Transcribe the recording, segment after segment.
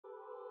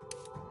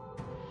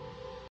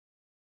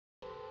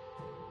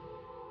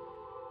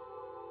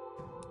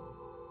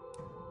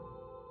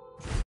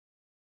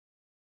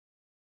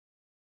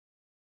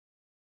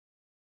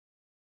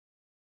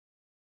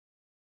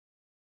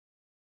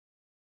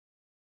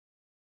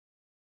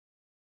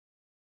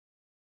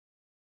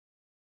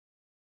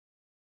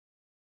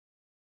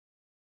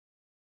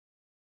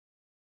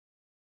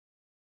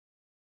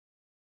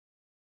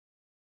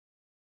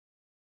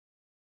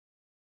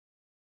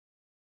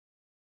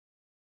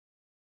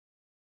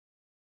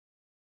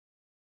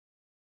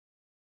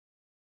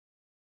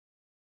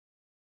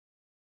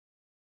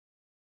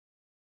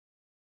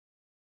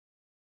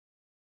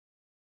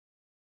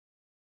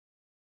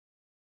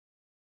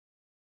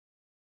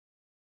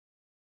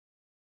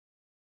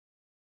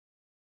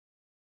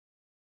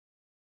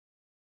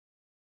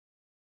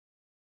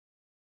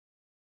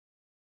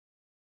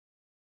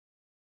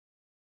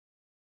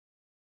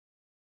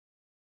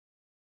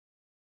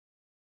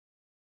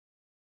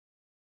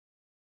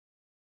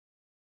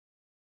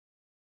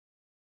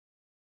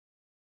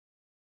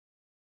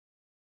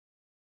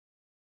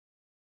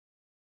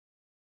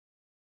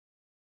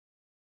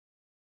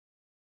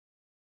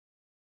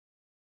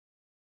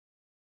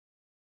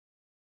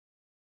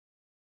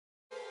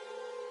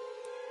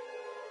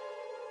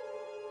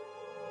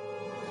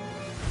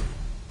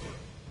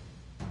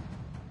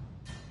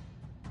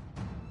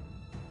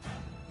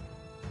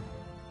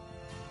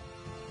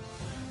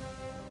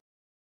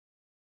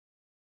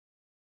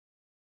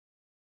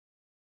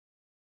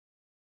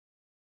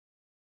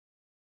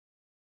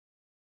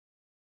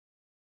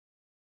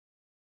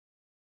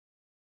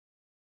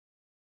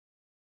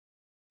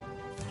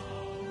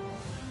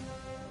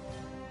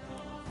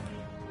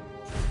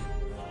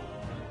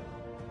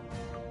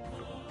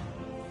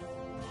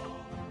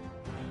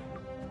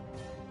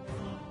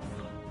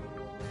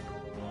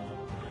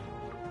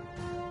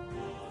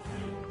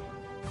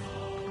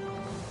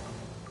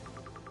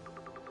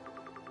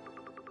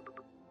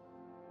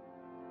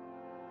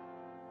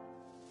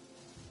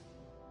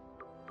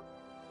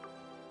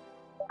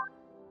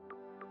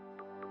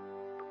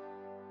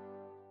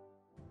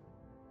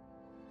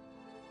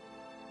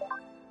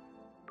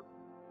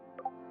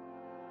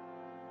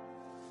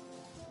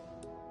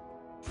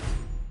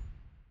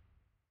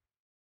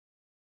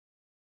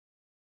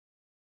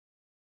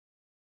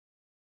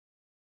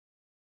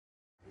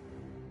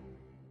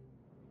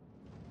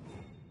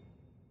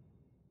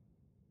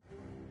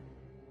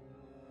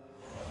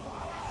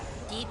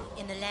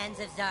the lands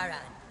of Zaron,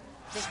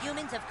 the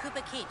humans of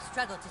Koopa Keep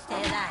struggle to stay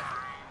alive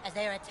as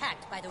they are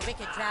attacked by the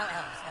wicked drow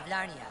elves of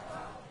Larnia.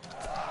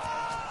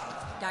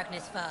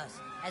 Darkness falls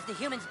as the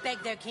humans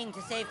beg their king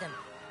to save them,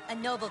 a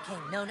noble king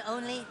known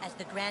only as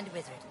the Grand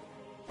Wizard.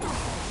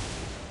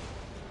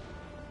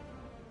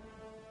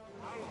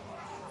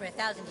 For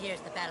 1,000 years,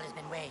 the battle has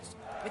been waged,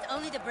 with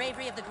only the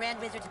bravery of the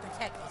Grand Wizard to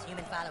protect his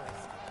human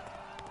followers.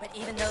 But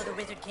even though the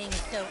Wizard King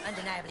is so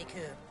undeniably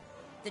cool,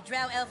 the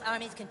drow elf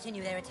armies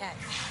continue their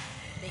attacks.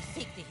 They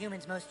seek the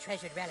humans' most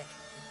treasured relic,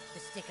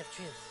 the Stick of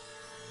Truth.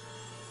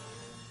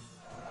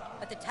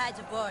 But the tides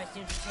of war are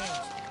soon to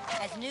change,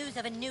 as news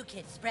of a new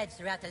kid spreads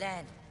throughout the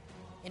land.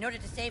 In order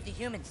to save the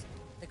humans,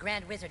 the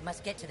Grand Wizard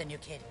must get to the new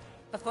kid,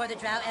 before the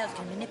drow elves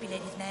can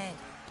manipulate his mind,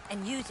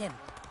 and use him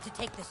to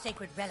take the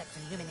sacred relic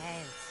from human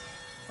hands.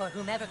 For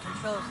whomever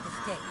controls the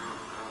stick,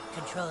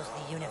 controls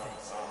the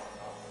universe.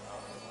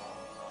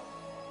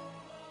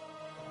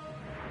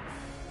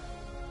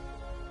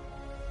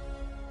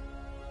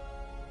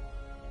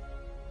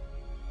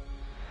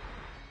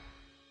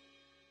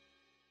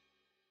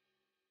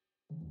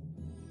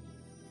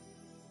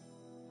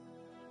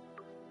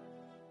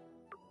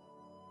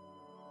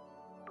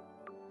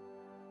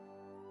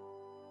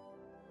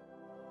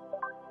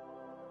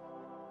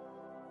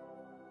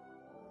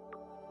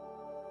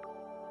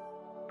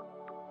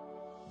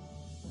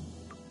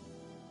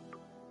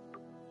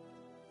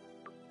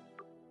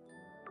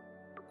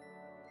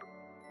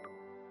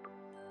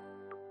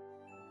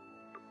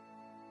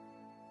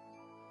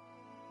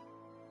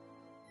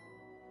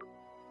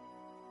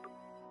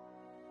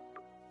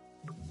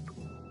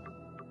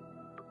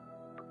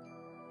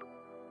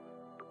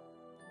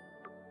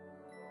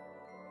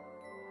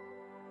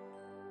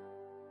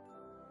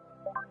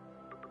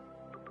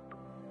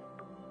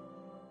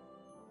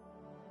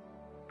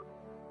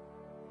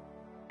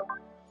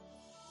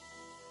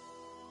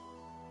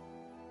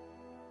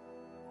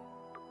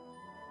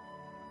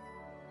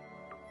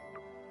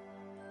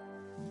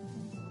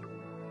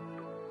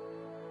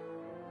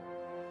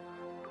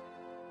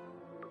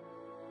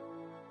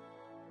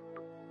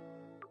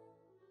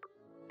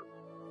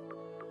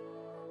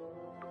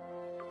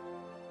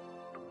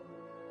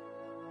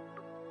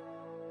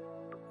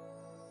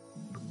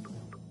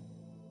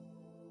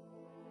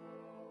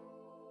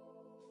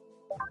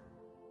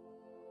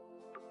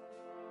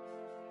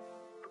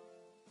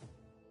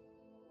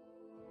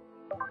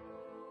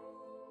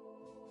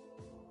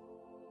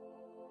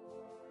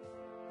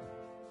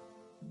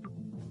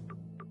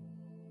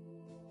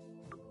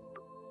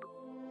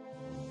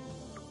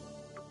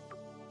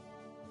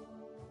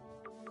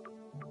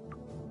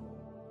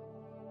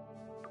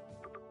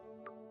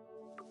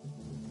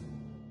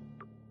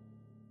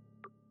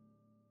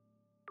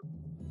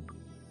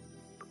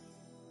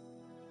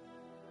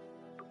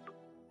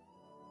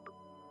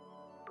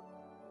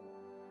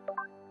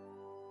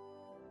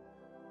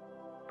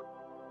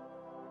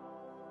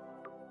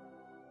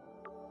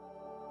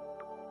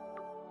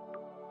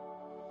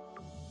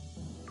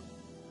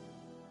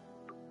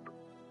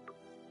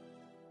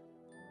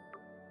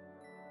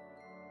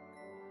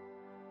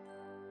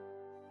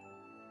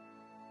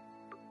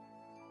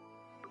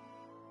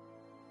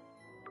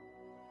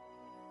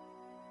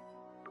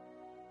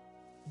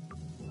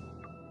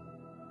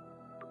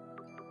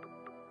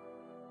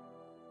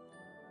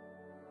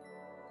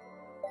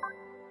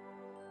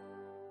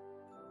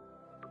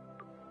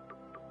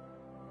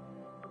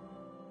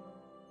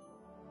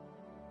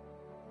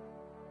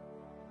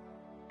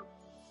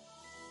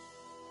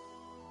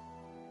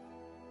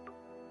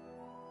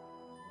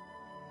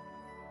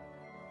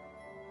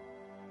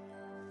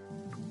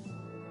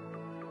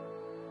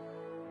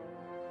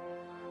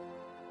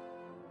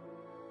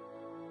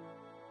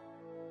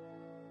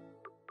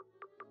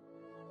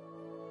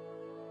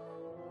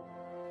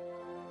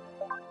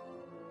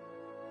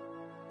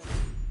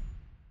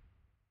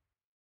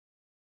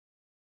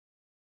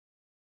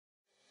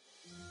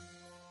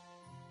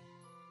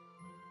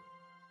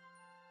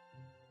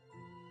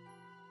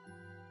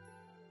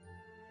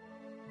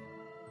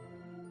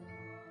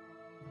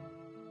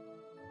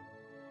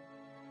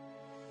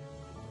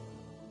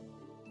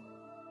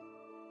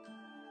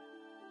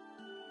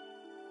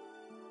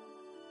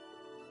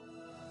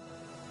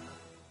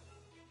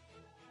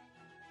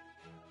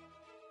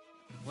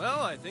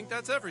 Well, I think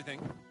that's everything.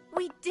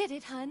 We did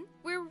it, hun.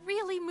 We're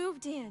really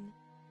moved in.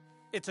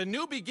 It's a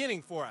new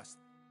beginning for us.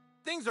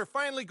 Things are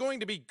finally going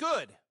to be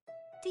good.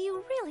 Do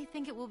you really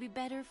think it will be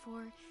better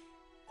for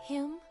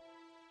him?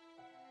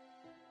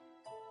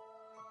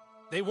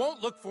 They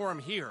won't look for him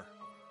here.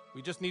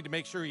 We just need to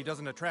make sure he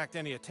doesn't attract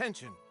any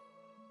attention.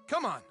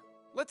 Come on,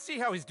 let's see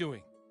how he's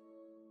doing.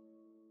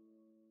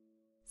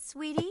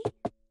 Sweetie?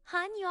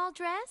 Hun, you all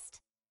dressed?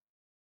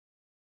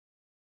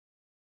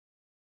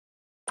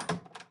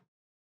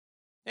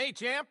 Hey,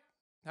 champ.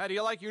 How do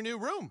you like your new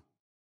room?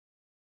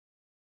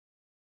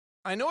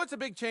 I know it's a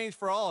big change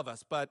for all of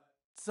us, but,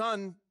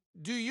 son,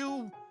 do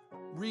you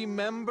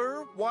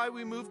remember why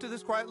we moved to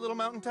this quiet little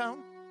mountain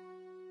town?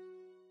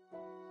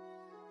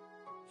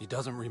 He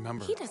doesn't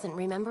remember. He doesn't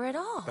remember at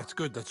all. That's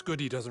good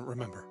he doesn't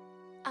remember.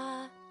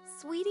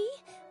 sweetie.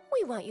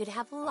 We want you to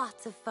have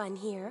lots of fun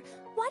here.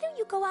 Why don't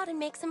you go out and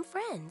make some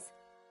friends?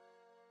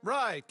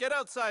 Right, get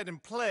outside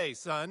and play,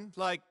 son.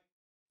 Like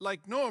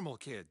normal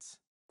kids.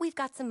 We've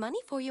got some money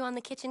for you on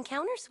the kitchen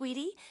counter,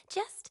 sweetie.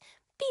 Just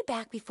be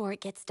back before it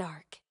gets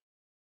dark.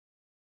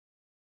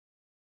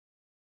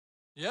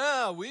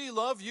 Yeah, we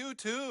love you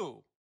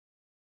too.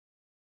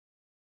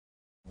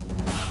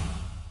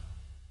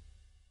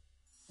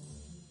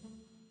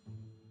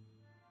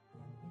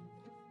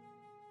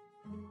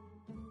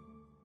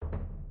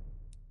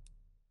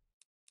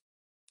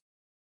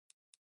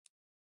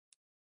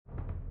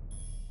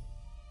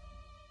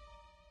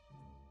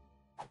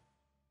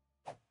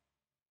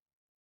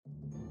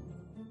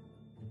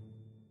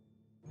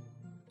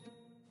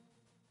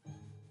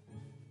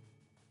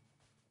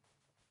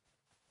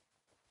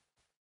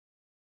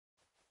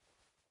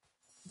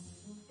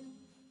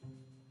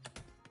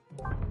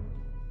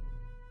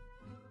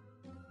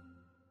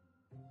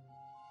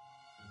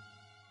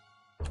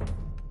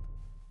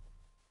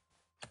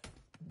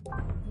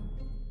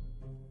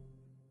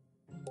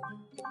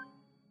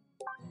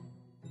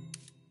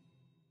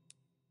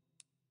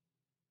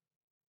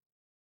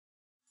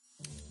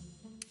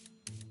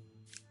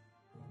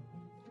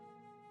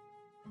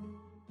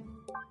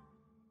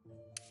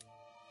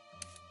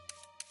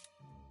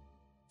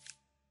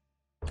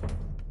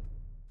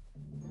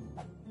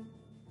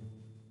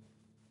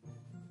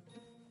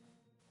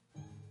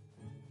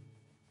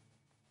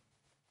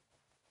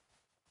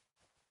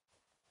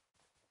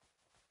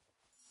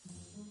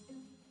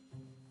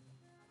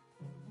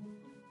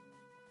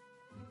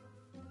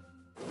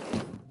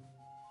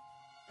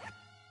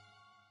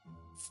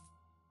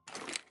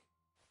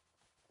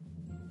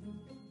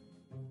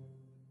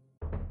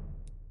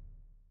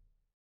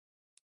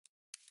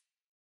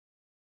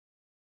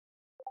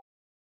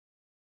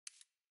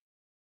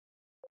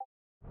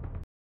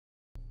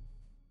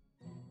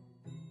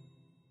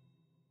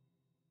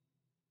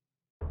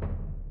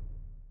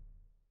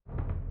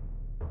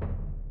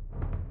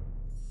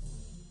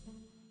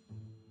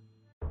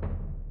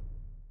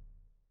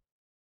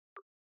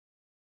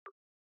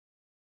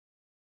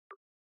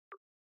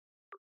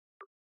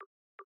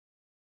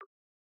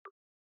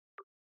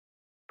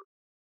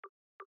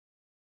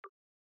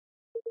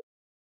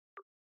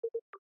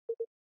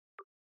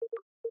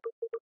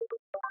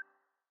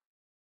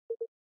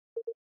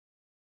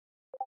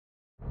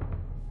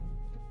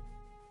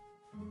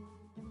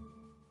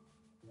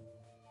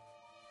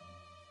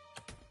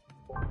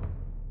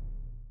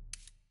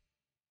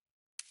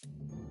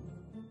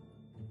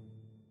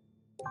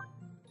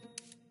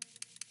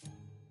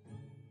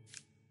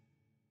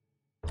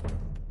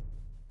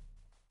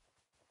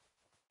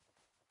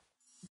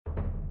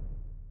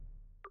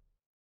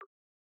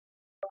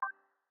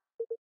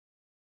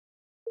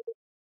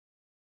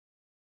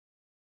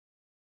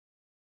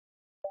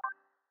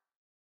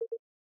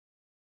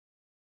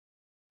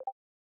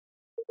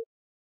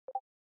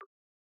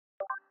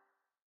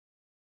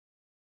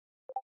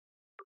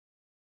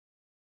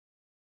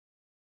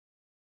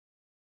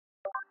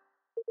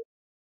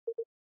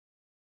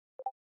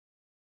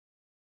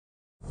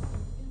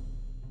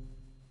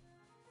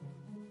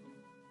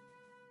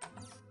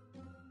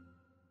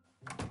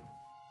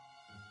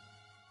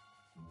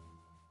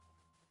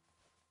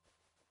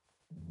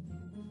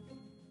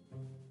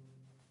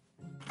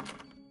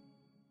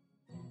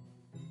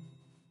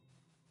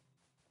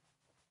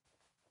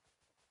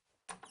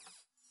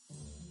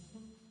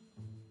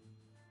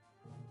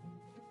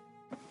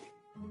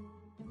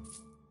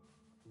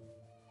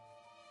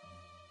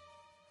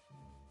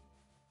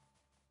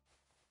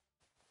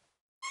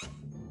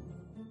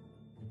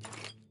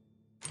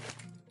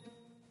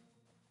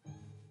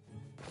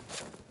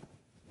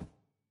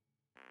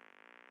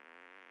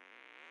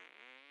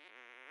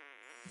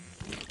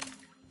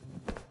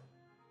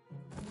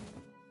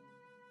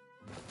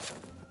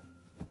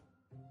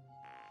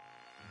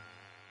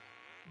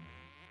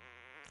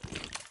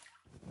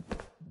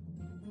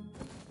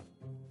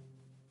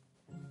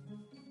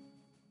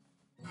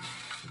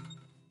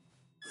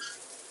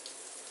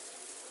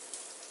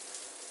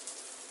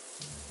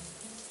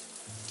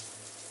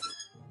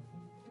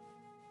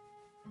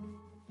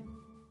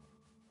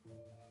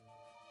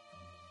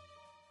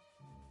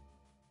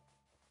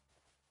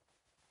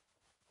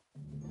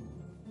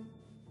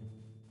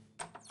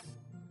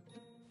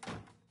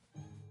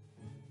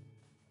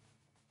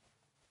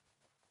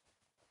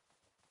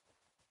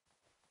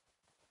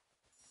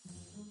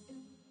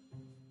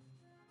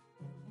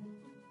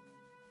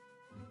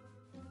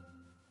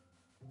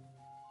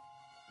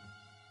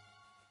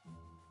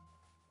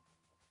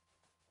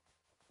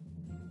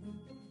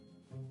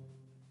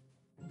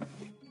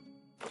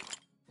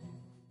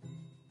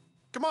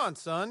 Come on,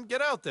 son,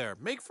 get out there.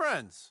 Make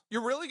friends.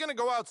 You're really gonna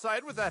go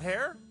outside with that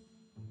hair?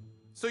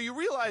 So you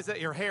realize that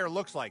your hair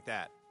looks like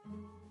that.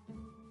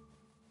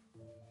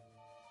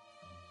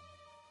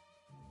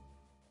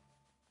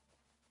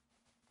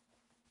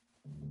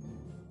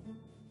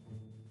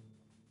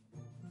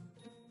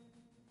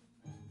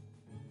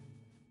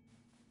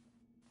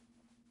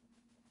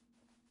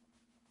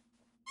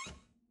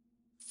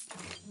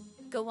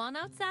 Go on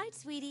outside,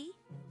 sweetie.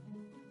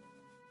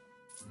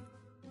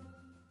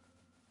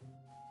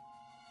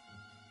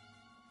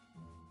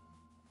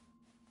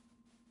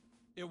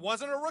 It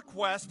wasn't a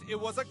request, it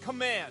was a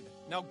command.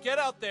 Now get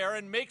out there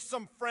and make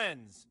some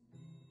friends.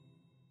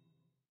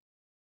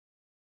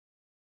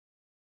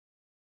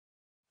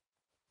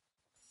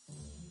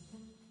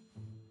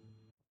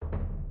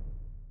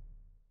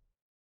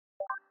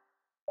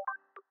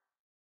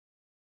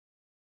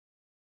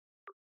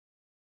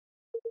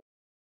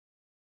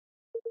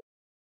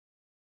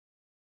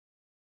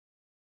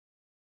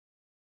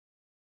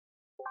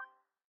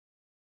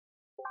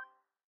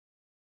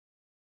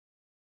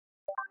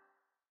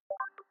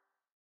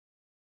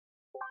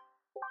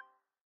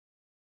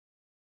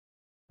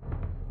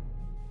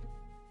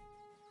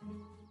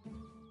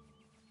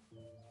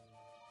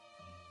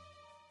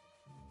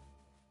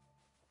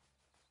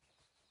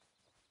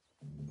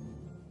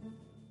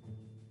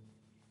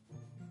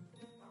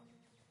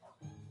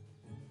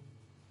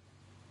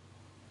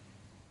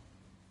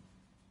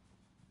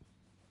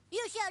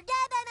 You shall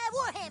die by my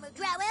warhammer,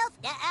 Drow Elf.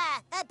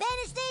 I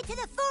banish thee to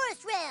the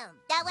forest realm.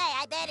 That way,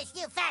 I banish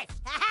you first.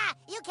 Ha!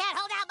 You can't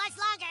hold out much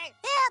longer.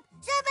 Help!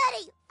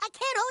 Somebody! I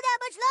can't hold out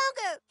much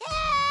longer.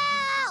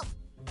 Help!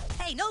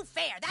 Hey, no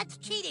fair. That's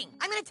cheating.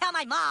 I'm gonna tell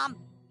my mom.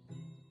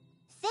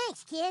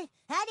 Thanks, kid.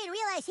 I didn't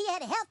realize he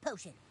had a health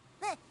potion.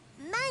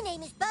 My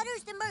name is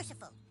Butters the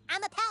Merciful.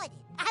 I'm a paladin.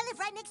 I live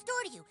right next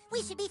door to you.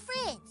 We should be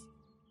friends.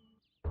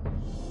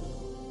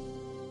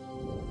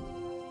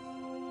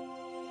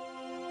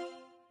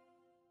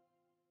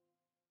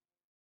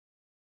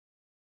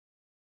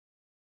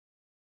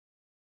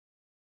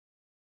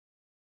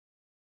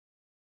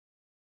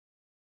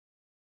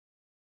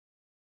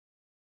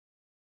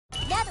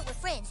 Now that we're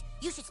friends,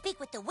 you should speak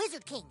with the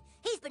Wizard King.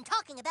 He's been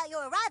talking about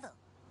your arrival.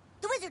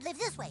 The wizard lives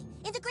this way,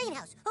 in the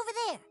greenhouse, over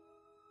there.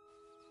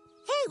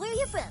 Hey, where are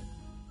you from?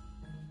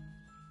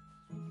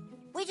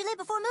 Where'd you live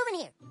before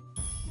moving here?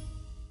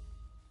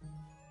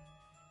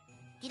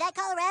 Did I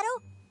Colorado?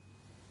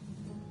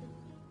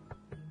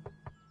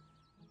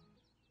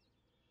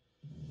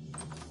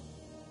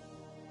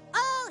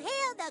 All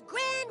hail the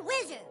Grand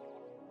Wizard!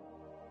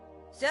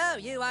 So,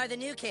 you are the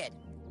new kid.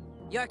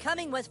 Your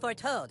coming was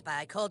foretold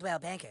by Coldwell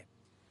Banker.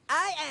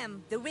 I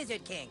am the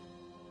Wizard King.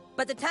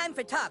 But the time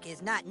for talk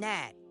is not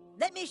now.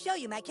 Let me show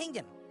you my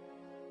kingdom.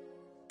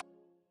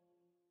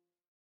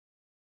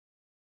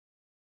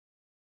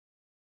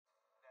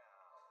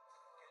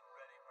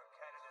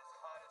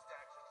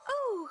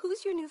 Oh,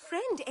 who's your new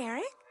friend,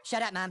 Eric?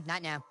 Shut up, Mom.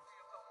 Not now.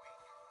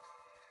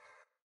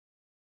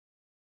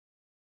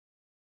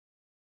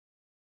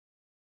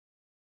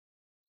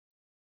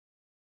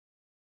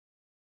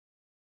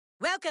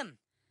 Welcome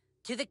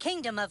to the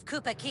kingdom of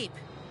Koopa Keep.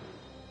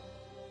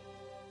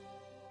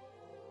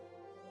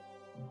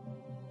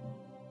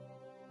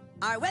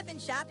 Our weapon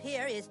shop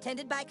here is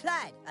tended by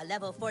Clyde, a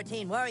level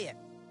 14 warrior.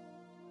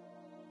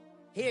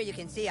 Here you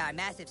can see our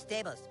massive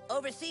stables,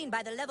 overseen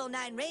by the level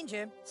 9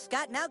 ranger,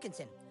 Scott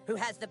Malkinson, who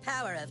has the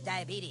power of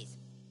diabetes.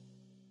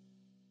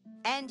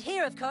 And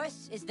here, of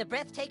course, is the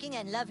breathtaking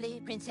and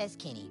lovely Princess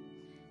Kenny,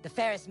 the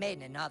fairest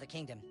maiden in all the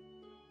kingdom.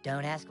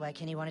 Don't ask why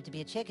Kenny wanted to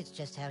be a chick, it's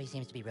just how he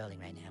seems to be rolling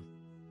right now.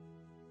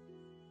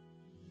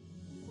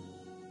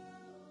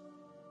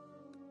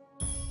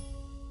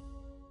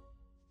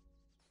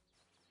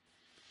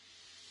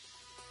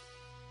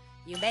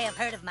 You may have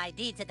heard of my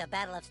deeds at the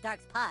Battle of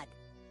Stark's Pod.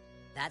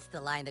 That's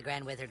the line the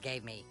Grand Wizard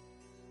gave me.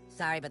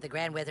 Sorry, but the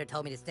Grand Wizard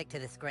told me to stick to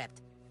the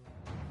script.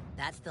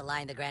 That's the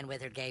line the Grand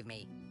Wizard gave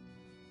me.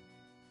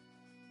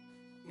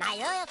 My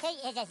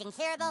loyalty is as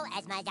incurable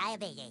as my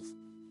diabetes.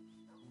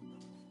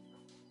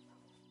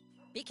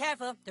 Be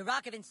careful, the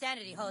Rock of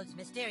Insanity holds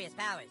mysterious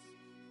powers.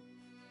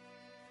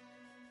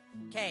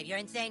 Okay, you're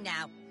insane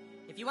now.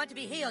 If you want to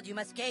be healed, you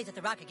must gaze at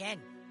the rock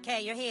again.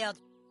 Okay, you're healed.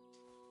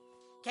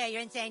 Okay,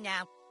 you're insane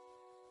now.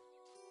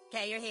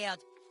 Okay, you're healed.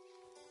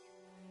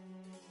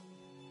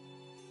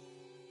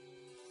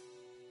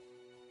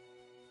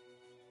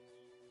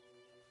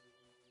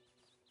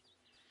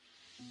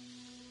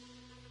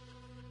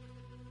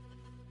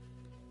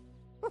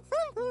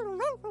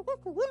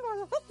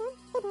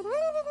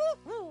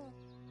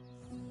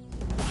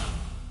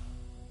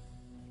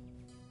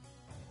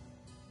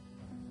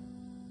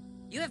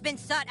 You have been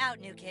sought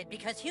out, new kid,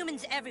 because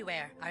humans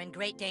everywhere are in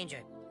great danger.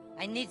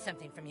 I need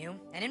something from you,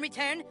 and in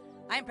return,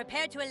 I am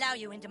prepared to allow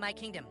you into my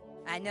kingdom.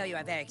 I know you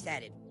are very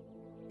excited.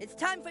 It's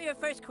time for your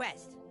first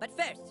quest, but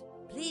first,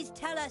 please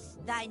tell us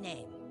thy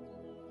name.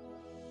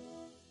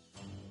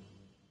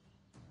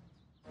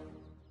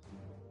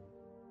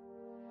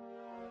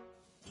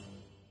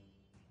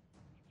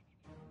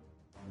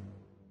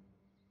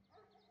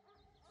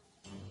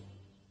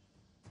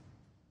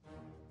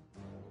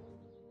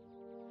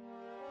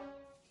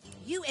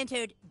 You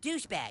entered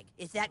douchebag,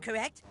 is that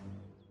correct?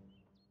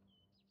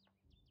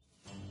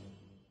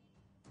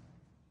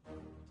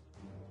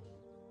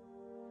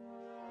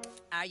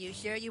 Are you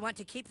sure you want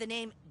to keep the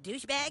name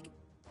douchebag?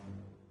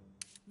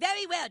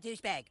 Very well,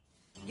 douchebag.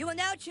 You will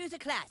now choose a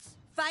class: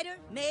 fighter,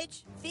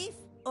 mage, thief,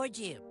 or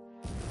Jew.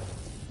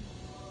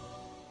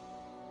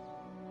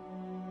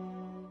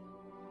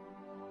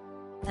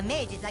 A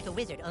mage is like a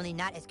wizard, only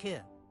not as cool.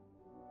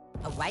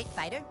 A white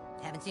fighter?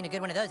 Haven't seen a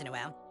good one of those in a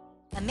while.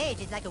 A mage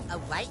is like a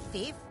white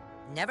thief?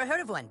 Never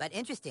heard of one, but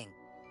interesting.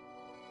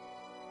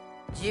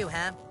 Jew,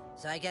 huh?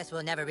 So I guess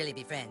we'll never really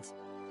be friends.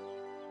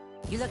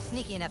 You look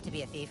sneaky enough to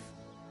be a thief.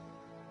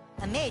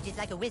 A mage is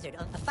like a wizard.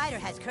 A fighter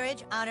has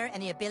courage, honor,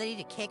 and the ability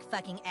to kick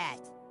fucking ass.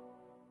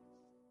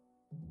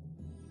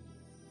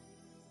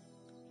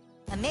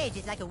 A mage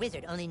is like a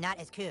wizard, only not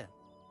as cool.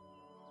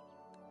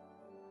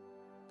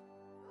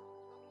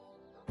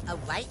 A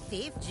white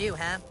thief? Jew,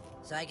 huh?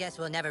 So I guess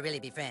we'll never really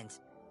be friends.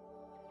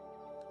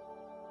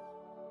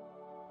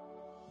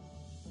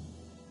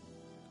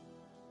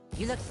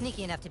 You look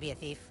sneaky enough to be a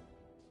thief.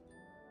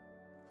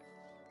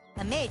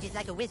 A mage is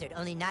like a wizard,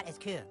 only not as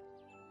cool.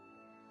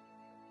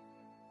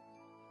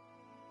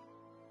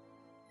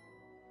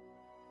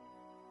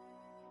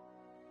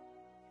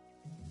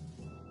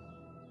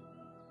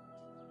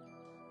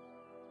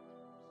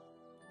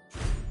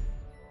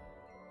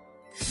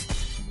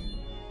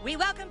 We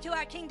welcome to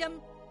our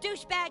kingdom,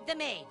 Douchebag the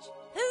Mage.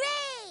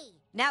 Hooray!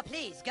 Now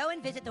please, go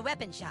and visit the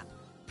weapon shop.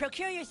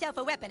 Procure yourself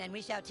a weapon and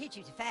we shall teach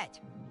you to fight.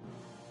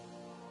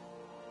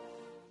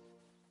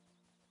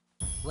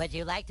 Would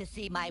you like to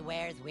see my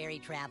wares, weary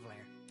traveler?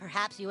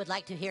 Perhaps you would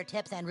like to hear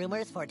tips and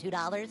rumors for $2?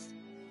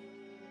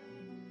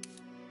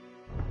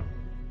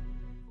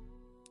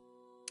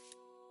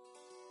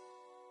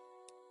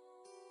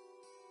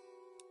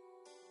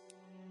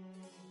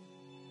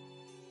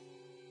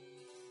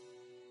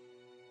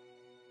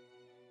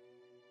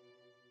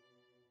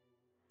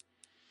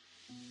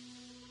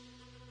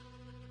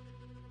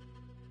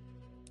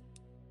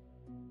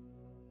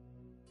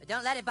 But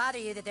don't let it bother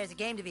you that there's a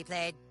game to be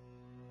played.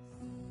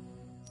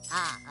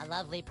 Ah, a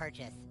lovely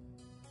purchase.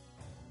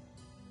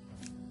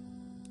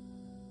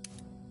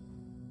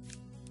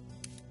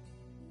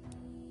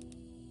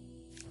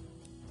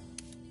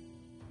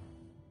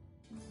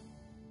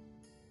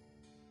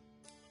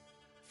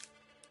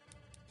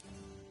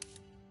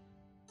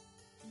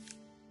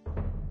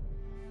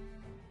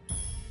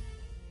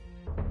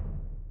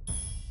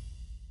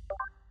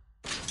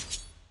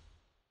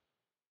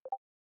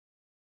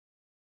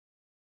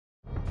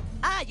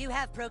 Ah, you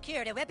have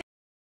procured a weapon.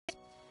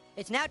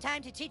 It's now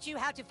time to teach you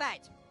how to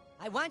fight.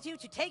 I want you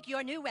to take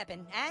your new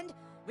weapon and,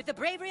 with the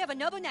bravery of a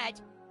noble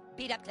knight,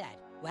 beat up Clyde.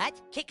 What?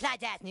 Kick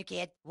Clyde's ass, new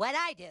kid. What'd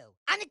I do?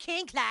 I'm the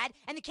king, Clyde,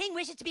 and the king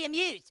wishes to be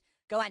amused.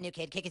 Go on, new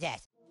kid, kick his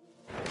ass.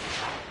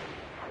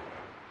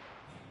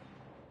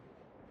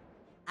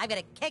 I'm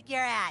gonna kick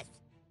your ass.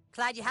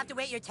 Clyde, you have to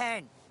wait your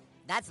turn.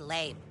 That's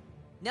lame.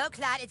 No,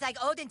 Clyde, it's like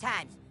olden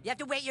times. You have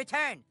to wait your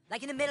turn.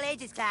 Like in the Middle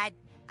Ages, Clyde.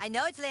 I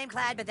know it's lame,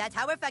 Clyde, but that's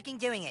how we're fucking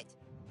doing it.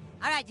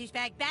 All right,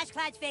 douchebag, bash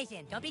Clyde's face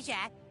in. Don't be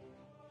shy.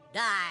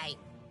 Die.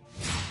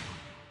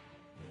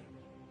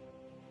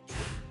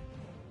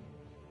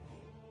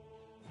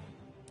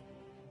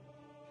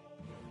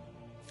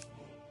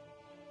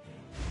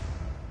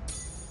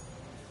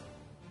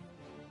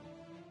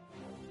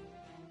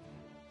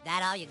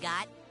 That all you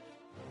got?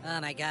 Oh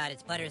my god,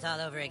 it's butters all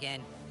over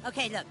again.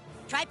 Okay, look,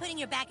 try putting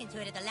your back into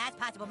it at the last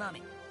possible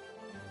moment.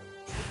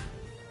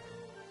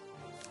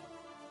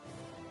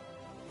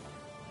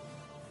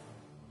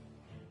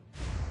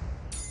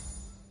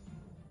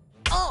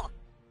 Oh!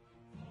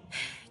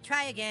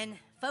 Try again.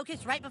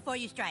 Focus right before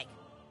you strike.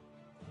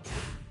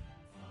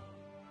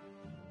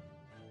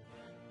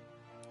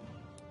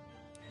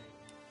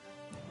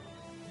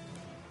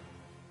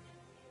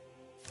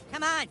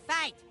 Come on,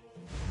 fight!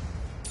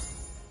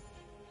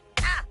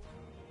 Ah!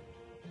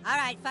 All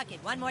right, fuck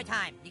it. One more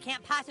time. You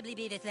can't possibly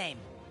be this lame.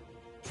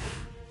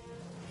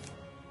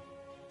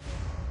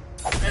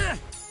 Ugh!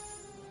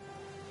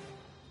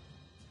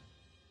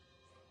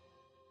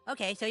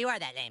 Okay, so you are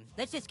that lame.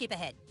 Let's just skip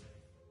ahead.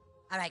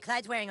 All right,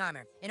 Clyde's wearing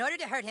armor. In order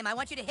to hurt him, I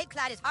want you to hit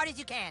Clyde as hard as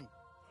you can.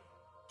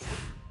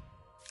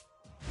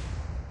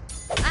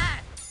 Ah!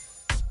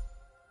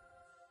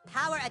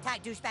 Power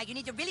attack, douchebag. You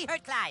need to really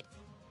hurt Clyde.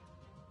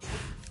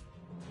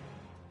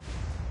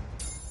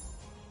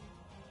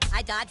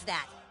 I dodged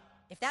that.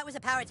 If that was a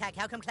power attack,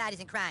 how come Clyde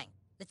isn't crying?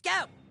 Let's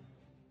go!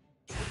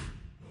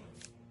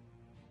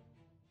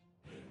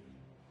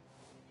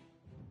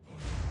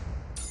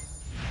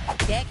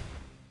 Dick.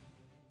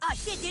 Oh,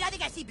 shit, dude, I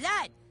think I see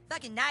blood.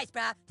 Fucking nice,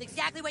 brah. It's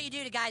exactly what you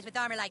do to guys with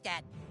armor like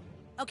that.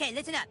 Okay,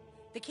 listen up.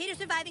 The key to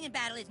surviving in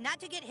battle is not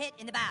to get hit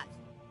in the bows.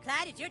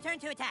 Clyde, it's your turn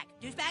to attack.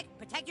 Douchebag,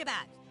 protect your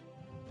bows.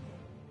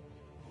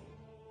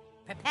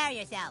 Prepare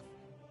yourself.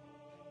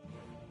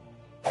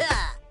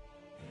 Ugh.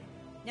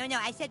 No,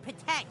 I said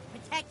protect.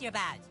 Protect your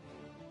bows.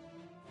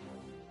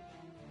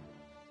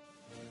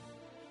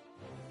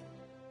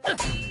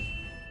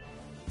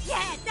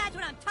 Yes, that's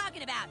what I'm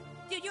talking about.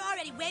 Dude, you're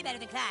already way better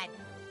than Clyde.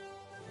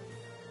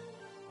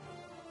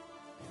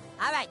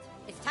 All right,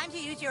 it's time to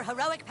use your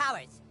heroic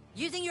powers.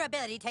 Using your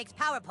ability takes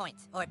power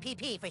points, or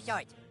PP for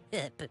short.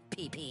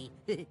 PP.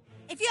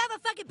 If you have a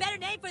fucking better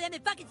name for them, then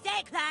fucking say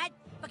it, Clyde.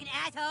 Fucking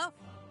asshole.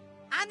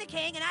 I'm the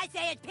king, and I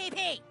say it's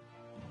PP.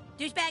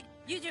 Douchebag,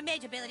 use your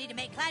mage ability to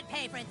make Clyde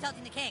pay for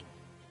insulting the king.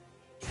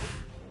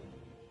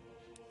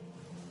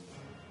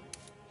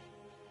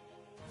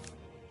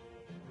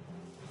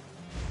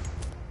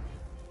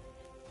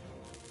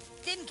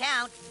 Didn't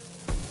count.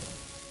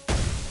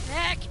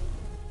 Heck!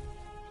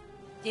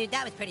 Dude,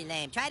 that was pretty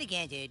lame. Try it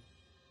again, dude.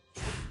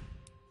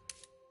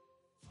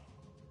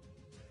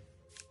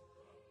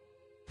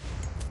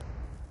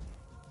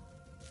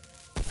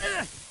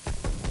 Ugh.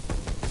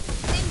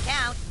 Didn't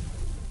count.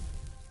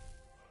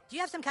 Do you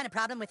have some kind of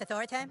problem with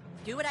authority?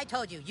 Do what I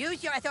told you.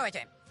 Use your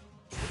authority.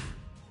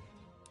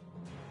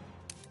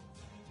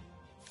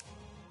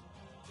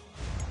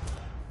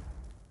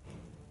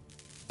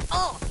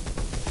 Oh!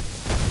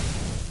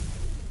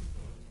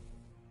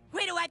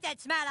 Way to wipe that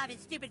smile off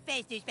his stupid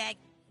face, douchebag.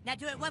 Now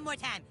do it one more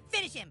time.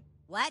 Finish him.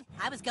 What?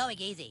 I was going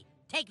easy.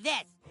 Take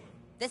this.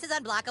 This is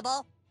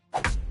unblockable.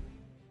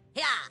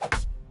 Yeah.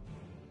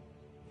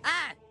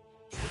 Ah!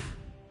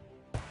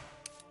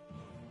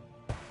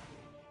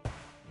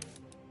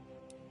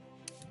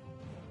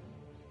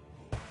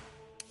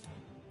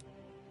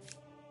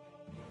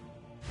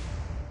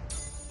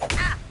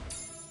 Ah!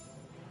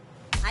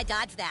 I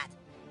dodged that.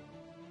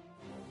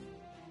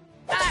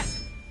 Ah!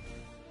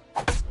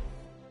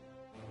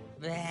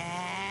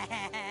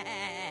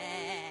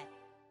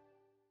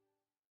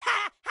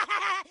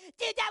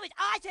 Dude, that was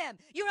awesome!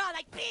 You were all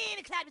like, beam,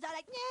 and Cloud was all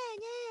like,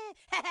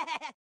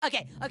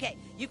 nah. Okay,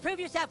 you prove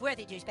yourself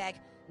worthy, douchebag.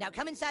 Now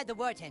come inside the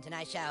war tent and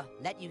I shall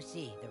let you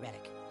see the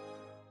relic.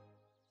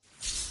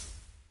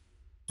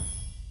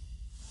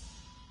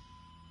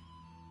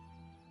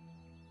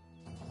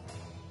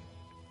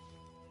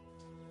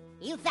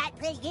 You fight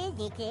pretty good,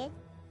 you kid.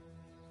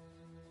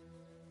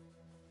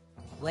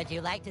 Would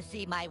you like to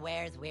see my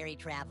wares, weary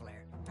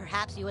traveler?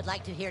 Perhaps you would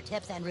like to hear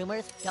tips and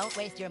rumors? Don't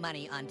waste your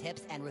money on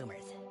tips and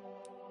rumors.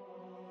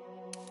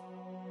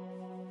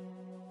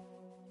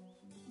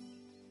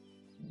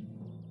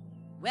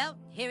 Well,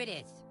 here it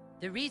is.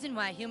 The reason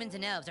why humans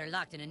and elves are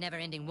locked in a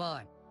never-ending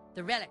war.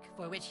 The relic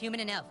for which human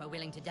and elf are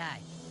willing to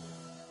die.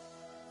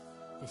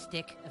 The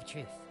Stick of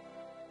Truth.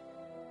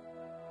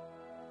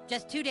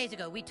 Just 2 days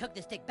ago, we took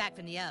the stick back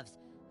from the elves.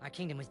 Our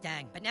kingdom was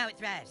dying, but now it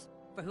thrives.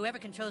 For whoever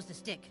controls the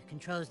stick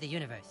controls the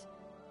universe.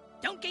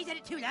 Don't gaze at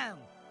it too long,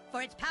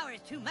 for its power is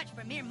too much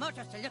for mere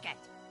mortals to look at.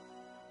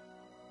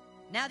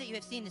 Now that you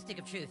have seen the Stick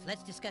of Truth,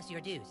 let's discuss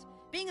your dues.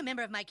 Being a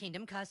member of my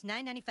kingdom costs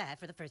 $9.95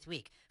 for the first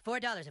week,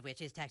 $4 of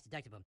which is tax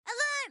deductible.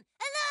 Alarm!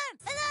 Alarm!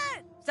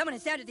 Alarm! Someone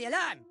has sounded the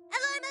alarm!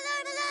 Alarm!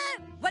 Alarm!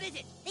 Alarm! What is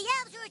it? The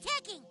elves are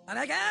attacking! Oh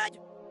my god!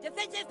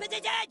 Defensive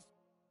positions!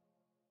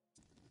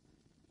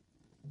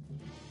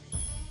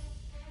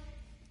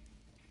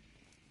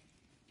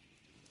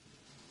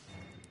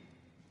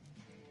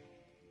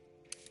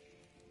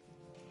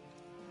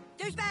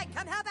 Douchebag,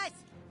 come help us!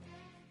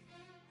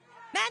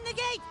 Man the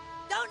gate!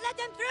 Don't let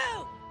them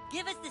through!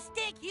 Give us the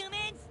stick,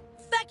 humans!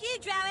 Fuck you,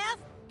 Drow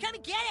Elf! Come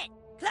and get it!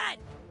 Clyde,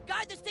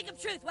 guard the Stick of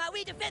Truth while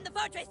we defend the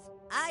fortress!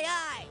 Aye,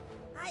 aye!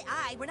 Aye,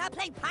 aye, we're not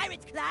playing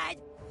pirates, Clyde!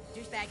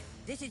 Douchebag,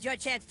 this is your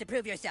chance to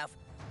prove yourself.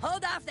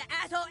 Hold off the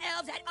asshole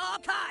elves at all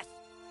costs!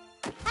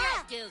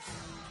 Ah! Yes, Deuce!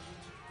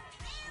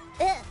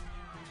 Ugh.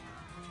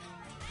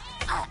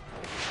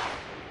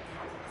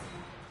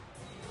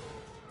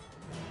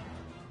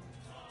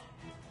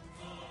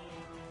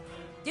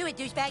 Do it,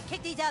 douchebag!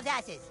 Kick these elves'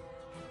 asses!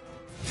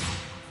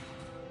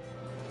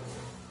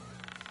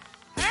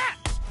 Ah!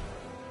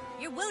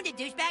 You're wounded,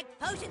 douchebag!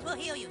 Potions will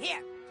heal you.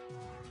 Here!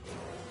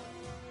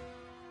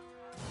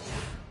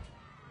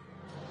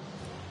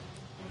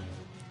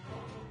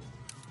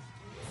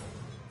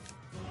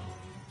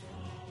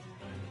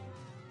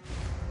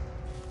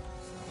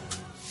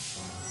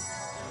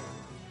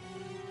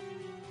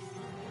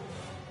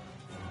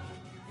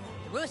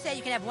 The rules say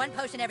you can have 1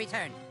 potion every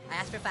turn. I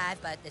asked for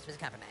 5, but this was a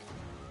compromise.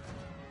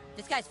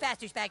 This guy's fast,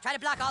 douchebag. Try to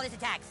block all his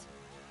attacks.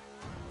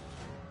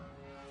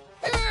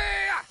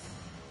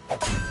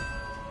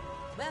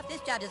 Well, if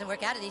this job doesn't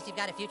work out, at least you've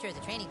got a future as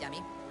a training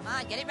dummy. Come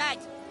on, get it right.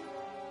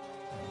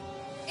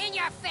 In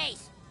your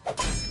face!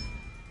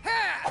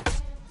 I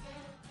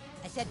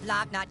said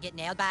block, not get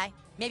nailed by.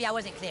 Maybe I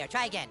wasn't clear.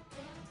 Try again.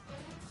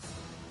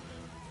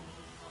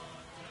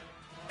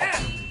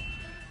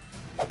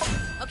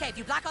 Okay, if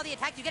you block all the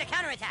attacks, you get a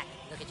counterattack.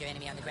 Look at your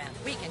enemy on the ground.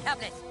 Weak and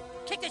helpless.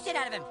 Kick the shit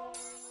out of him.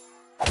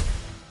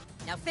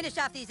 Now finish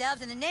off these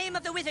elves in the name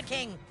of the Wizard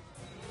King!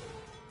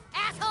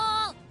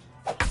 Asshole!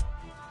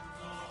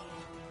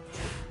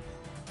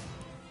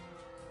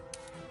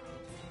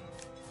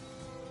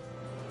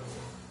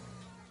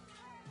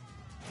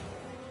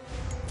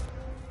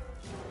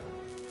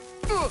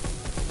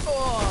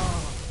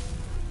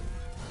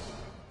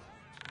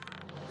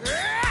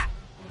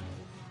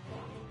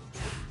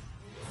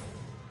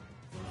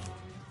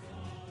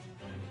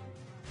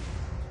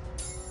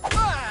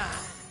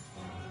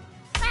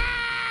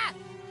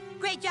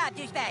 Great job,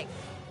 douchebag!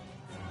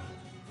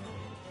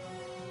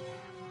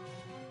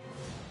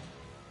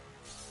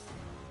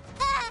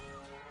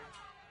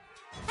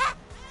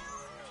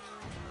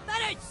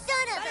 Butters!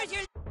 Son of a Butters,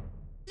 you're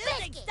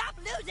losing! biscuit! Stop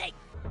losing!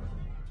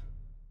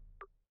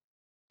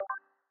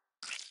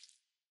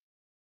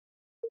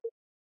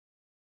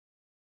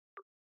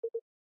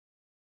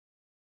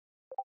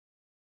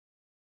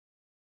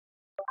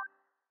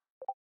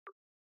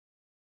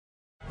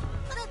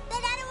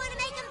 But I don't want to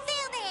make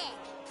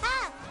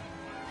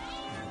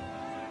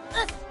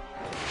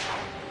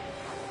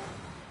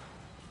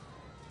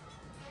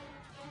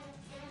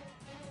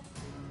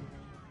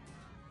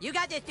You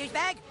got this,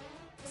 douchebag.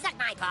 Suck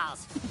my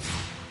balls.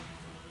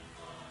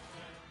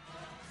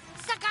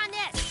 Suck on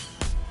this.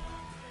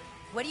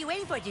 What are you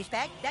waiting for,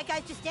 douchebag? That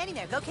guy's just standing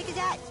there. Go kick his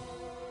ass.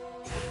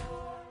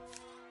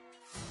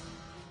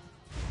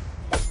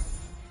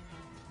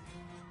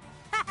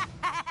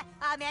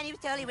 Oh, man, he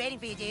was totally waiting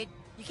for you, dude.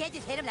 You can't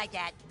just hit him like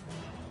that.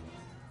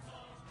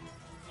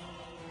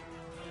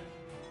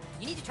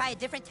 You need to try a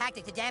different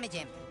tactic to damage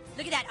him.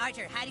 Look at that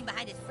archer hiding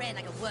behind his friend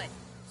like a wood.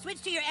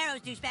 Switch to your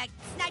arrows, douchebag.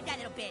 Snipe that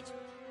little bitch.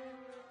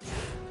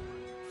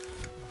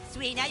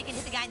 Sweet, now you can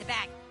hit the guy in the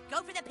back.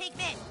 Go for the pink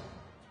mist.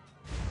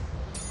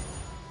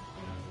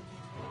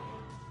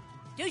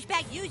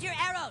 Douchebag, use your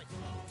arrows.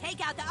 Take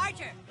out the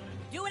archer.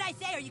 Do what I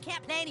say or you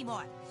can't play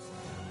anymore.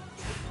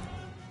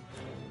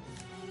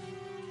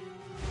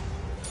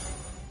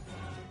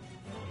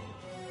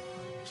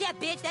 Yeah,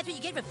 bitch, that's what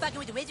you get for fucking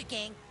with the Wizard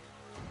King.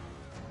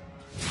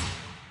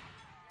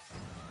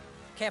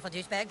 Careful,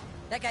 douchebag.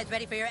 That guy's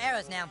ready for your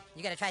arrows now.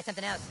 You gotta try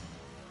something else.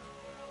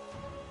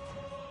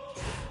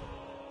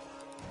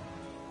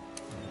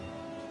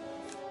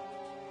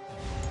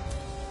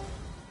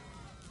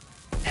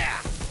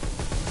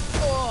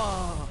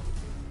 Oh.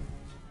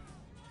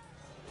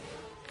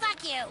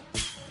 Fuck you.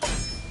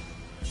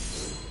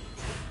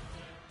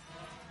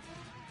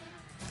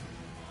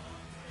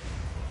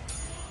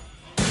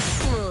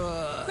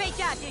 Great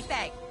job,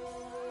 douchebag.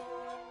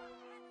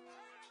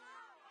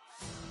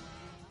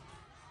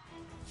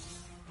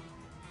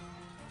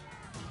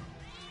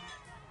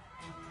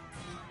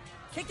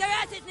 Kick their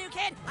asses, new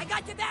kid! I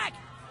got your back!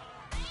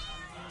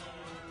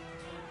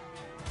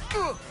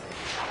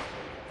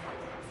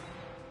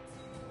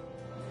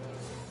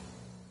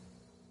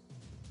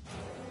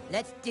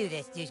 Let's do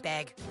this,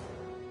 douchebag.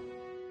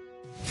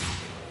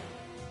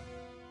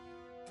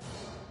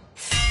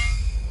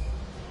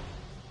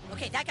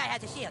 Okay, that guy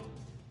has a shield.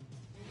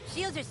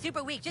 Shields are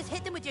super weak. Just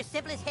hit them with your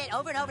simplest hit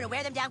over and over to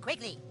wear them down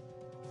quickly.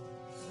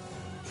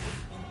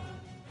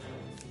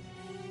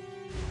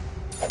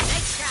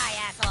 Nice try,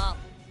 asshole.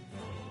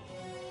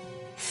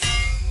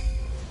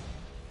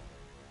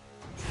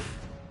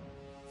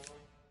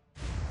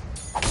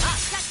 Oh,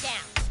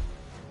 touchdown.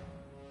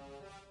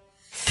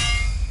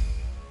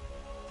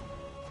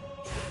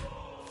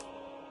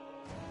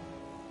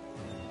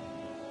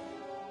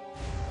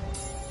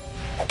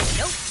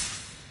 Nope.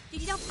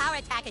 Dude, you don't power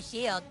attack a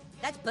shield.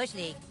 That's Bush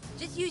League.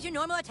 Just use your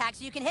normal attack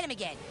so you can hit him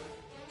again.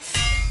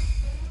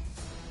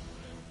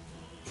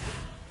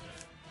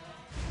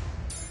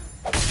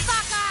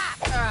 Fuck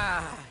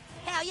off!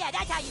 Hell yeah,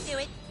 that's how you do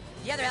it.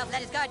 The other elf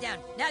let his guard down.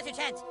 Now's your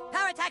chance.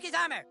 Power attack his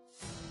armor.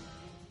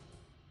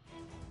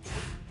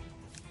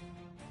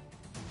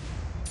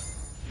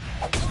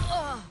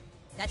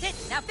 That's it.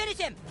 Now finish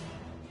him.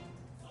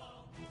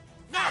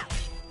 Now.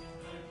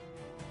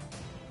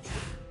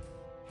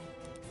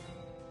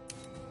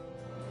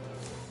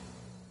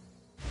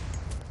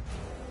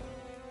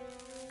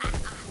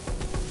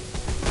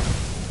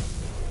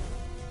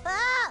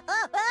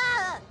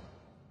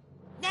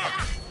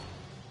 Now.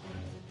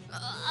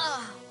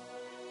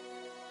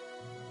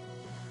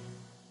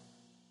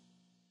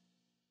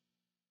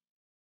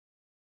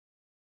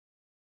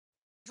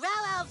 Drow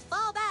elves,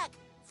 fall back!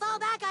 Fall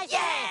back, I say!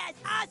 Yes!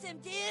 Awesome,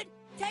 dude!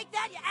 Take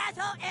that, you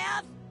asshole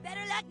elves!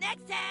 Better luck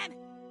next time!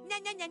 Na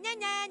na na na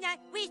na na!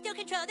 We still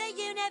control the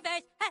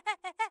universe!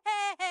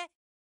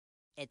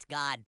 It's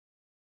gone.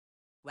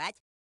 What?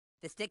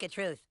 The stick of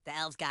truth. The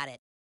elves got it.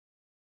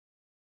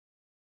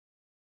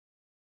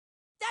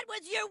 That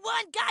was your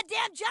one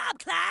goddamn job,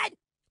 Clyde!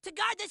 To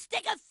guard the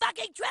stick of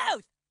fucking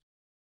truth!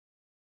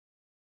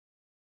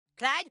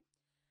 Clyde,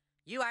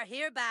 you are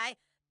hereby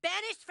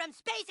banished from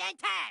space and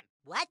time!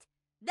 What?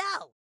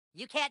 No!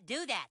 You can't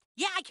do that.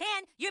 Yeah, I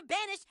can! You're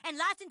banished and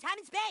lost in time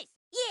and space!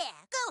 Yeah,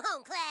 go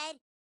home, Clyde.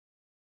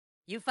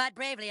 You fought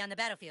bravely on the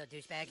battlefield,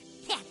 douchebag.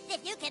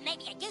 If you can make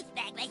me a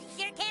douchebag, I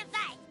sure can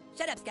fight.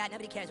 Shut up, Scott.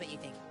 Nobody cares what you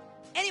think.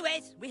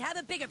 Anyways, we have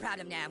a bigger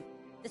problem now.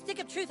 The stick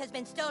of truth has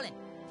been stolen,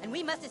 and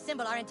we must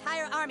assemble our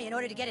entire army in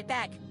order to get it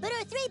back. But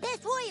our three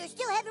best warriors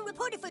still haven't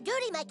reported for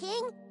duty, my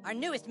king. Our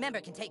newest member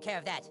can take care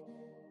of that.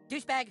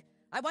 Douchebag,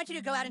 I want you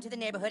to go out into the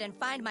neighborhood and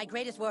find my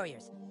greatest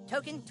warriors,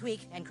 Token,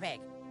 Tweak, and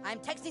Craig. I'm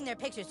texting their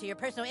pictures to your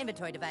personal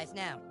inventory device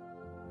now.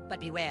 But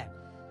beware,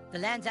 the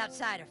lands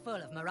outside are full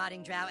of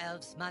marauding drow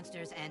elves,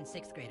 monsters, and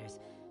sixth graders.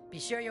 Be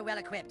sure you're well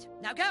equipped.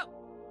 Now go!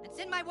 And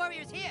send my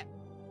warriors here!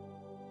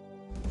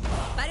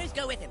 Fighters,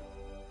 go with him.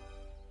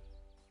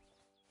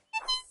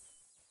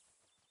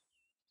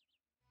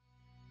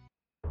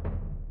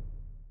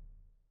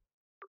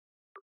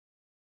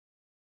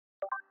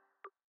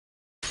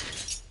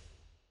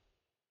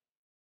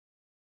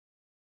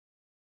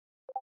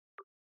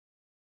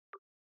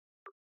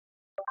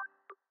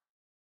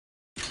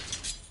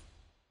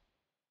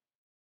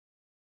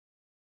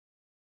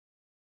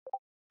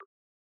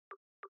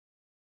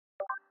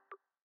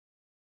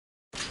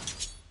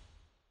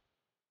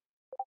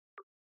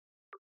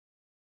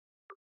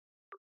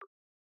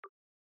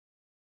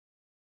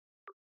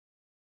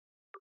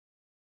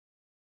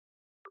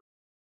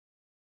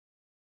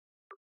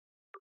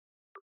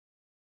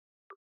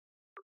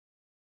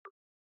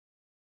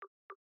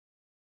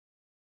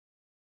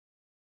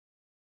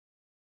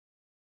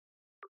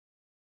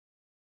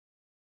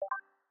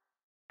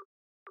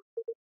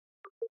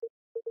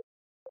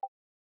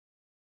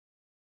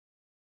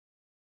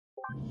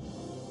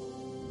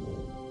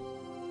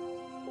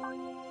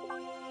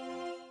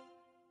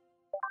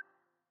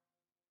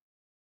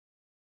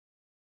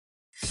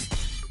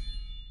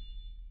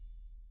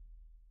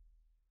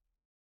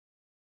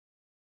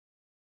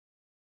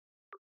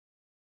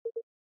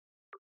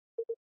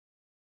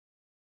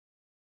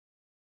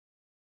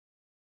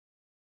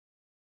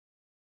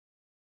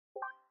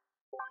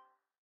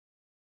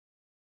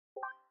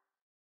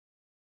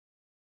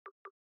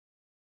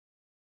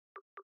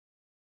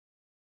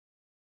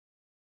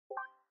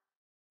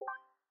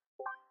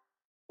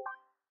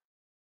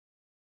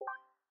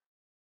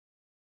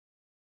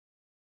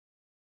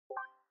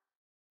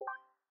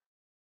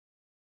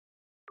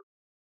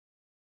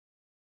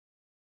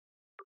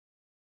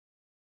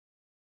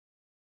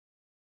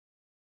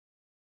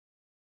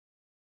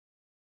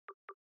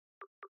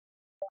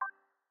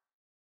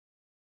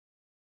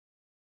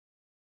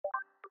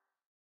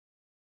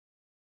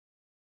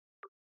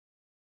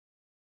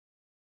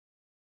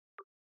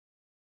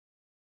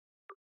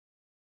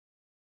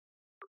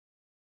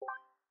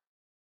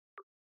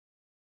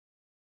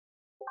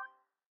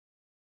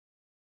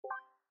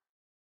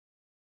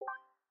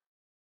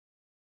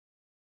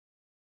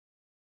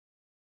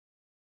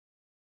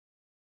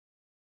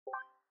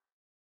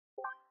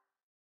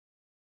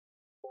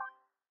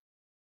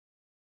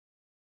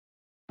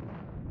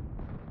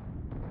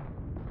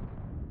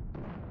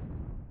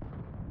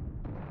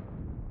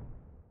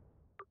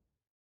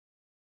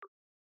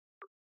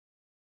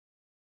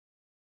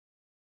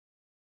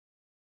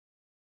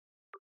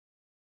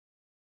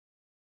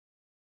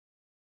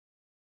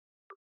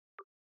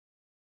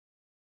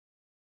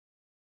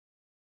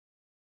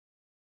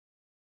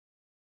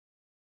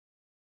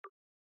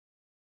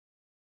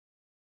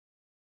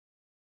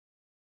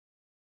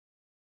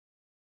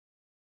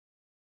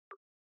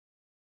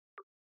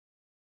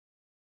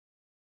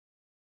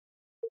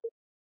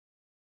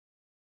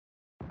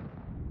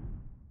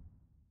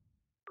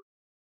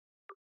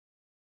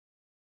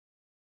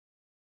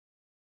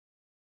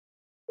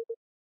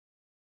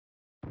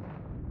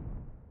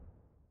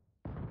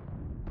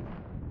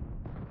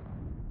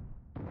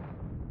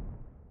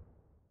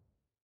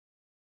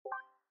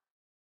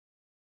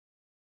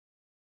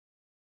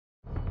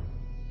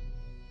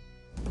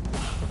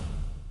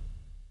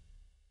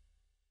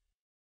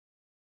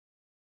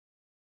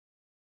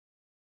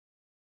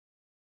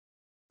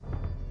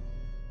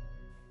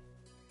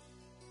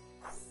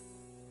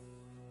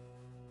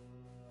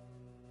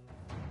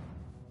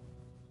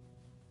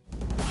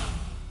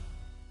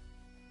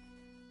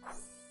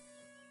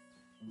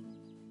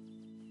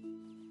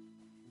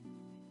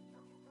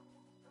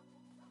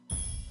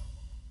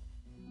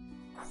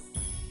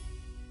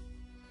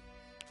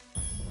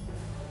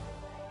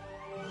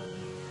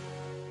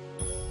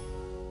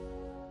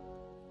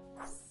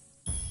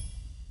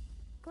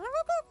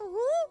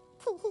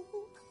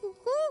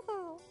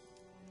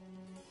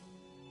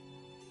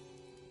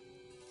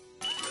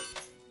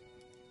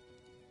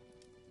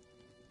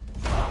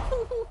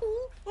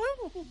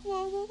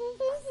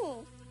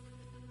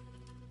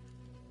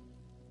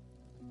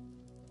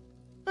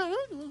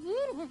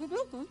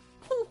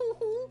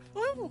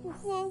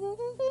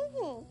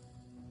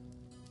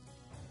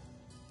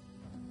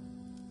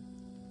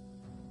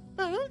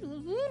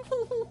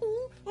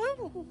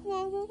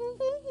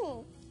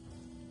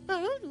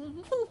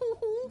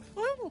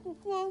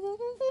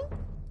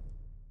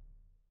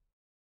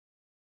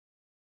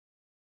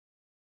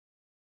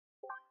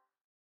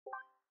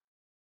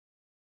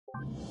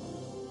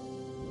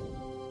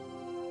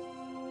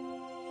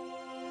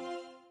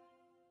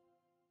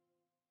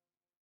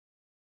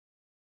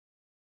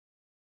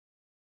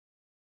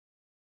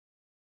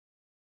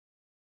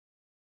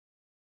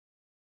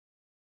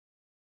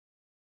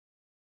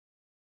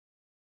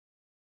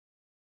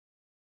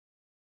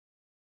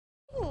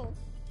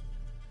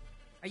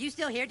 Are you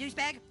still here,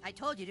 douchebag? I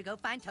told you to go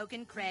find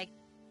Token Craig.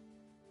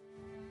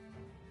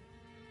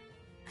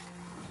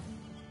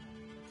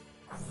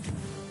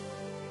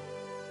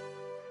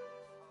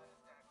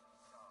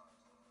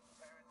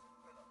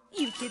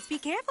 You kids be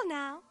careful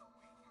now.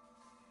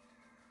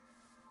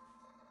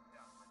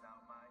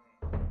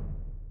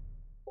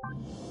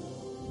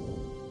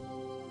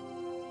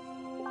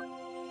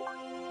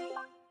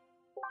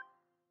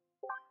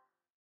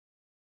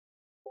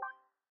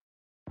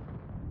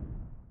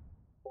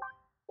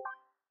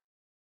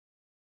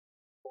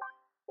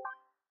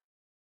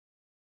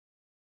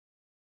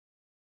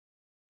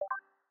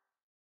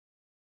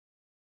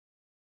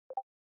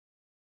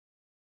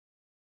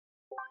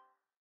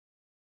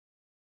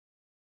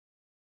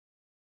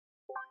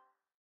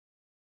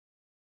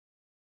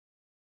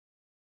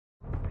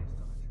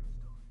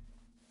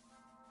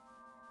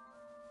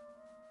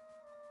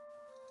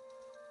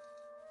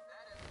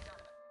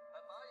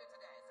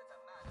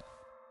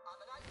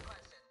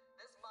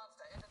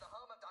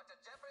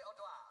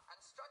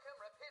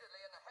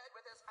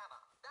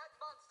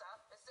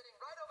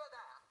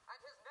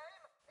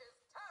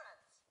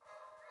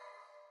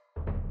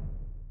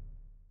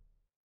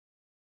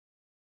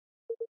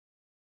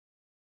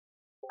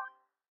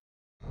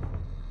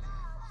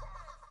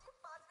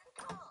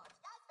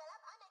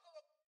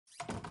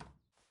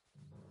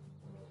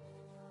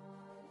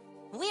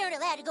 We aren't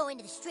allowed to go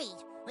into the street.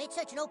 It's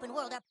such an open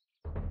world up.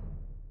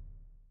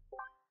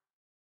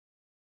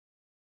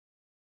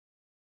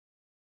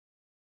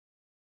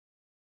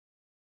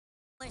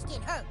 One's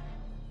getting hurt.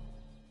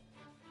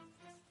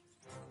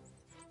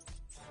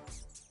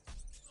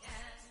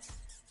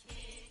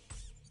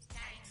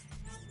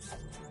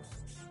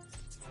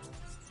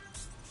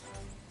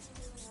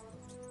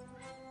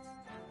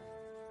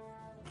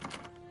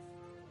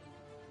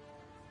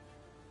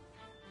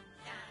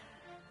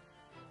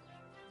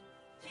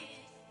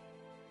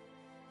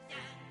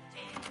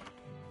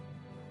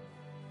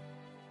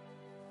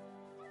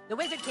 The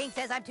Wizard King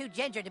says I'm too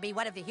ginger to be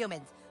one of the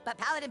humans, but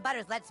Paladin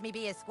Butters lets me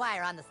be his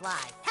squire on the sly.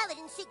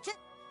 Paladin seek to...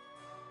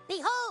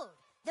 Behold,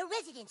 the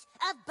residence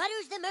of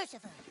Butters the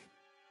Merciful.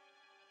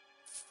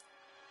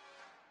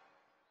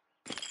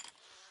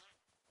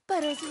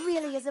 Butters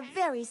really is a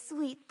very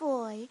sweet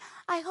boy.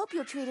 I hope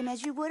you'll treat him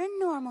as you would a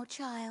normal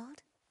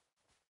child.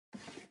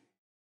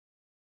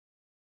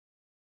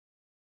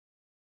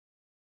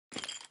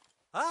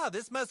 Ah,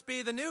 this must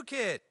be the new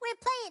kid. We're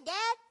playing,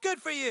 Dad. Good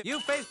for you. You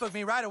Facebook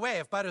me right away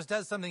if Butters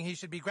does something he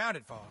should be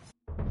grounded for.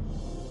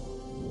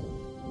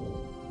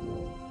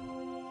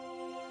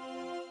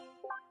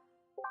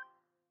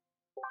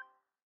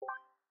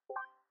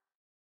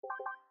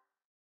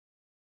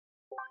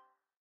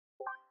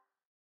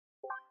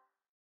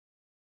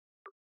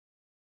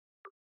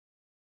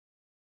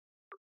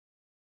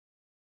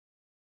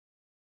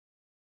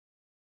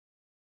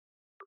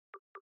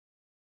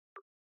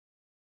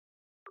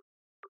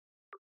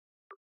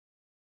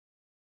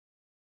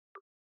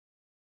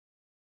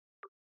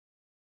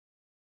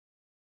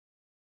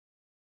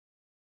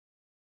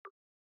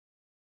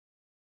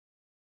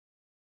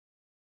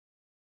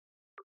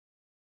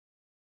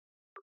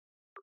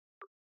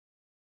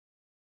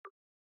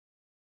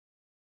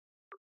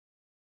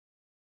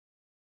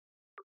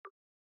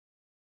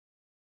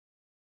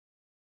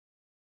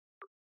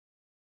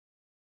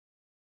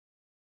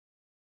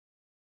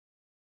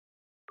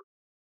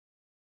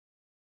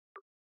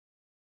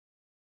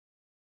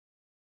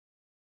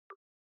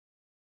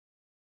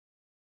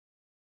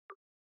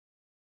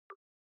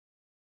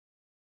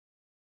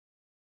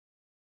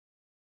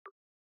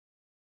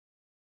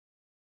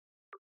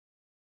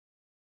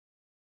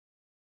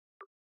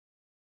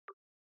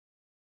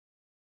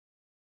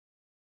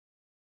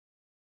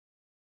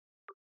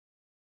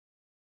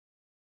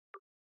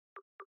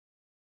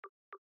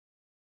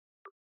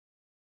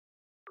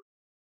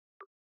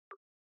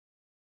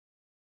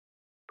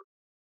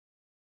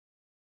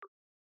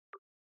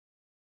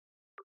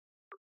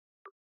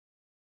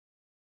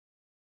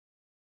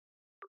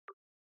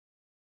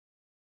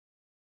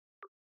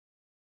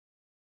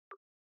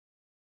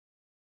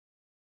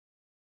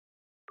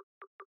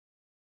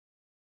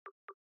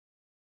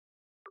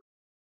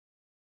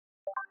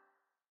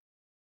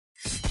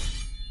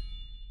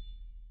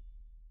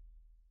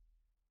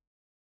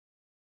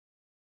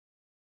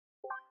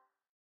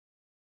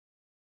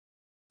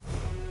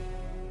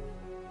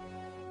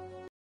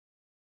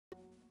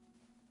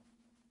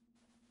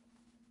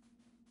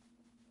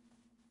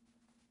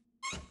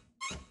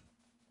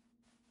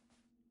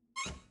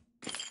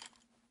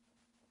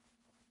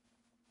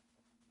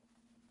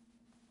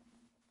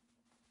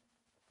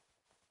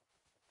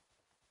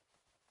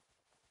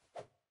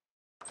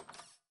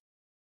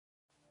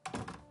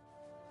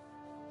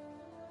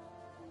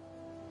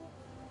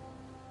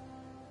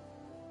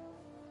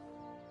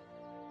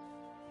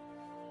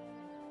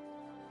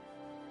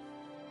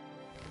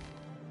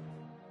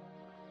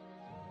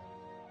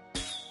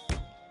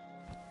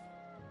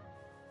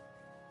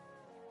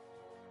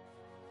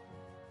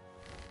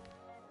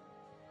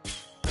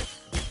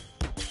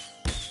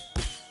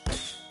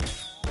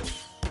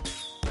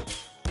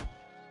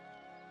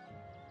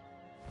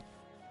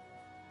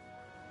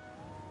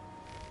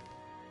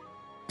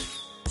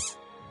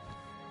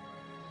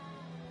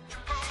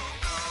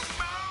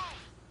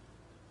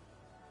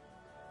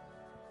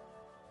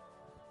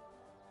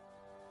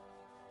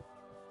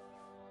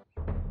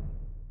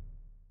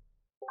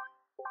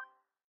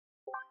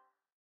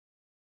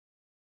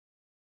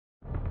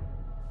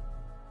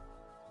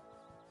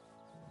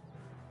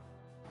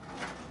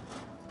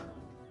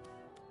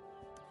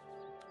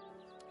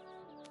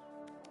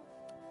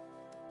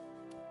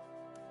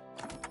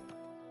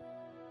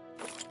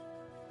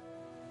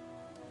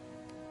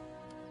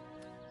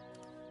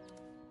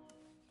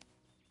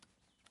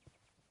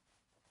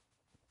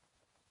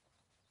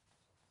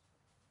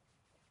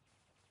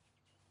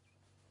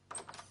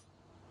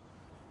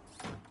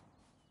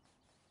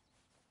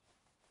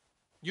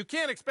 You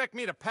can't expect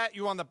me to pat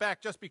you on the back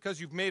just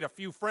because you've made a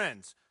few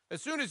friends.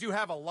 As soon as you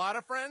have a lot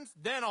of friends,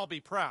 then I'll be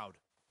proud.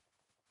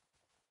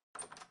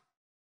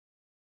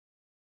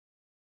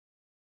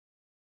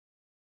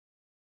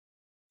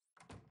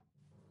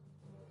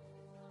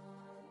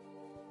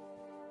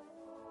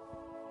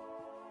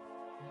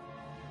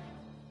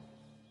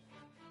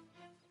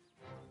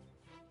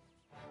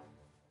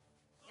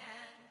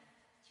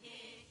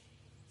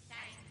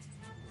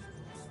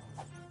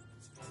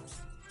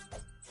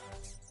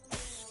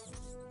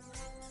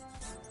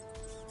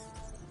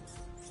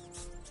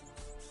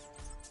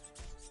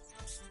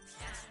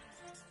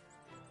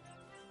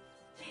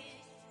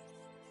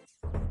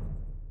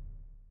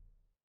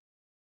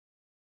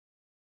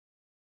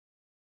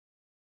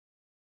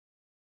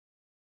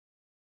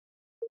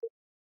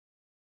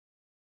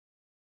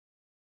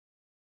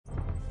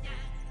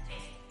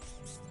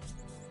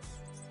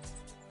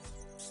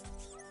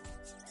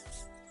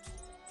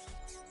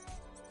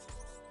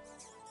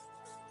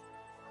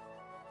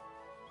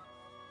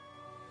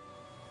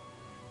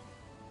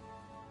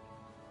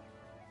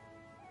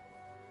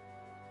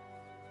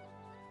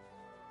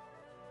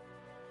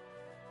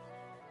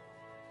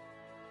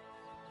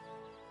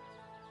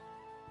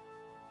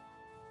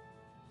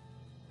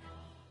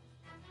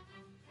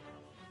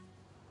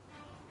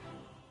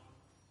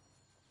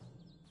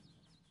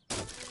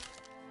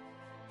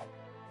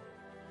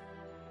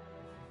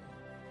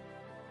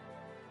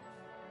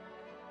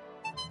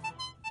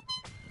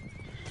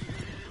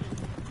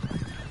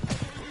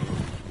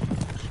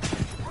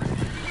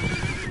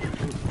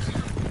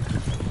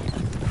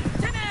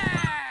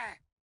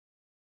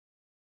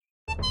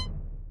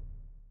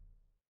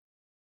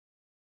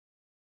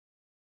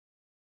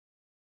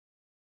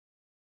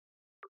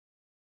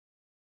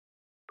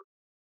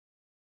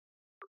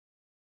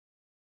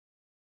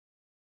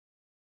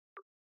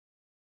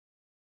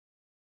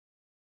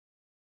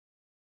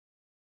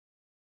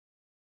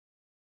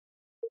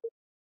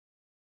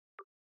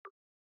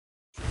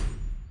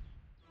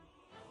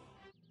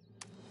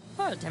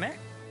 Hello, Timmer.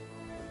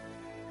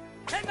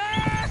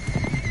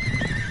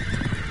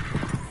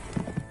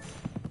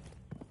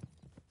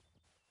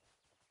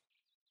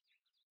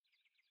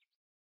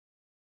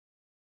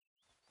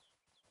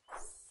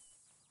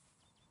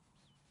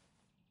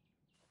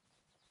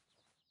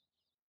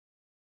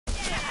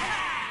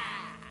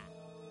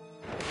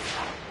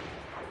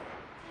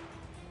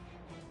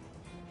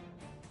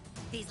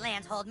 These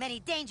lands hold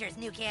many dangers,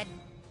 new kid.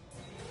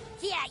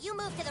 Yeah, you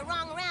moved to the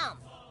wrong realm.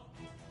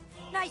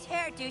 Nice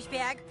hair,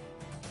 douchebag.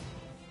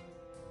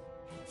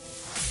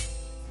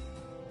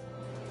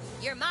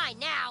 You're mine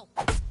now.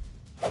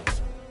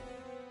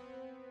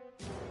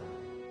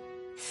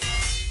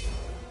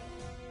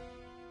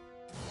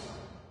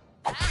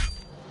 Ah.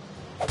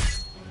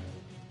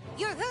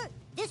 You're hurt.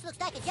 This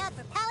looks like a job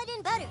for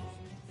Paladin Butters.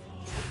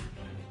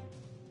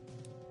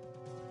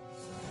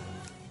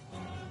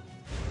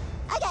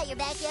 I got your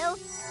back, yo.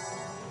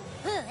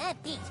 I'm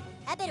beat.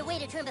 I better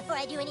wait a turn before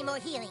I do any more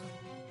healing.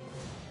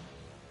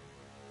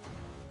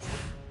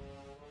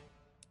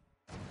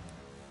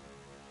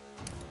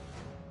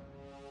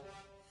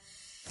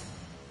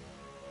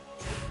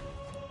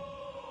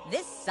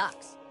 This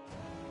sucks.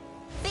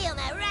 Feel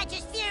my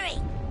righteous fury!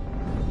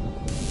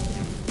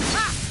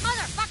 Ha!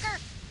 Motherfucker!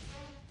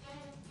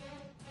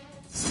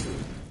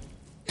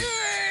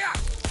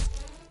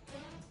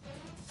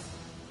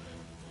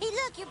 Hey,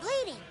 look, you're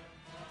bleeding.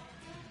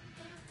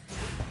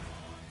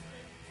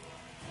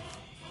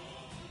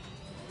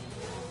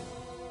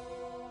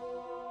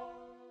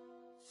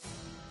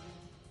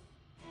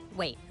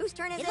 Wait, whose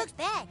turn is it? It looks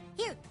bad.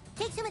 Here,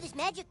 take some of this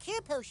magic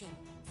cure potion.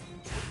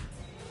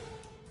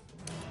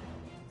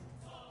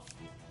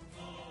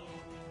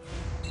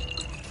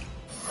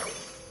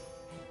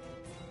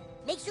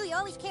 Make sure you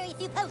always carry a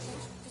few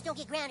potions. Just don't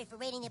get grounded for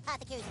raiding the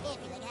apothecary's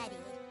pantry like I did.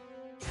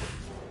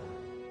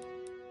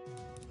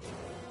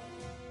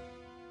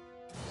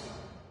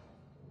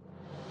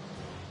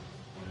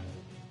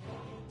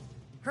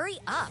 Hurry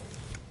up.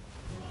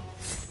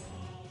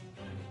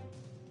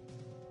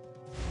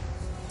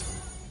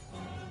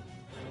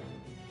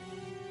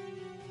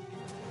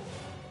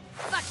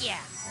 Fuck yeah!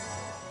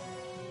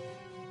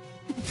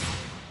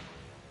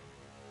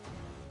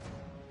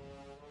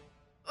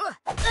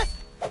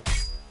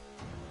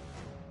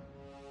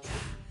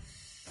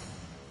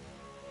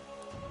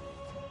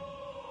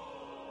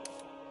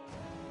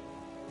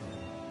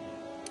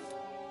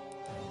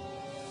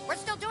 We're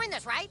still doing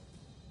this, right?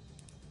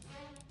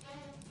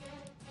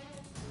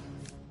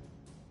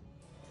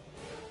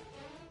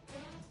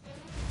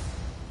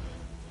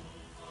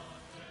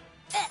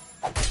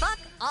 Fuck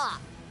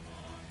off.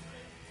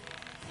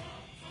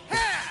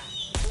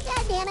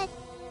 God damn it.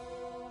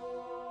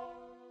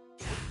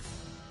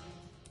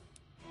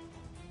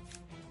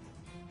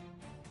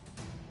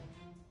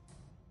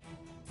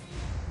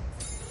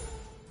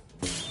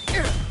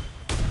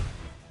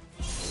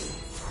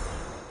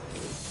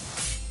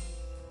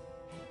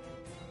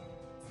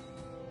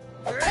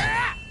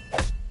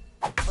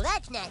 Well,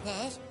 that's not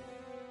nice.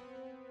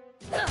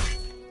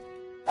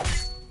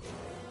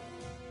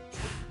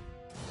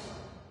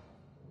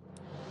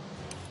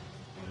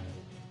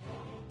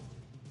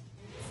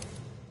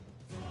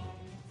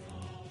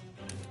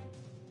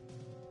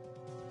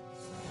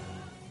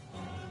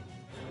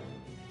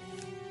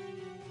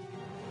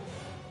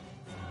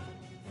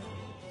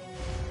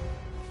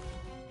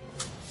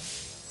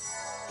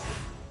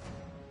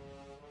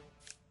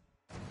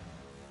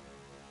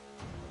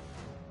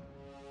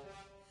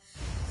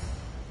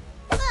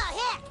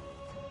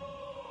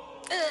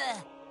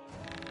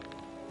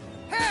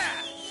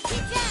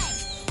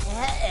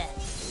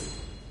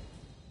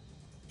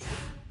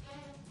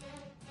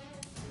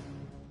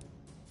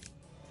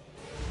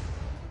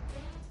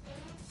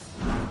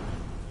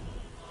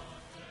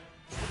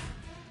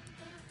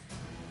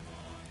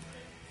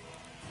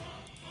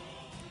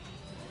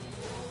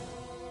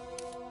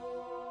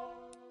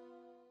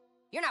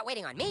 You're not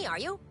waiting on me, are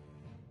you?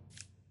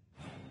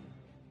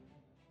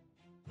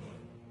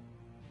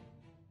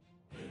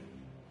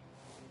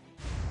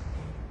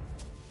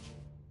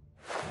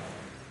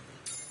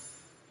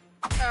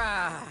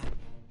 Ah.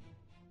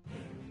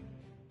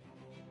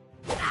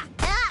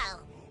 Oh!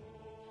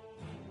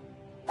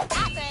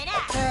 After it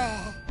up!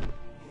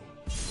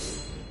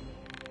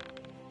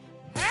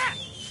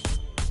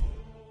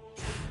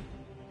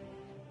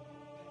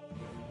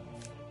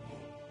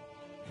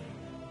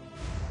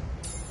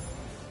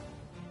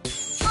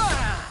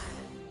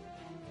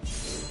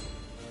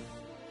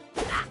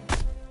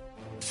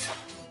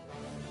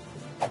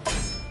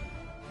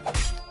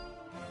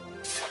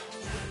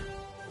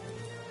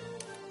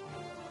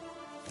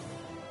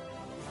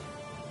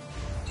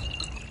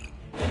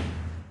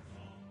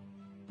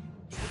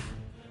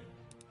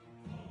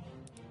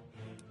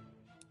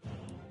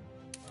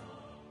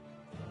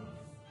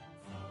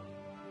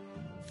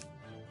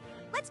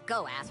 Let's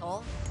go,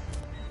 asshole.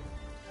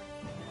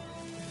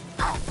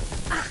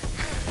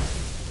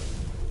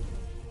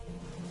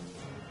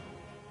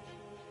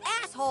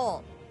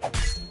 Asshole!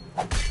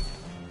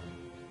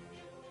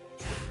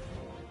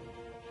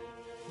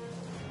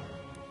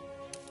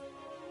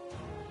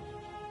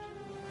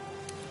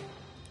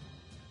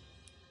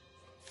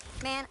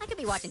 Man, I could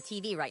be watching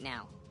TV right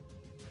now.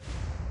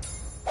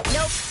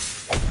 Nope.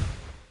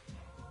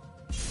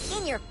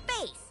 In your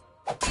face.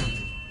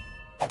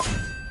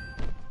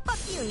 Fuck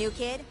you, new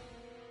kid.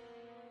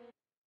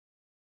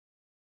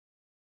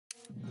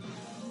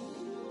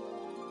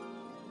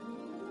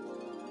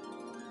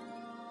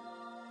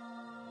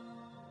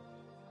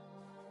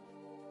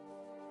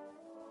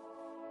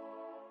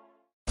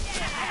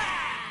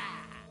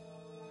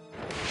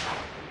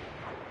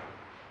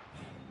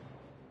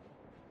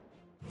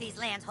 These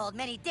lands hold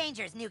many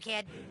dangers, new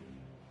kid.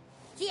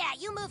 Yeah,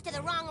 you moved to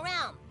the wrong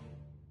realm.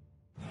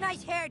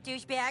 Nice hair,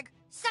 douchebag.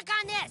 Suck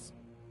on this!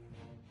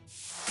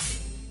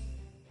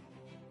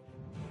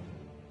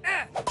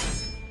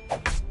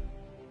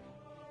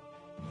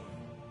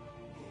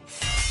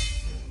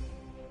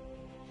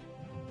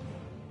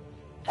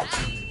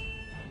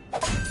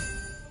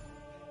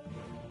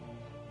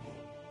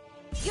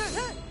 You're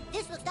hurt!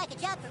 This looks like a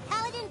job for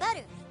Paladin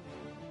Butters.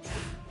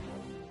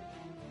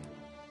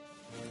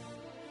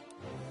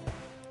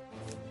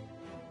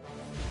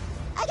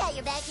 I got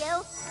your back,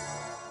 yo.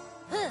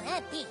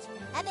 I'm beat.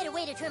 I better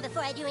wait a turn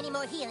before I do any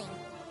more healing.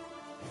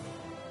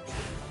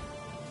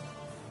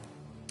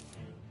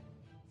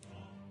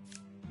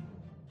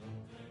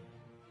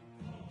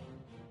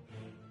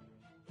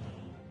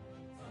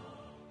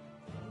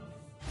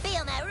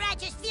 Feel my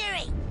righteous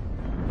fury!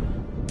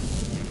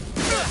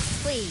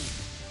 Please.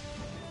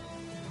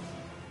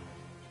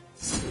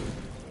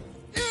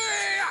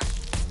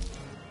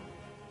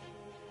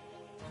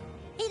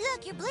 Hey,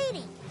 look, you're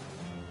bleeding.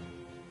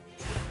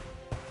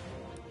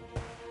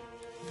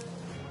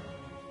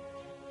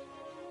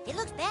 It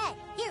looks bad.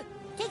 Here,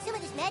 take some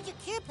of this magic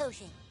cure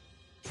potion.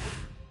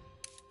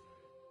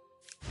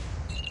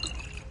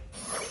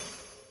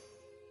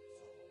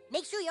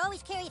 Make sure you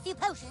always carry a few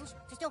potions.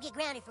 Just don't get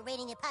grounded for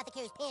raiding the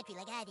apothecary's pantry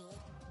like I did.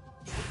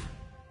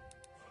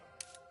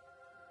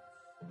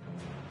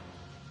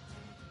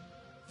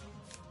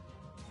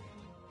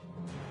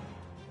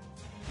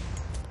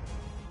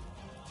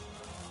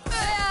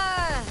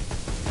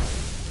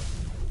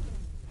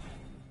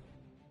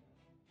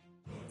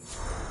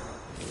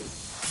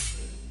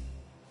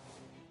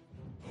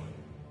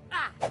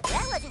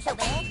 That wasn't so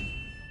bad.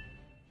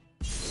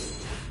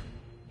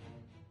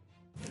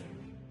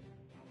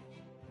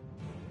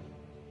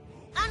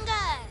 On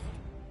guard!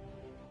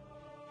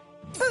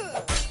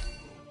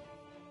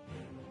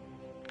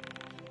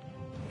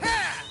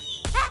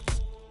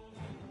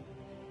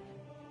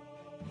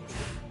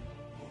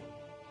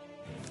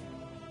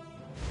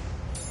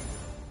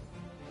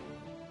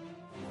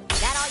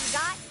 That all you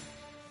got?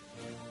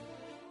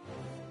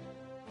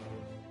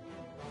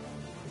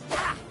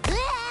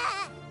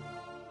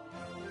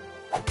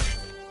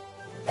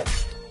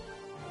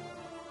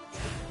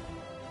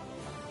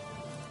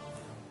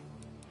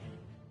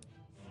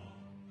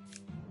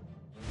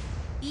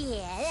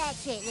 Yeah,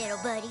 that's it, little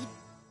buddy.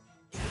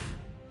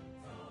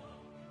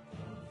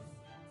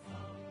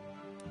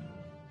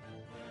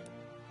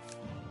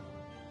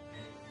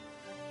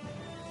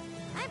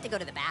 I have to go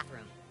to the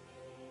bathroom.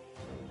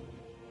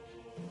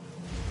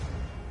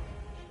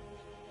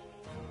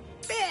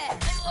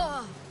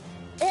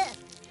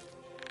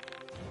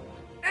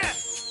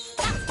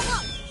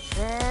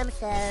 I'm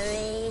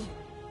sorry.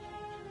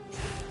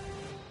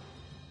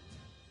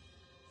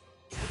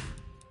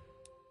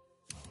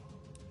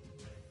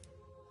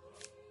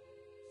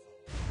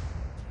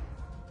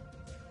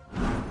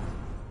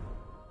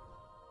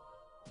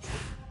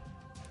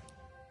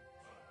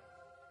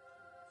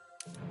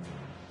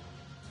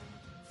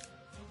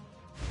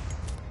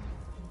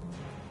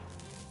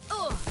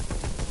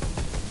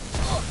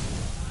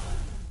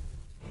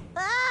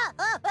 Ah!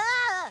 Ah!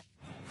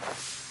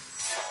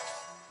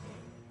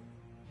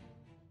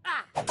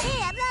 Ah!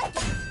 Hey, I'm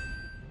lucky!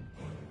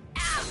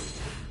 Ow!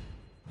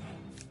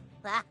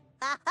 Ah!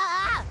 Ah!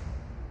 Ah!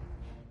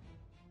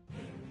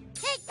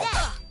 Take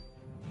that!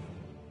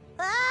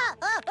 Ah!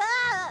 Ah!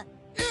 Ah!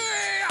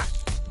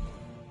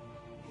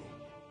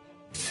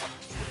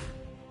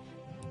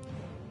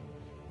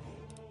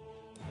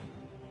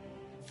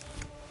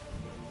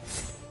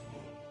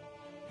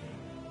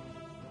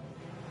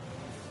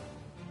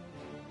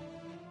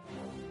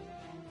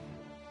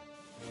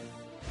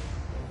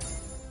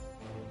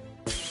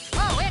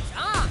 Oh, it's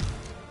on!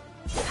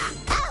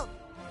 Ow!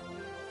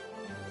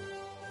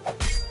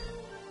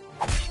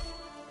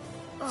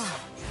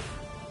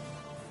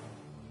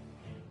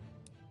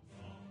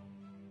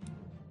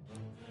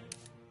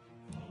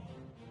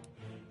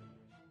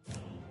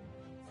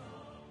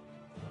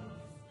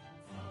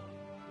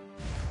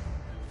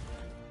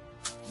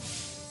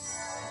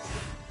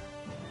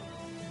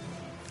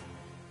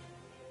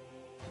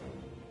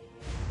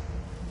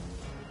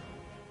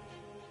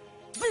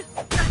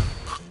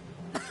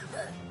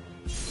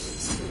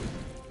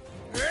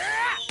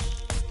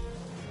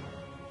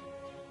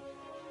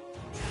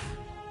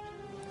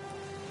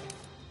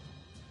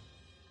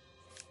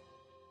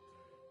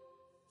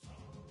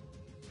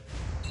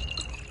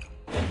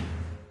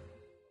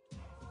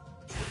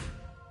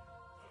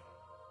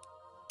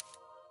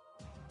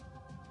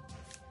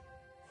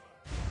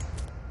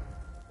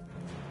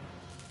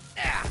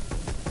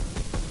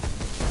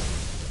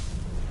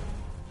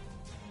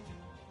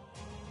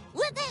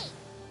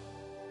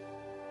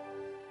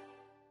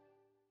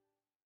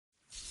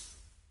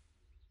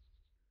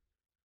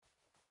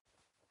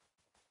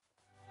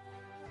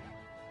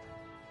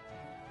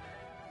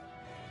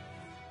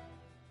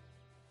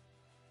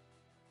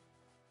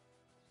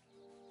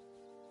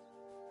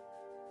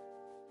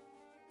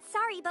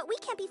 sorry, but we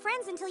can't be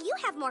friends until you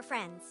have more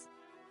friends.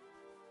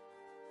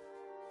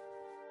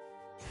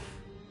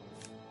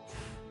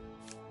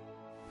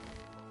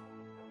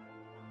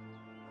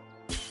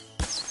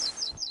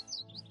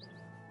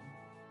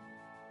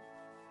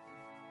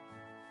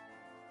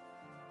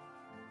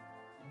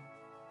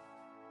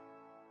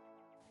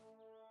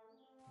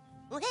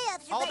 Well, hey,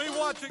 Officer I'll be Brently.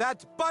 watching.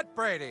 That's Butt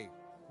Brady.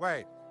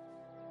 Wait.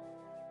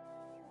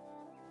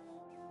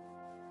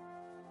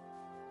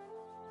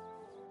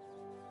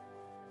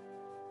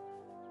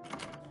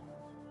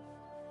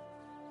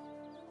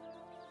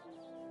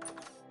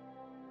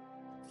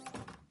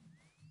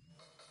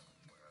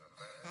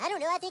 I don't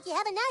know. I think you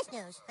have a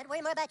nice nose. I'd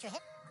worry more about your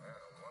head.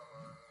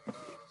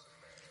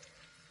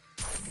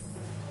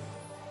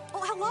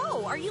 Oh,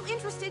 hello. Are you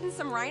interested in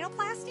some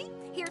rhinoplasty?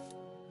 Here.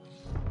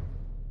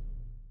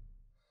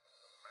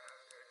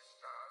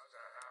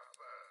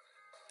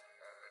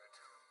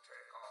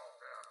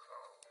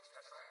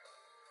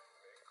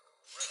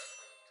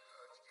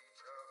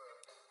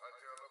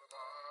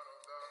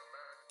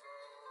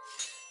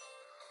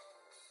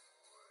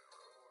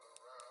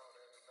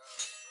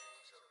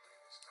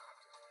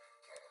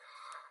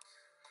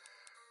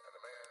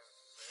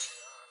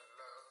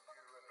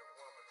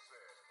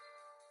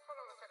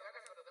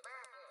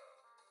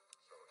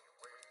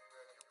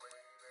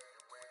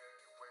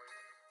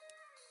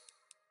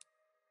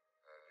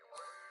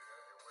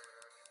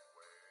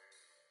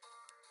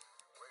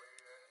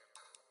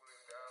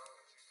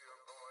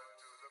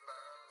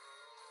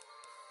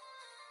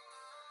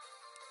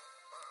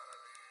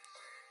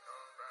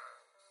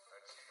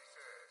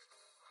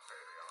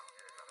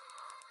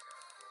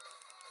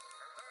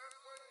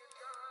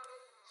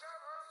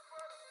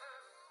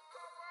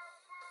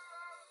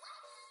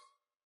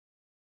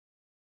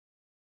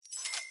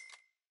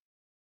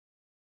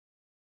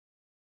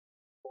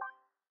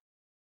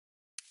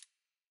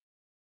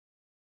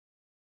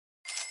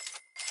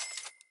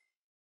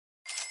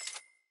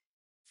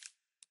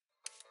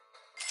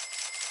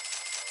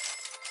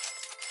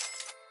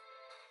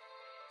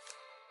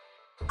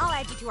 I'll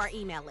add you to our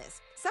email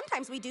list.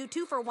 Sometimes we do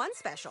 2-for-1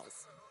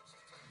 specials.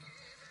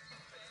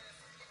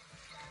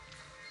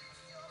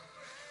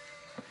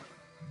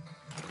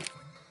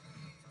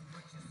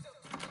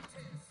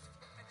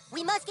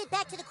 We must get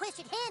back to the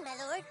question at hand,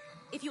 my lord.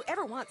 If you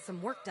ever want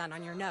some work done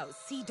on your nose,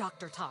 see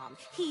Dr. Tom.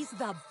 He's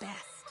the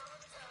best.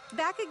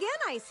 Back again,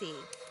 I see.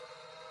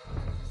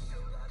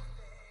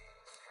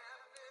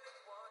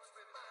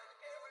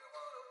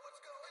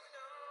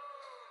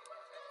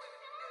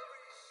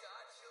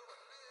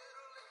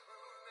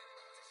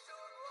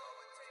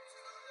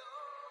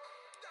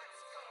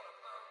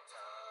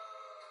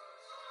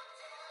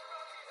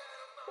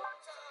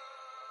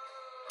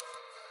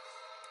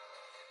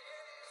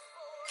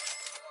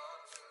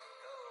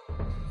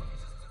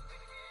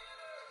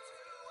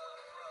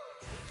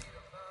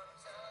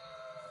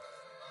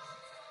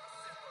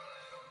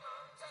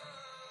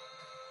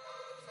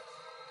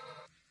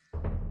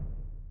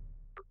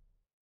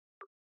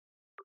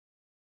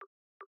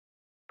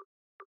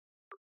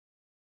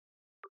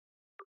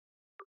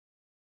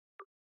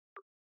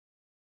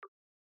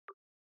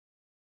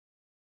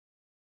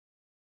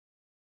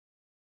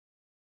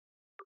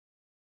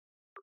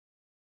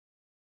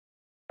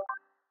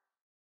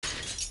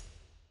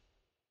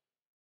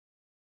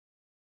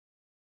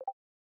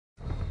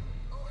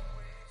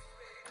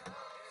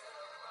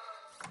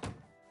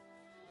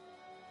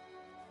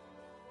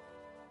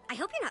 I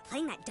hope you're not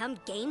playing that dumb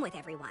game with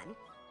everyone.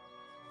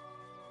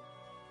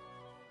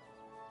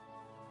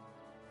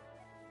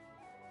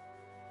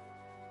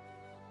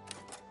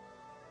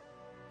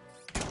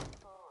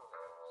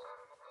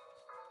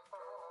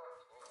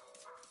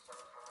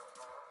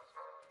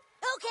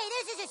 Okay,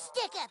 this is a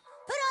stick-up.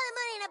 Put all the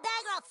money in a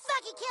bag or I'll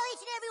fucking kill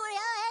each and every one.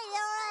 Oh, hey,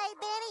 all right,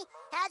 Benny.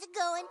 How's it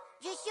going?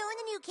 Just showing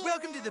the new kid.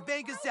 Welcome to the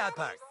Bank of South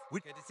Park.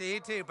 Good to see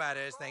you too,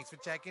 Butters. Thanks for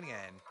checking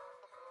in.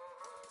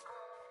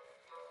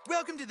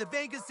 Welcome to the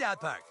Bank of South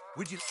Park.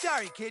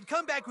 Sorry, kid,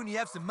 come back when you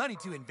have some money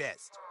to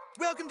invest.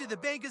 Welcome to the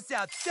Bank of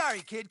South.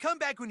 Sorry, kid, come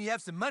back when you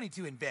have some money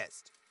to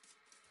invest.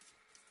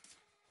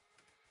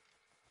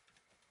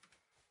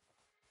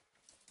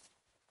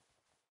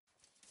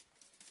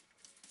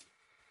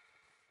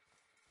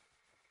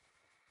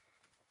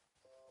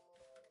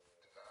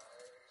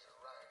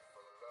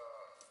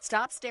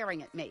 Stop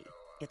staring at me.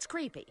 It's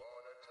creepy.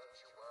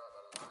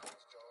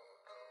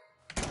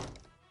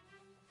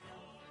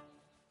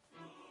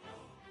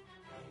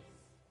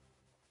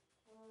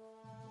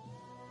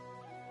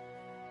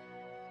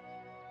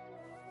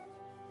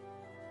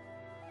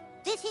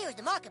 This here is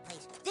the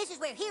marketplace. This is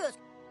where heroes...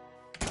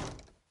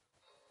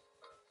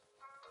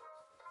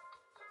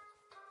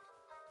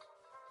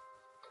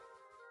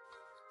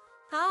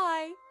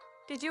 Hi.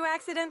 Did you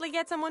accidentally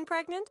get someone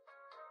pregnant?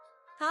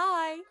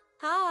 Hi.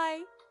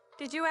 Hi.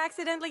 Did you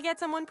accidentally get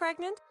someone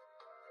pregnant?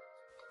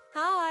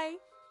 Hi.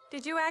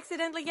 Did you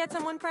accidentally get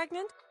someone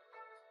pregnant?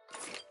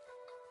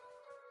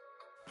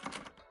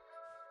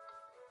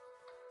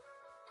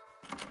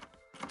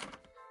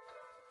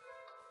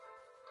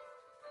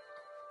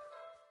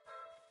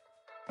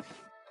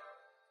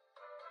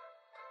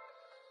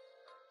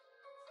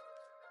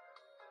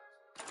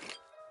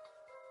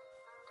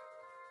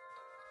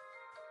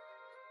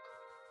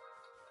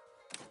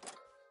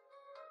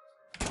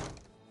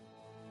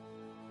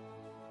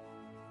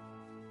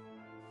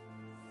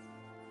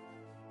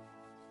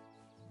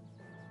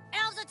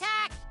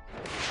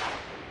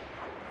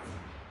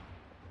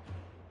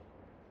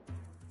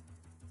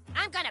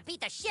 I'm gonna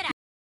beat the shit out.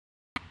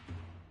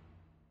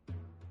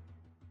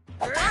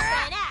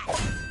 Why not?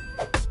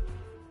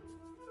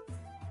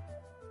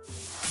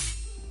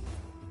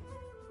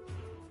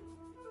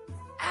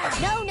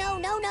 No, no,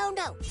 no, no,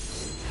 no.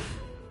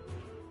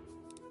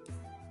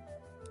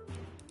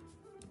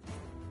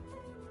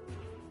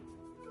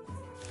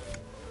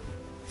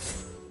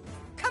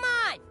 Come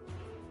on!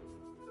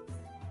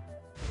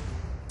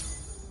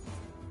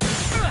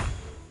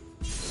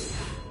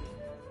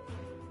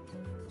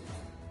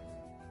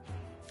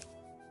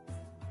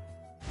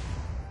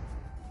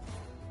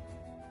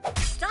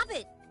 Stop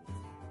it!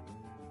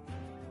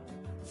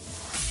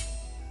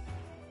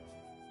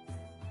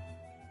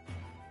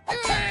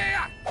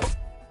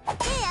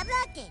 Hey, I'm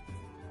lucky.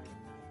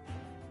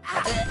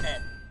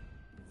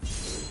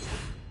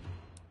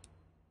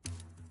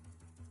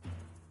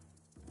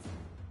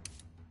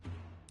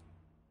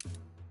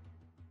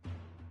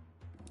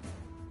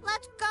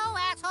 Let's go,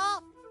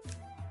 asshole.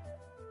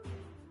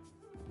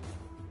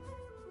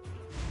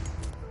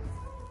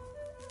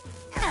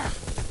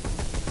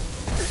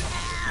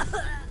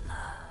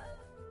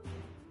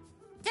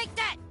 Take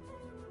that.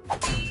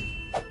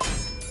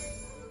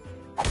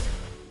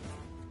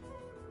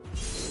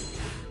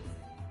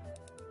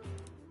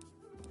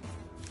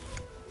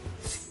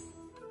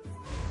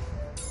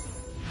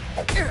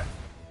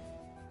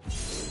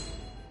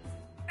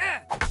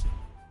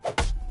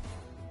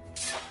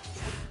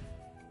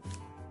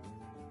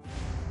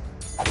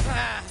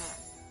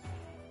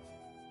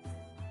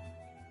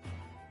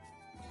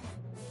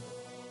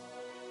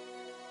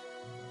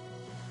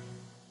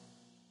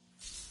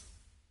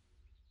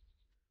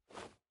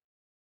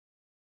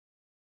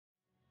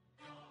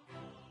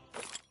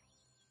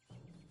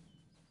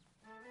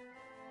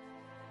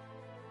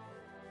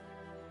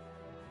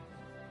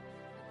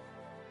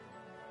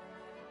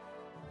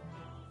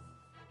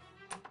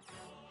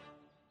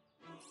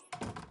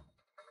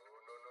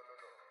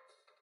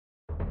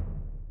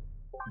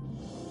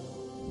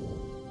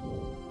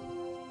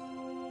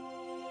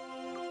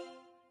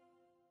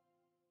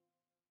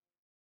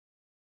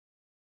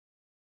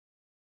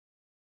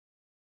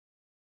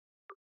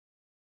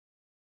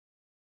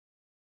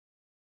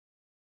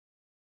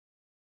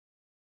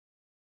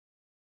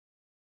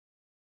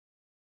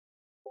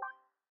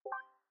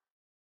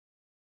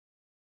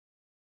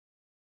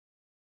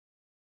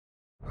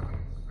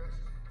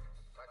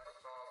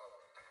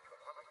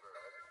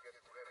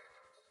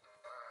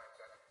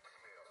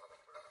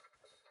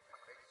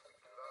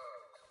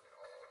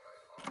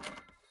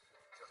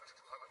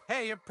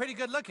 Hey, you're pretty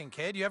good looking,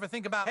 kid. You ever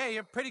think about... Hey,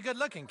 you're pretty good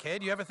looking,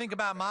 kid. You ever think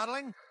about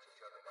modeling?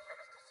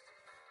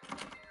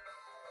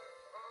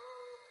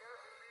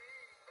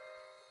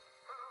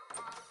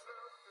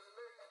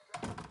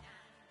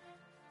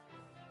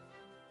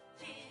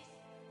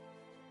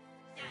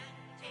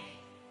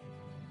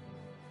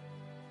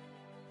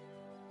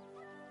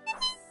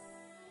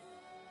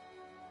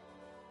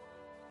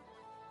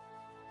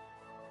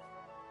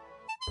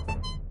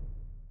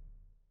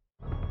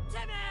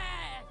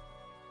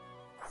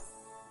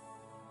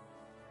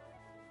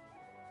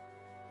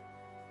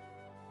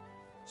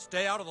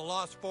 Stay out of the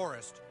Lost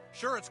Forest.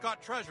 Sure, it's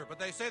got treasure, but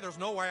they say there's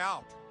no way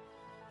out.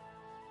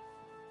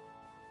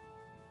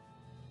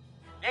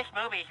 This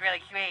movie is really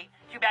sweet.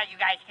 Too bad you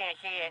guys can't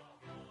see it.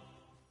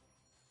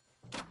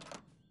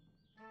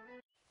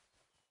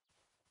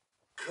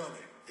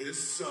 Coming this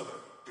summer,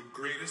 the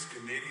greatest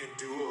Canadian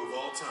duo of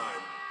all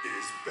time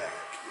is back.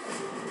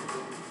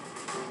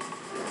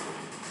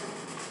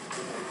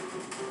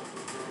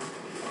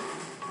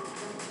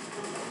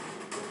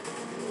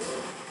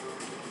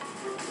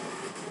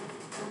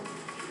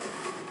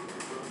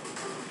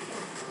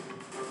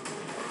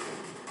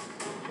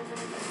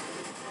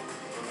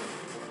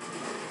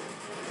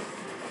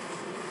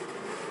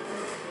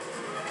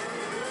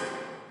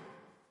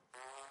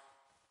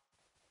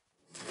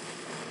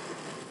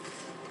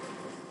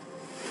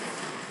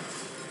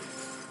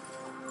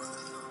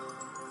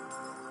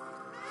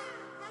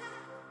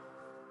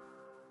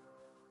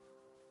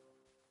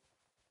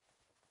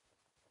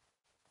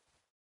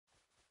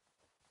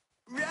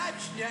 Rob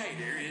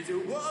Schneider is a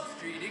Wall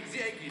Street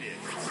executive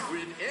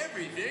with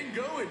everything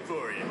going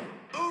for him.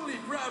 Only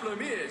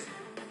problem is,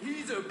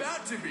 he's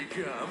about to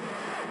become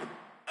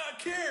a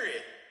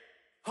carrot.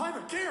 I'm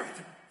a carrot.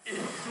 In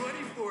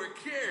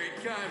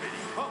 24-karat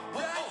comedy, Rob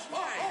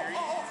Schneider is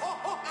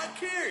a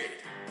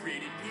carrot.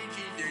 Rated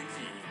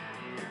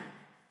PG-13.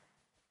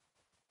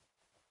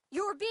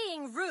 You're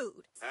being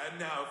rude. And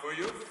now for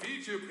your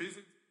feature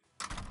presentation.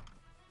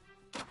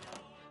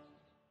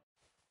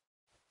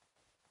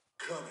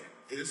 Coming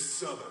this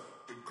summer,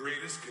 the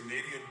greatest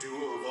Canadian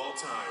duo of all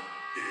time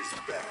is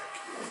back.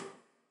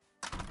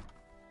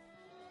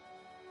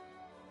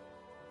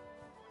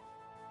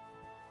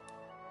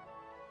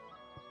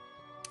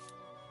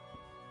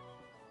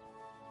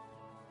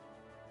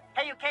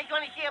 Hey, you kids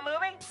want to see a movie?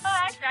 Oh,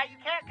 that's right, you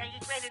can't because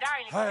it's rated R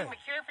and it's too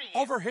mature for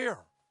you. Over here.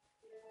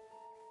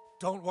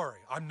 Don't worry,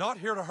 I'm not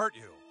here to hurt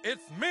you.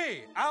 It's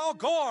me, Al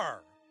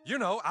Gore. You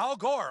know, Al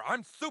Gore.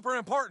 I'm super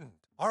important.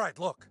 All right,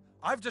 look.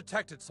 I've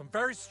detected some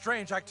very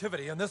strange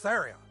activity in this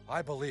area.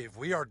 I believe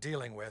we are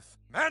dealing with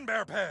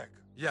Man-Bear Pig.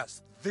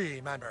 Yes, the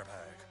Man-Bear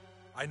Pig.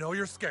 I know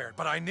you're scared,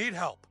 but I need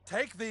help.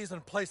 Take these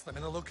and place them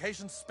in the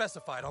location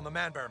specified on the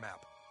Man-Bear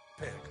map.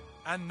 Pig.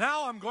 And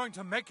now I'm going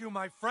to make you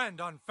my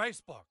friend on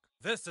Facebook.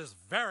 This is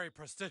very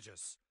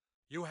prestigious.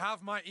 You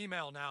have my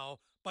email now,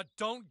 but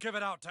don't give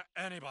it out to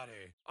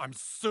anybody. I'm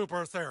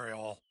super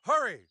serial.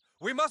 Hurry!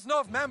 We must know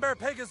if Man-Bear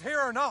Pig is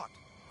here or not.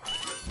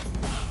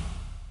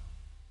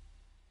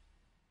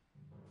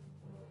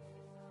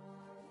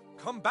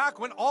 Come back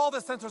when all the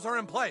sensors are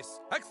in place.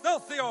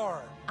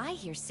 Excelsior! I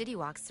hear City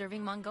Walk's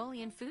serving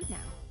Mongolian food now.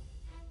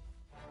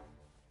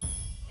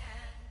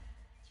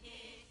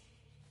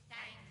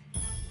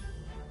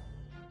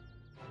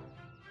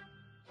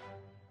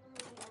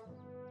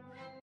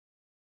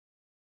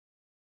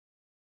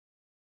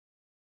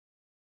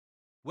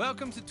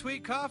 Welcome to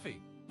Tweak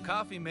Coffee.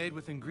 Coffee made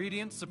with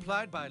ingredients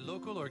supplied by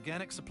local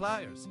organic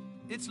suppliers.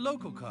 It's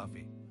local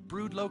coffee,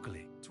 brewed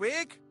locally.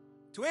 Tweak?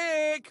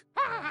 Tweak!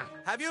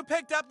 Have you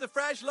picked up the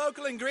fresh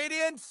local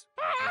ingredients?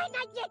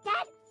 Not yet,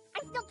 Dad.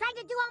 I'm still trying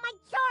to do all my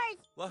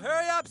chores. Well,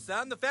 hurry up,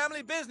 son. The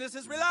family business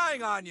is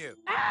relying on you.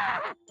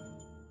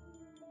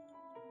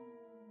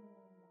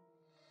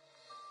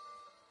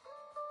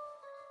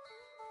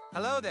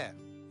 Hello there.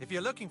 If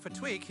you're looking for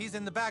Tweak, he's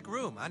in the back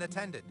room,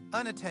 unattended.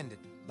 Unattended.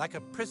 Like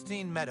a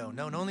pristine meadow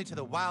known only to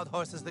the wild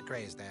horses that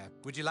graze there.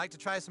 Would you like to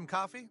try some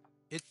coffee?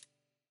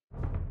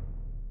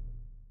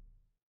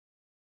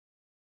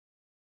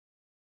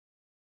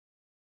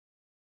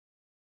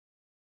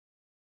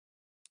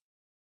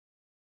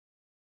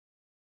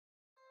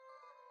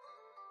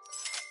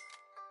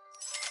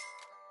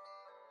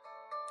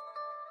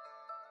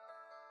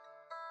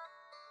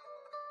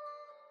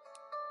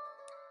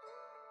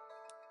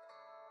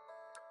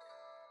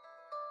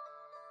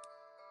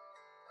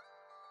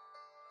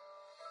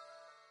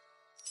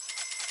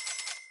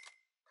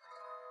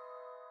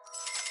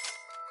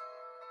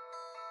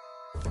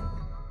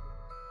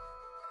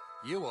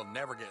 You will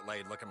never get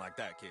laid looking like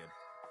that, kid.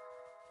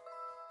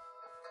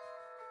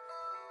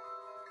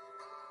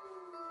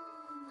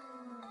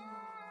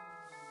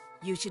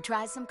 You should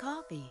try some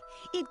coffee.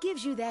 It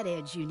gives you that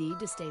edge you need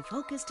to stay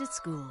focused at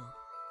school.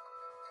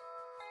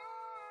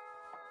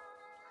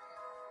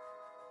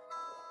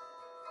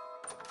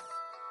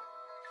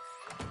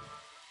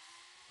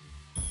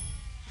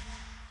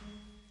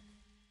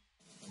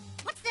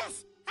 What's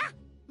this? Huh?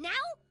 Now?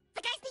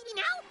 The guys need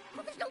me now?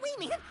 Well, there's no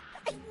way, man.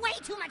 I've way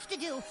too much to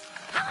do.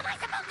 How am I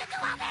supposed to do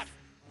all this?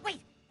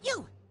 Wait,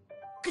 you!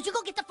 Could you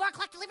go get the 4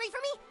 o'clock delivery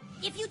for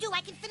me? If you do,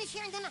 I can finish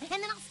here and then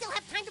I'll still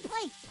have time to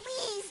play.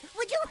 Please,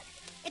 would you?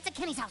 It's at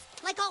Kenny's house,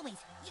 like always.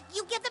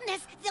 You give them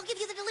this, they'll give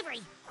you the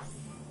delivery.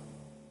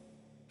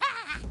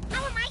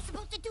 How am I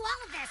supposed to do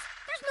all of this?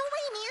 There's no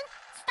way, man.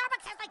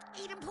 Starbucks has like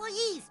 8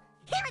 employees.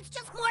 Here it's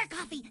just more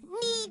coffee.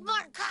 Need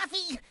more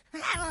coffee.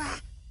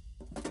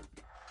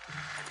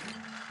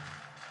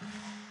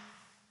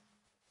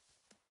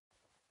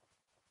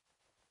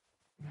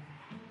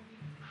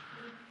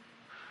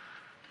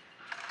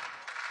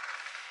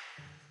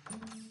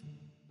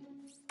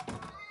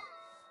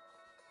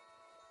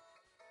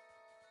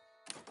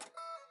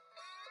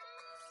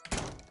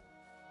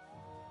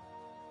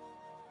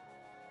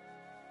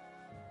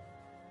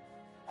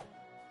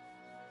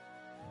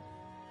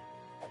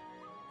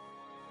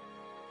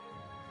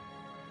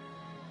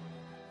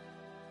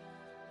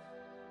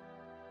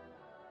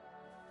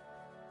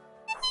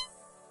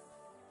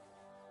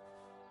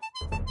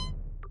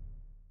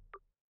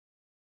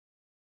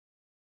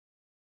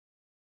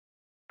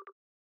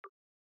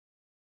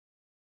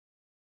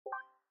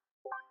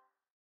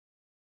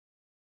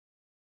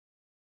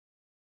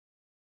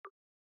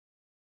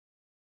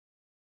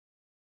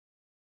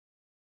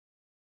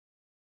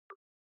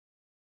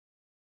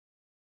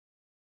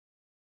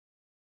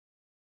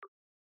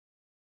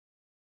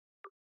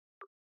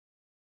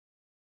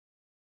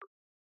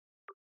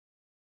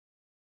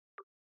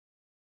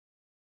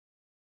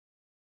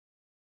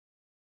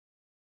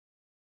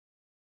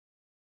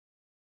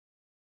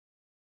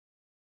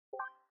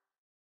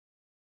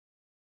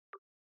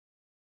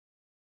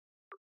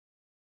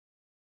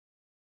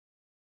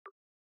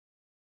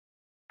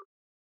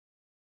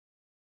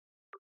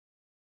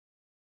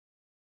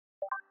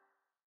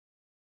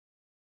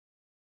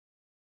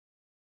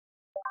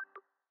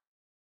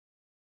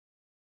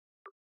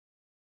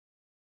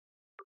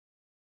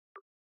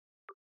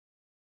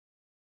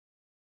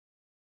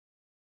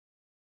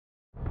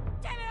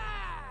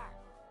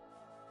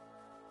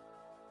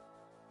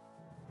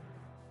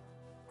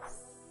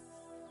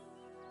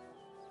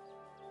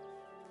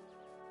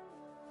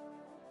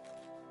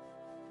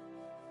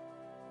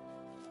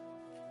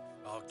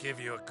 I'll give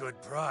you a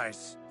good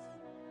price.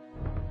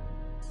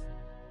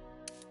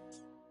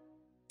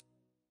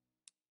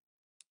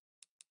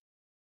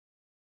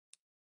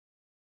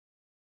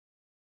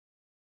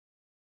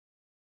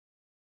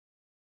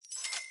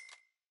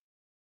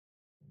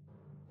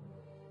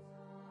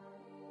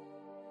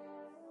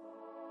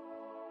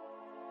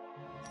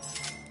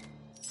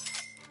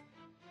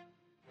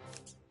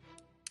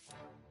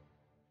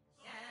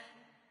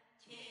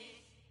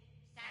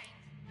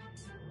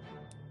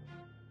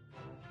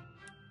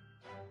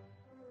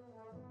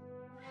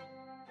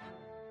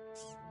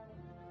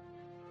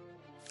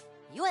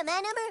 You want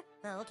my number?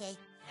 Oh, okay.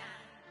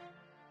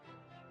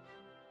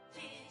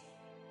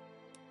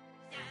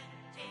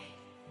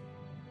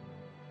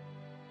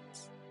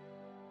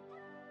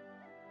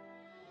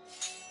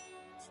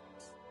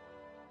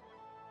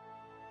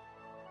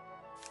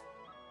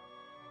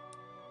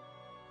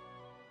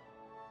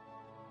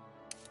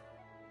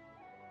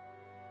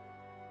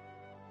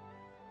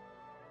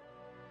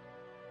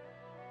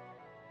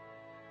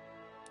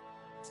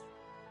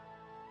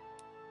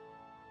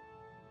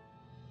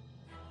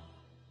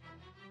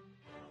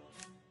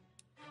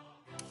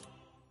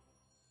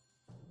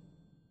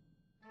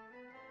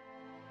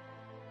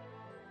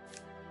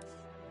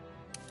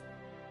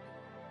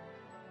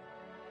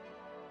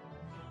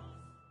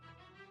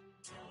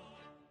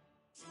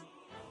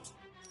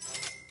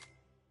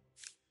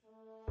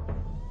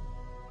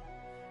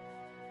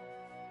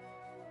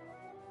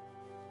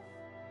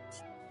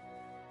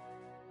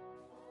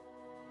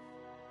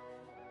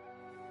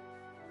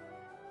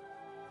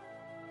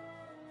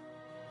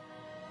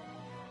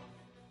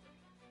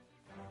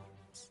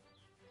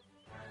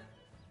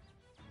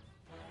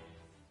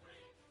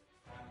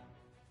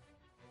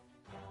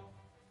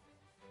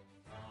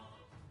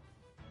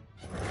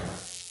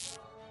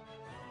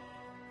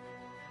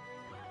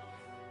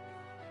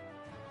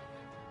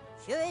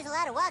 Sure is a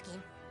lot of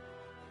walking.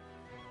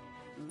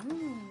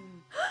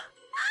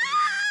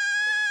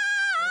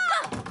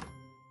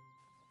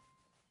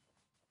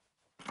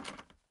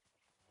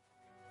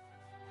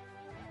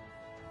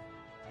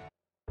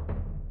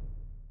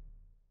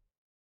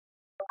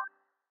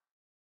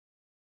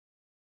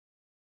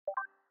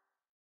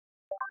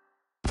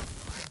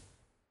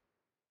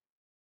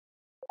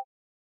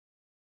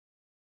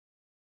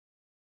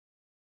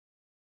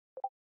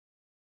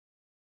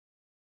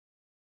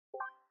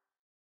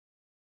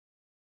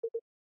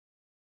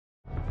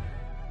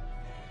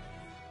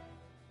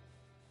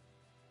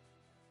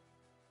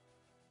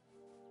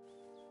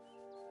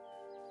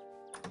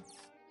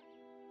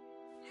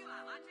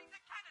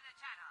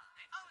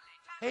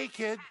 Hey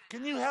kid,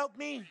 can you help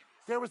me?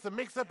 There was a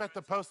mix-up at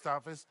the post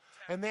office,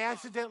 and they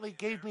accidentally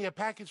gave me a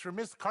package for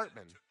Miss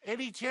Cartman.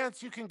 Any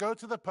chance you can go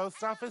to the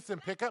post office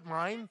and pick up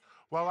mine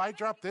while I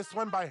drop this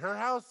one by her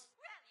house?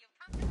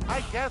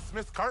 I guess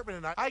Miss Cartman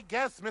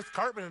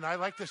and I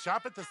like to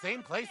shop at the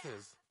same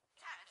places.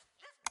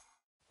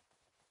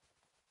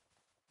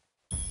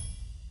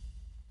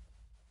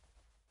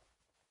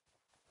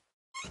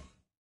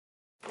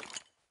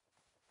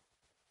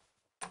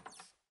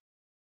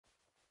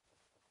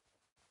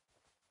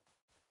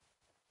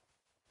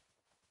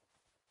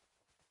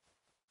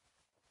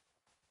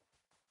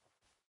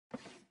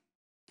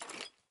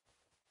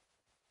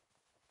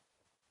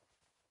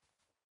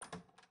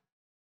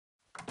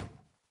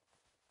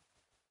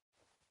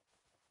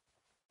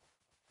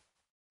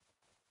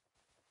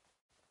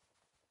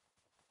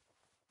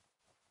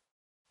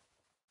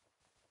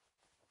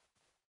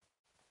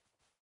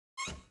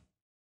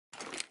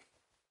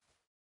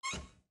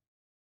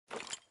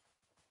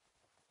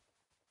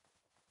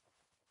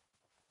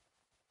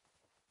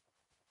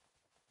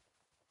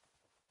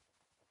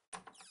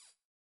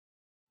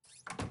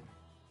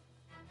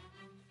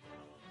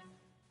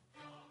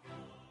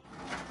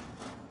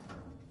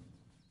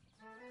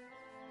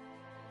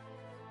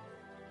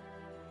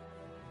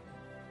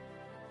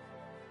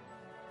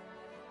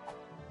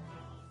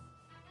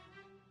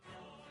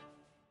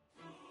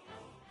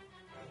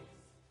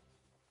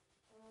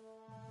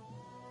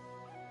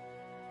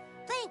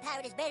 Playing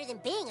pirate is better than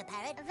being a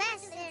pirate.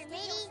 Avast there,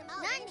 matey.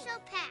 None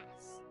shall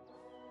pass.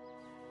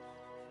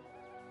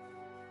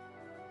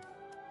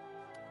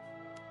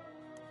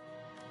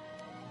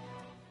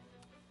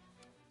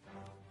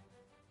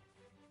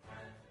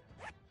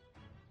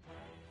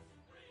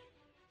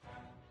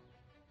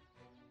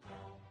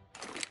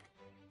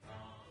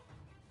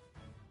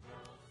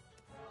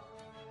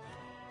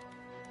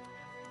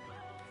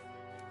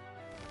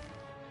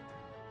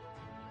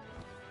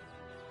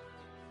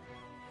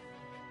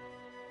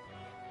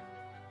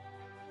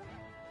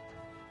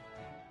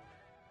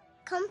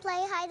 Come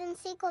play hide and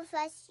seek with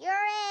us. You're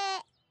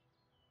it.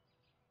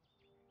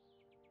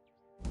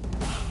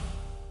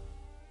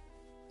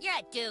 You're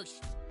a douche.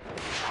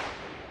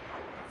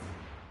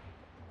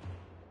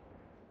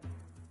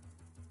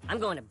 I'm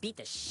going to beat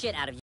the shit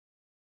out of you.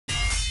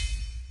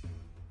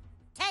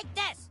 Take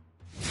this.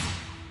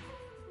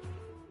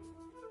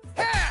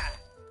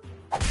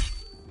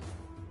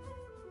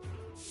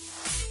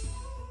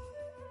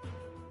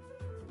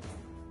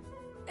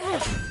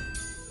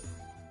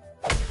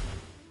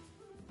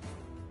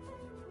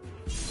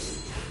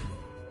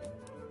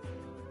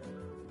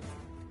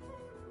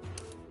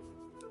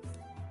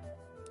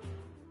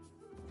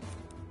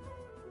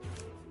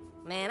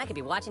 Man, I could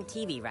be watching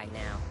TV right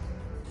now.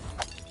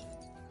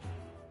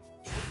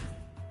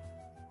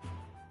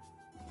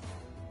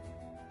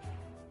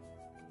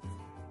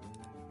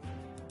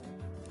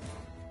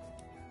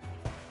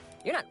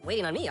 You're not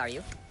waiting on me, are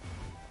you?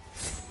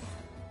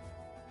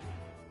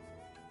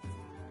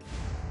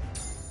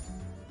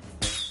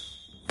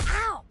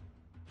 Ow!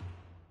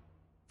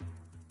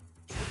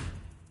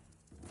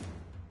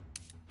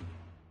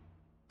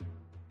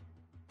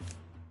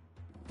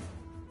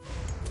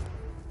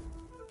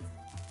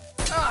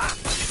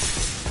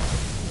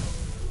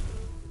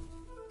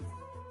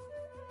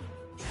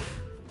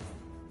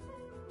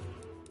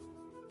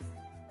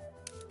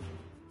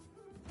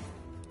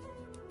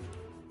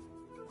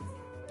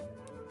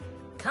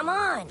 Come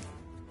on!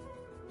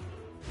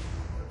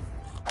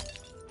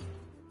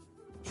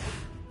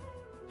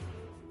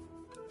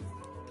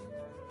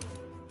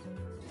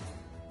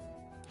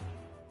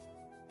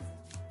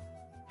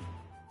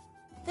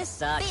 This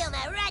sucks. Feel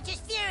my righteous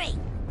fury!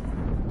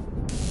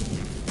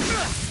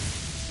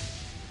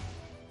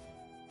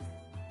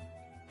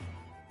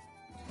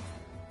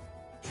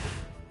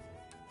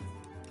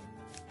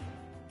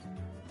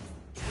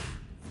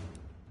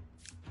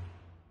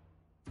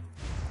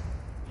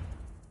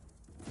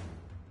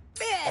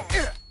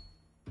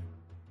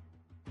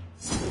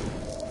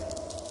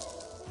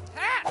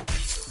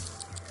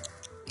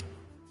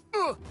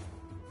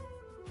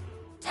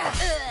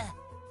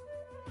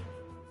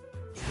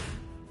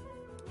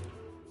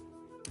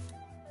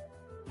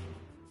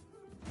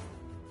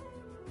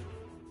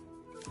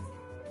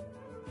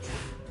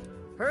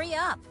 Hurry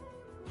up!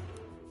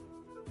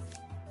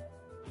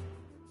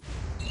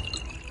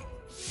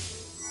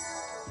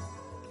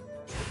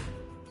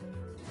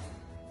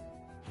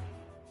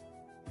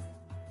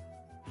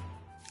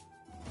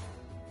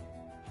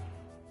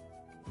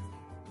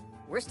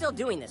 We're still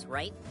doing this,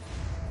 right?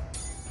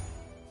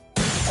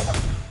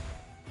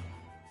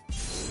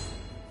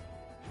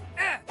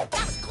 That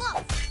was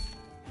close!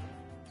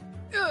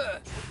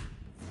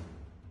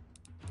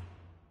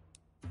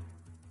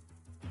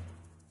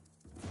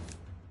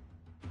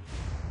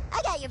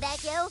 I got your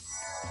back, yo.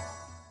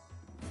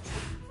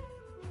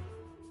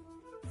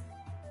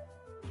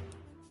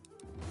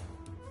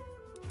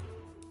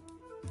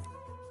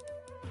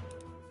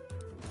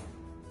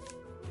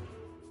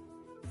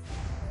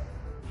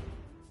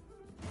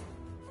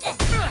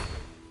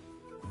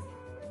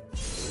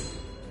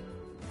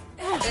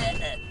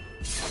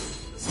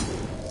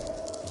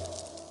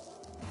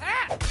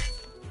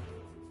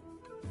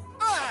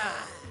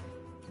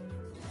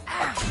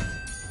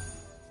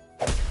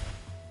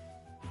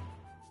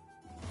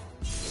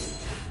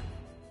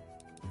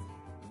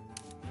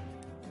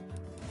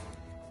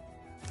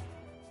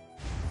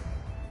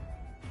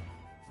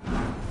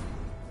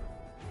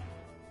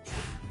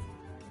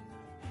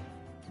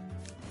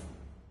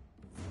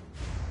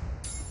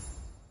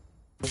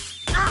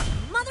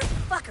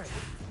 Motherfucker!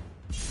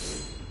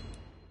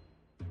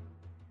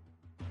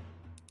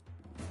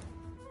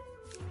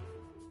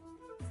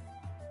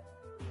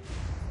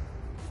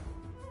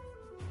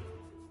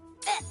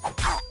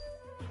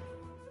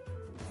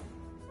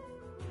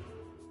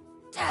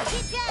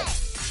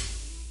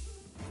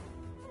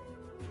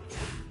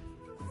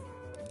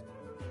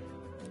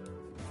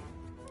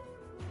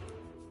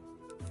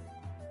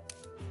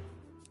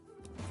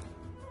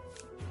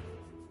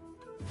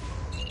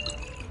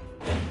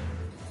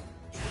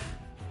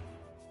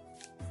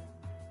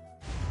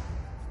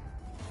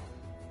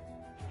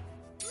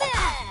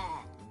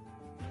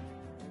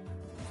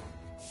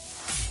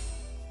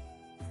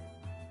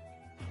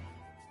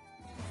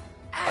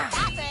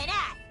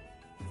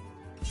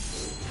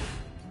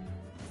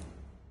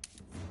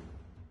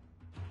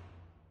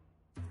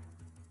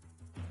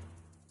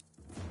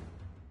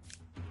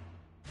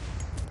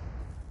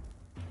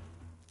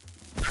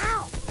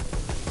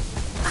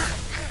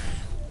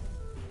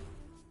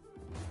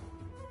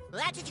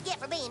 Well, that's what you get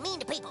for being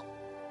mean to people.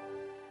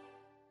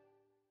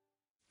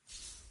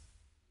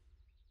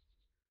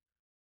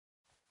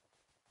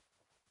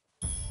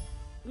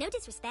 No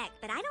disrespect,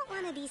 but I don't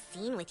want to be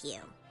seen with you.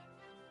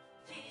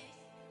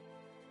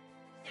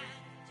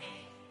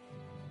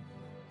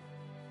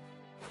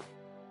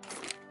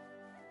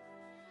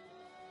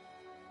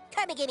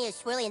 Cartman gave me a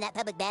swirly in that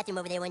public bathroom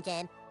over there one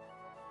time.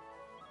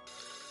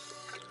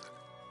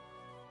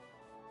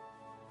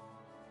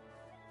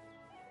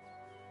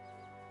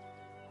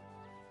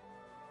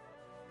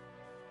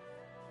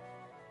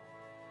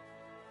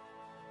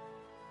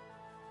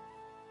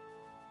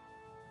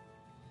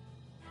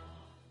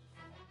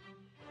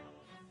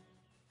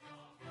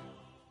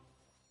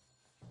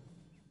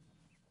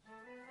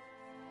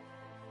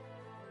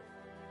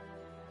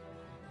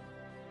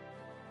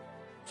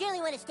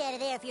 Generally want to stay out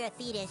of there if you're a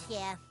fetus,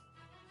 yeah.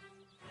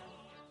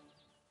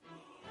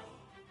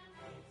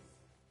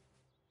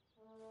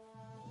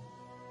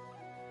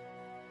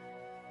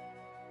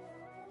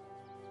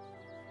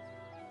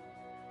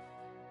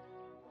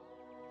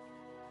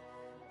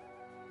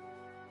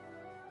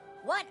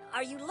 What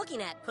are you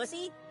looking at,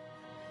 pussy?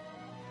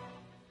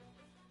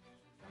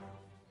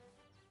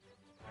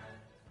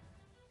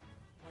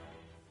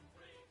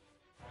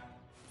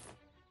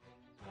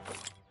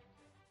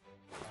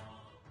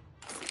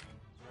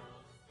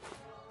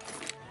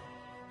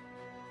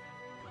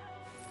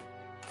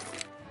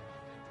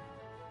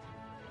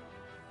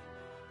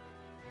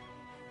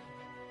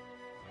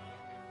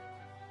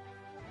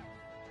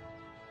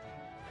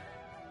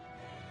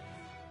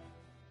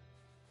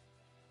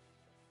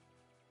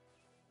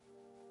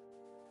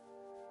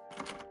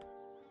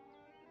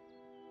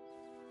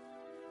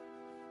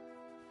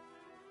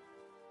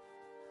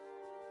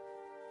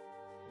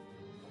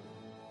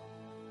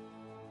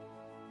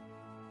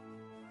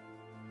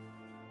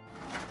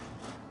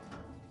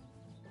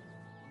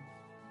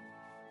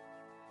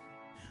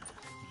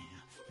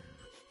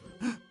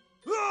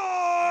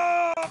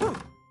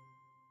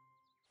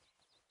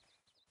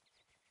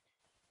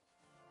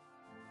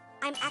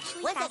 I'm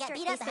actually Once I faster got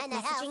beat at up Facebook behind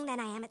that house. messaging than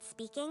I am at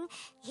speaking.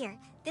 Here,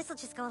 this will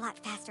just go a lot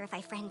faster if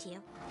I friend you.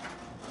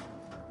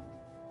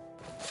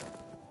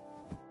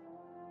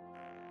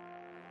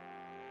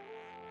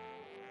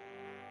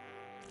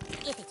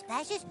 If it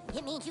splashes,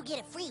 it means you get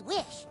a free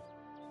wish.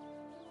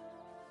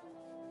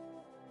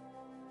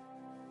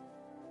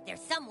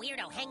 There's some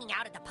weirdo hanging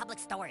out at the public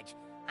storage.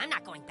 I'm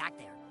not going back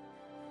there.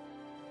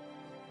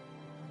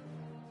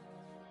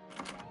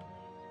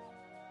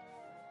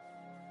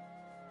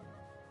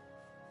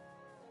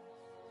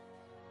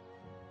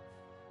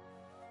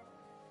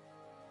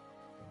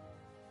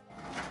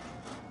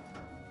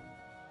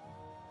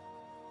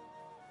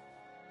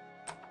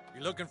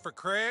 You looking for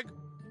Craig?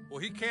 Well,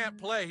 he can't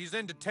play. He's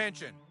in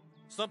detention.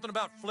 Something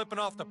about flipping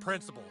off the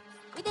principal.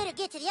 We better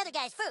get to the other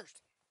guys first.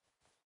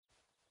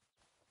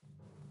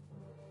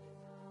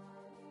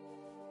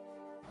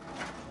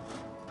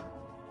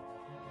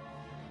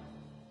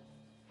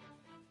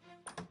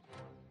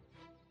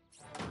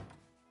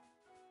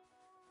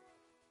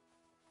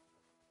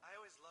 I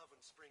always love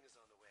when spring is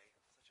on the way.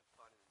 Such a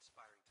fun and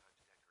inspiring time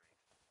to decorate.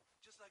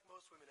 Just like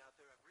most women out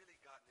there, I've really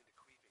gotten into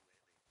queefing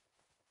lately.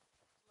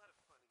 There's a lot of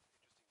fun and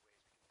interesting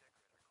ways we can decorate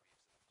our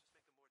queefs and just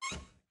make them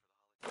more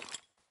dramatic for the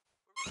holidays.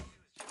 What we're going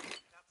to do is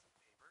just cut out some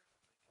paper, like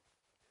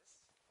this.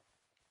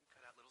 And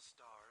cut out little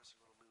stars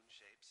or little moon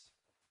shapes.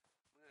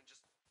 I'm going to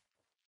just...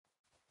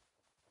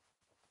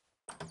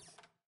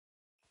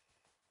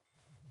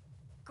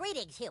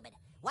 Greetings, human.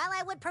 While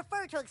I would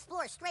prefer to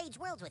explore strange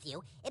worlds with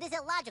you, it is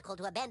illogical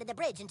to abandon the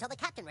bridge until the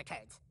captain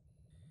returns.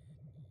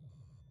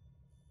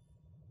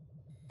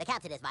 The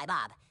captain is my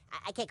mom.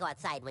 I can't go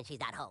outside when she's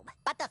not home.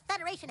 But the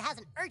Federation has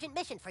an urgent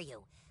mission for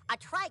you. A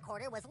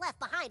tricorder was left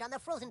behind on the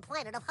frozen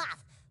planet of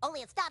Hoth.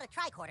 Only it's not a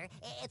tricorder,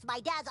 it's my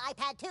dad's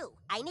iPad 2.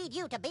 I need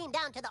you to beam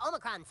down to the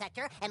Omicron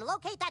sector and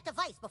locate that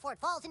device before it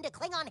falls into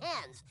Klingon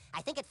hands.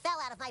 I think it fell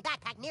out of my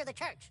backpack near the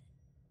church.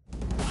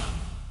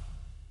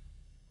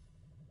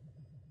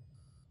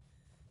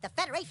 The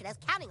Federation is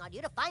counting on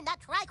you to find that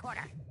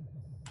tricorder.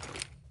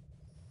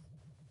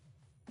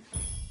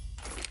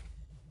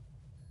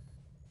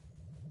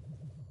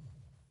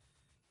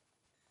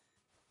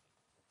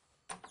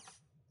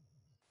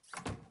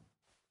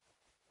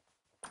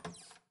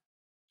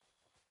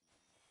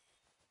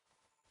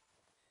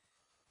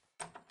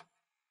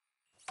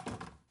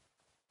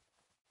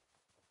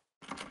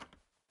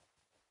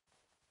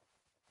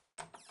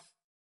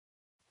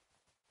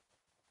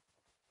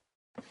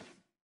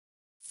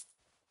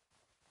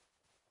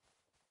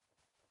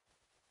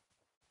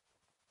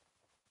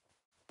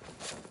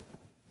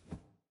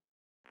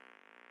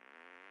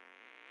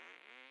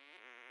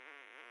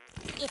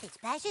 If it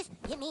splashes,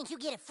 it means you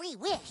get a free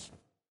wish.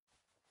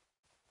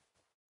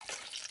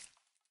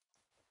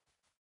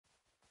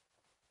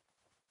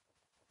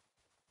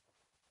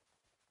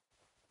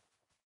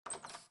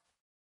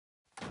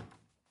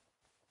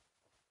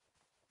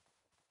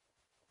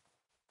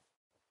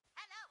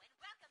 Hello and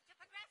welcome to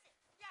Progressive.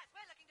 Yes,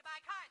 we're looking to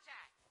buy car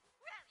insurance.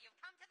 Well, you've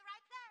come to the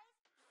right place.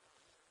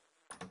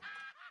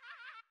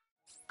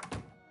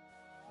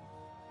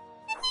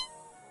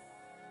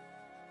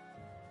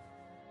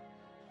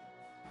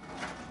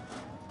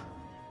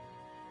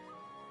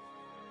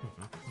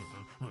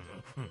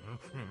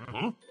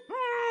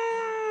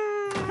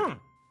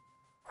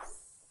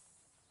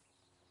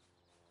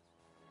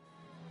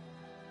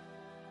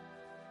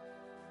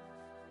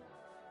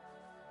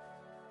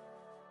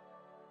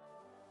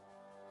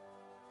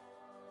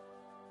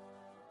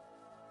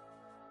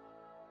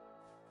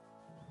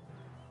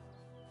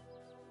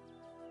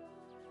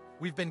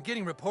 We've been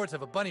getting reports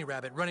of a bunny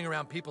rabbit running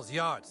around people's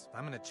yards.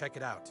 I'm gonna check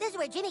it out. This is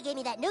where Jimmy gave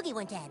me that noogie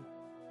one time.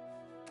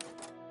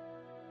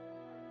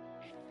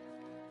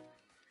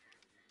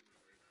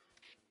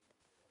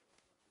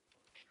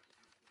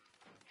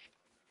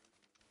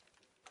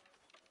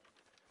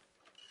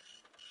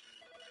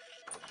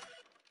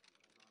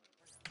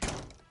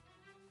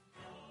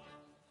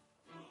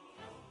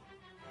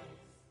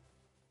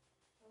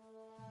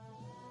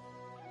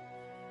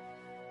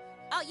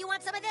 Oh, you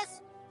want some of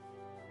this?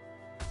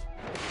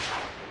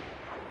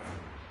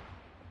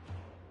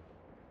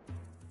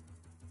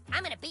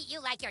 I'm gonna beat you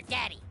like your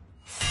daddy.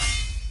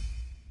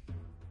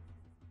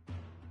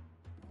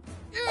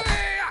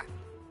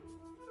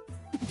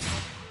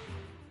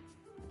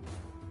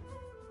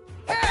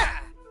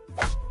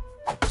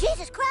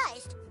 Jesus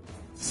Christ!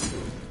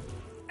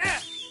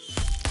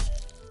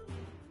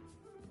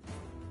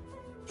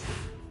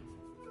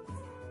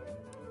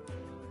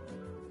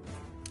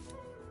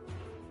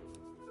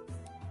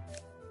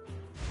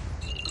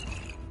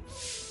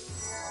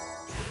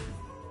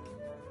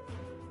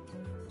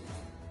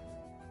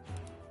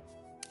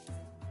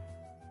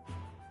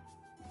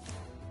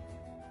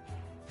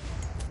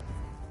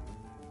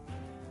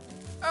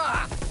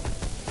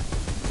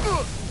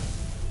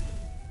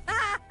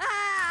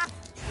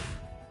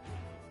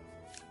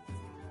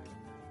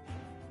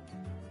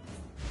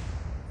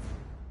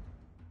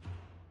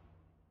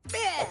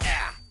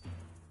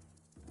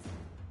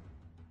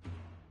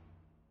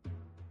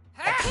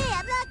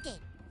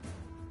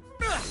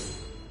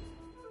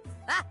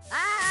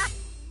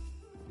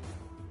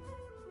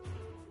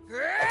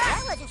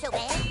 That wasn't so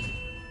bad.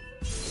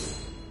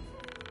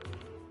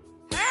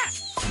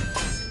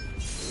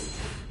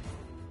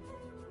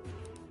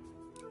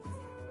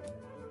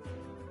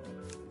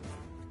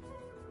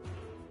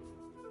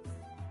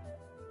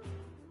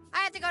 I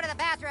have to go to the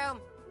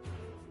bathroom.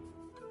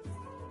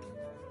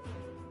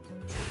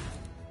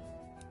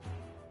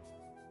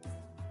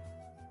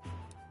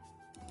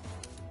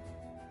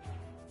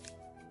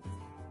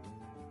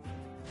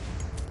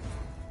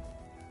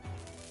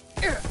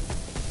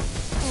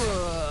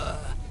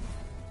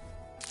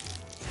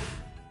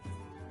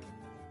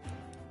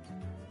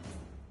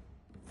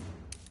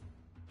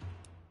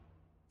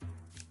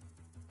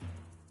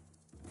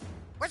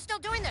 We're still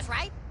doing this,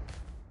 right?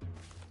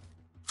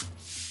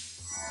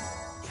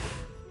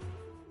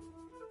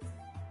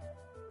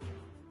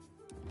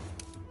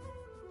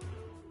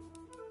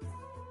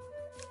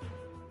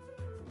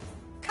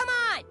 Come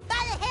on!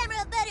 By the hammer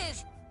of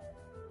butters!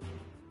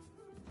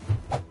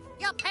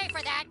 You'll pay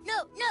for that!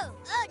 No, no!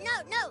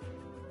 No, no!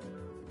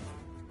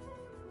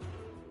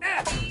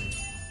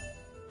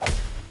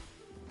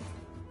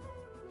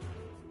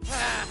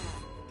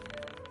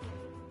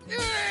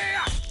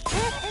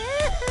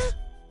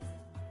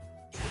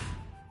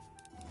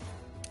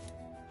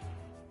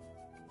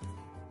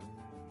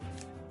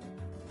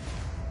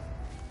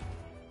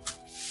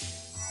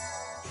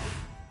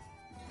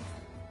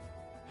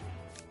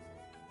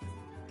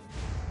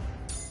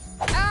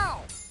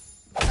 Ow!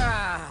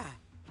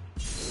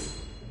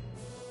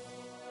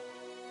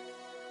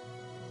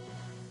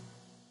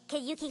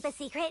 Can you keep a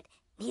secret?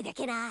 Neither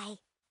can I.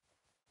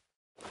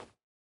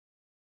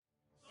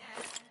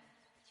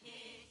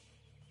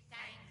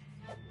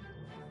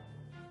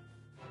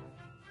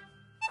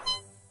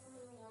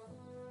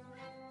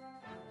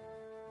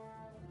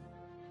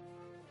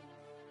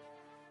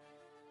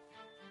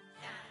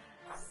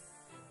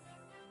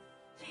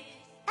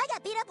 I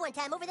got beat up one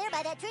time over there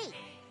by that tree.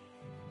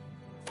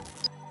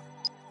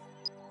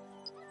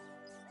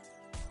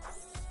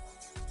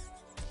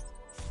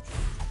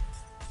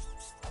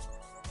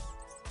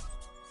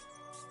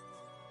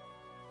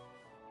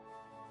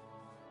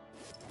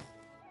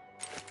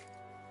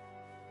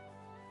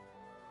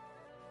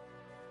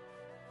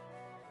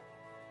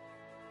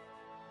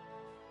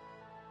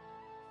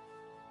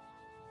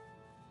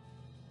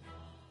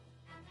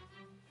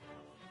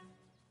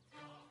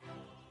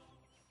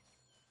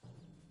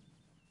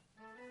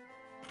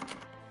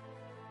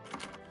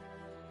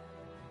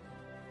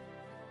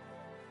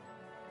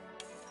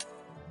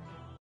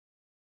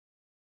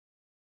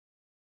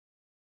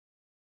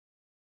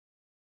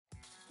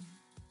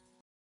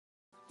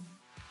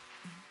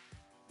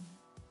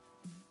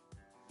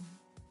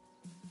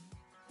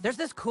 There's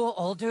this cool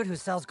old dude who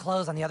sells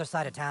clothes on the other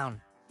side of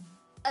town.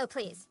 Oh,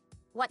 please.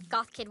 What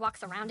goth kid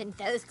walks around in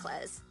those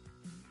clothes?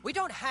 We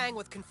don't hang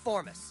with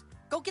conformists.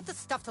 Go get the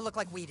stuff to look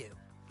like we do.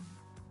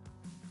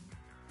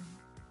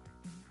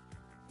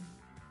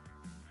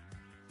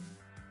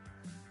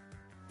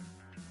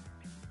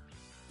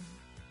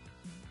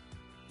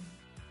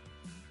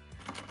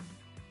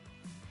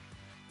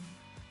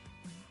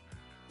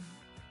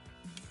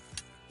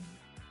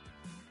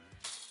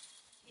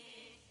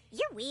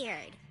 You're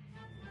weird.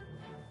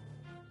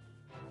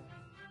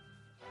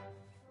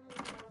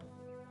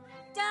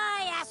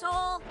 Die,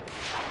 asshole!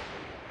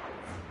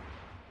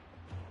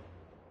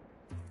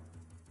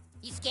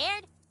 You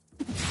scared?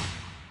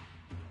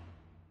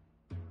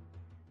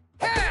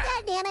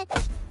 God damn it!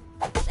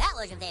 That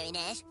wasn't very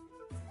nice.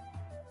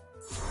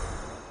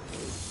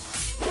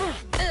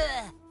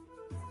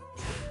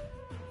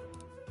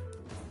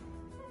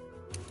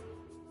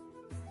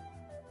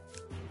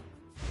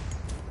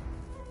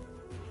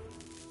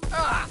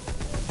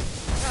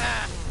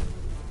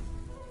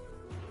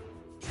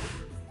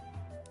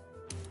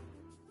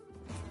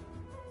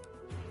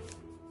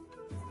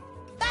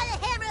 By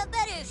the hammer of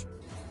butters!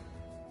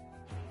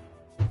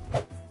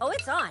 Oh,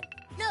 it's on.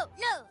 No,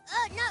 no!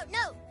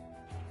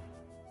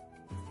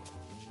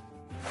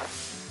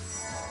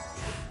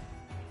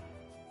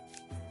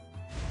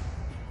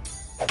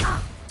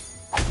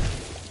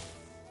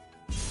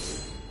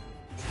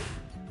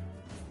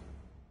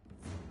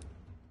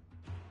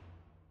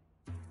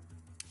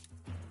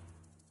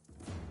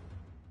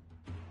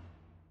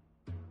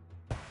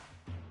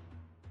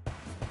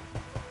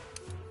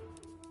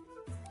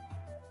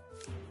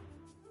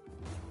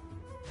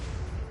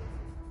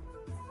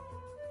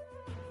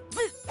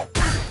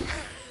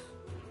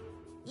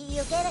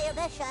 You gave it your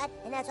best shot,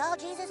 and that's all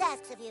Jesus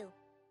asks of you.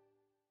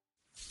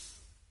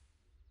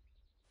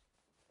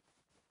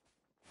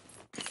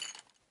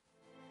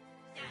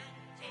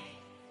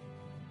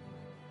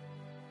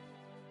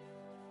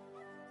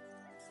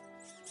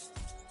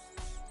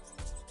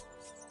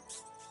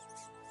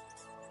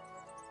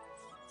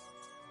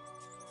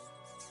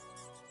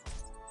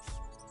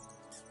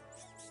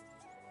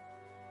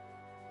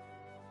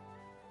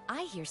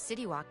 I hear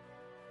City Walk.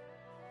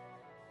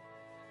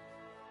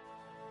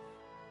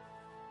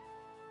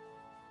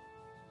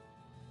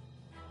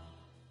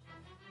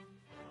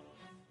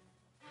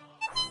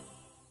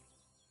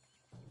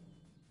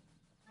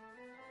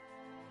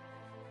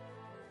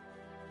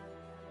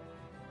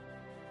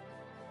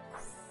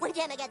 One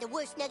time I got the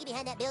worst snuggie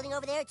behind that building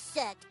over there, it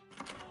sucked.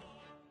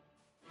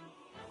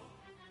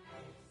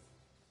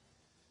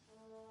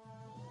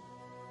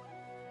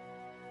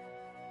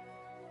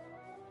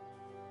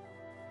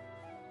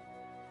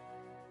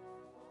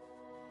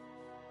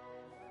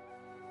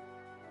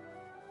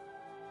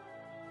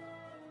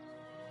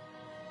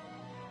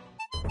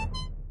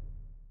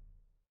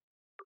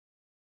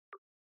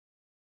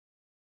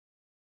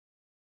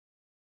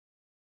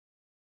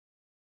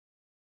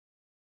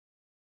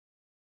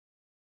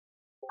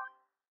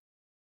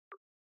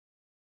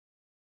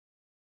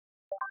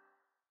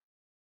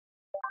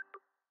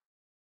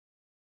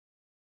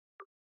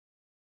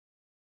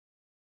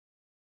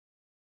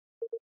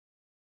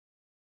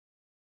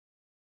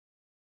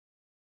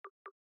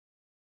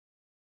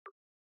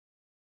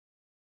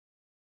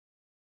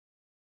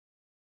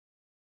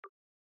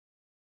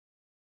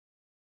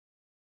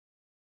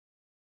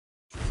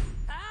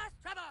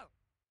 Cause trouble!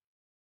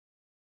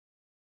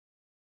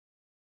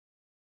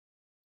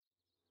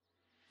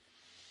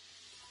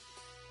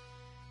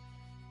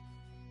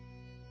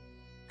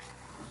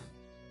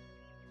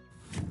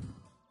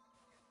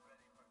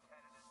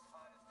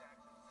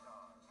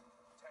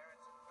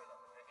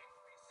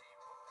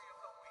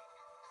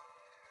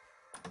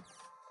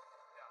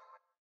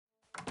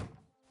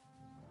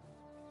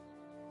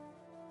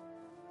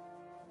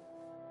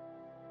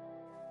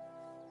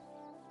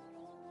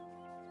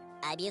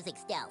 I'm using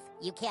stealth.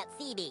 You can't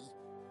see me.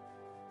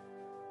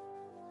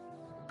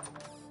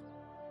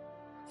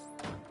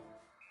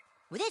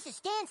 Well, this is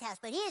Stan's house,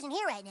 but he isn't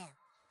here right now.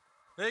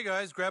 Hey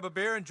guys, grab a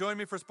beer and join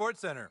me for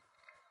Sports Center.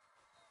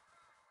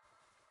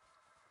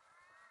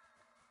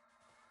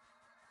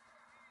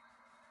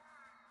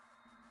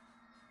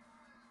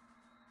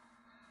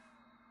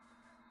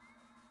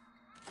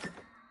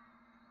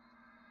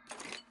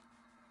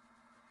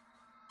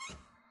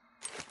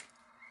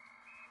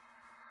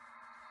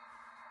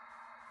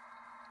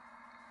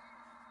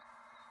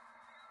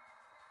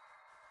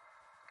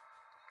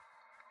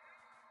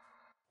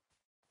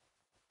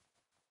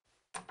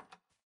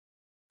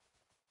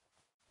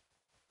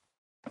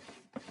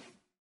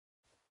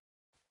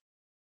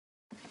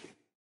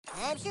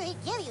 I'm sure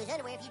he'd give you his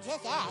underwear if you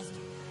just asked.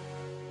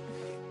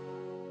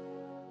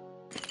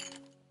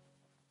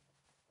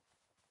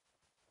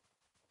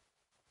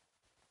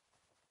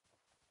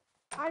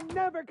 I'm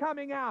never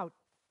coming out!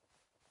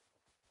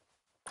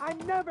 I'm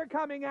never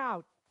coming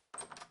out!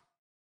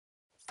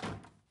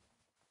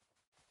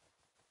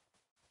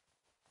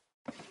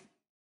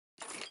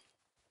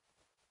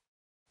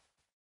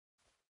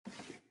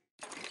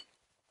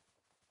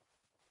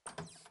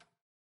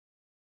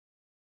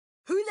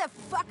 Who the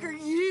fuck are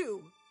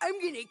you? I'm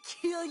gonna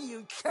kill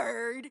you,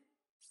 turd!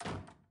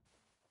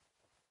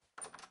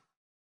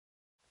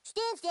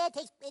 Stan's dad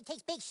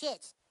takes big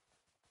shits.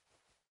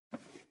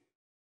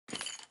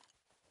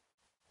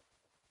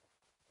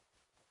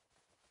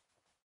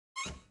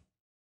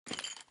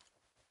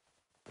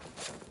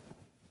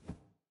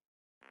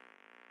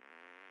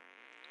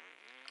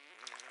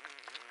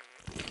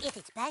 If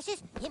it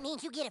splashes, it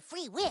means you get a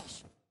free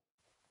wish.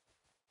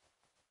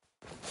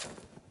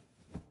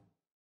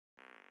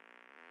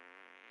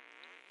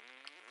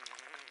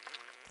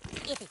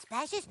 If it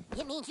splashes,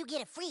 it means you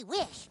get a free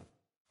wish.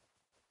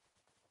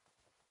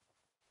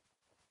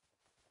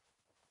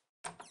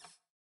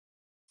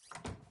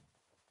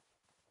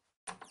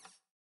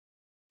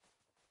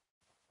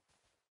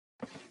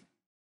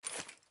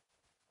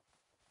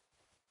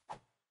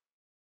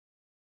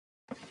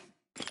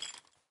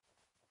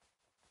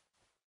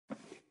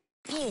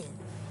 Ew.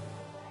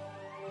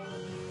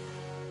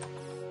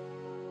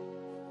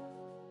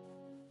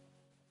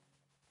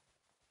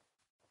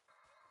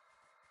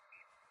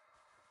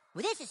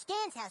 Well, this is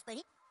Stan's house,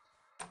 buddy.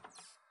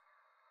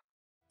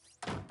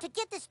 To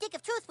get the stick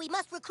of truth, we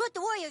must recruit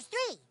the Warriors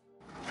 3.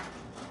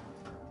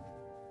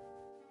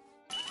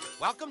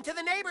 Welcome to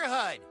the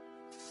neighborhood.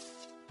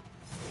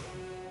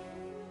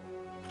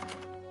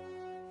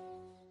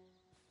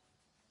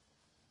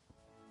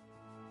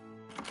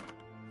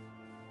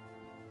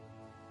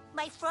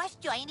 My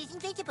frost giant is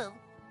invincible.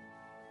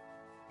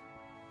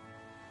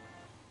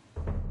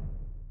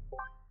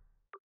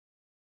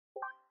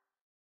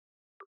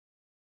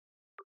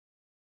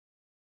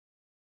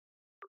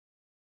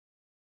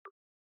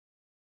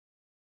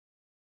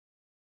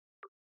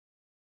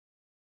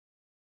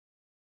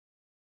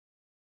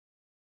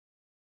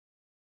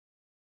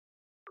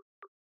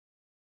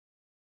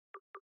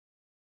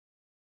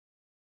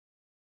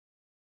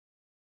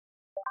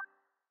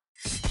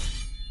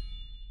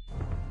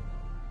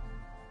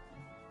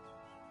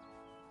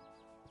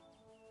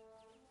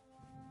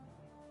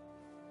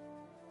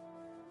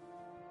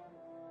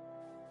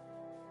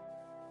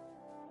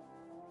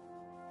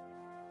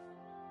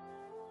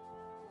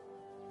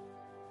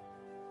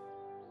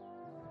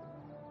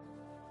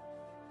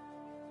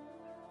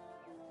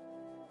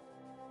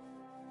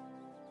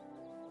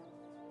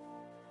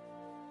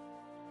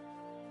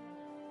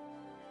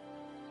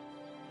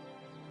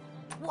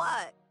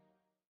 What?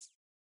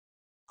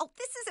 Oh,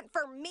 this isn't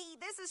for me.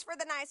 This is for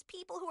the nice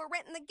people who are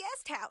renting the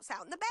guest house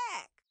out in the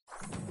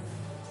back.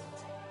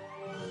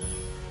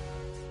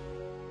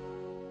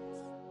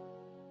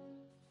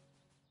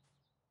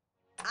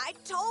 I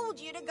told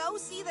you to go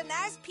see the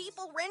nice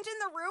people renting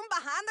the room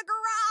behind the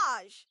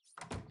garage.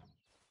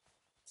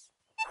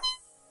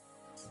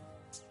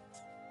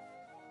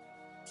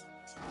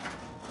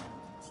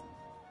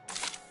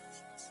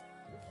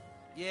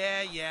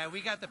 Yeah, we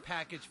got the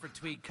package for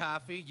Tweak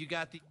Coffee. You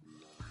got the...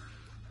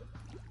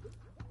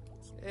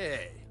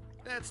 Hey,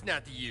 that's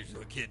not the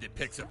usual kid that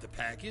picks up the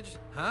package.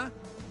 Huh?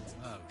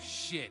 Oh,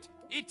 shit.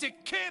 It's a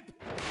Kip!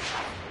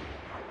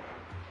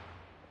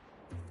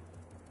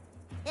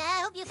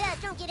 I hope you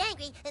fellas don't get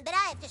angry, but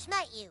I have to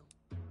smite you.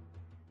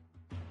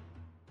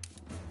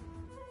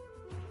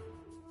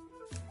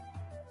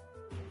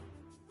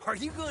 Are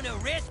you gonna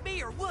arrest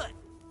me or what?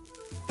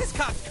 This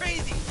cop's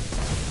crazy!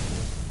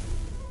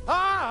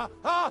 Ah!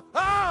 Ah!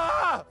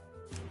 Ah!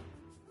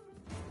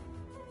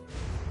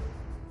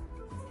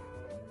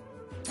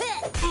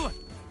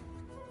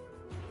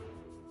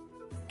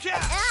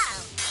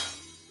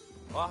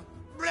 What?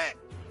 Blech!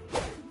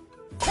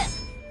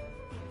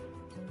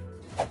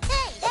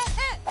 Hey, that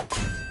hurt!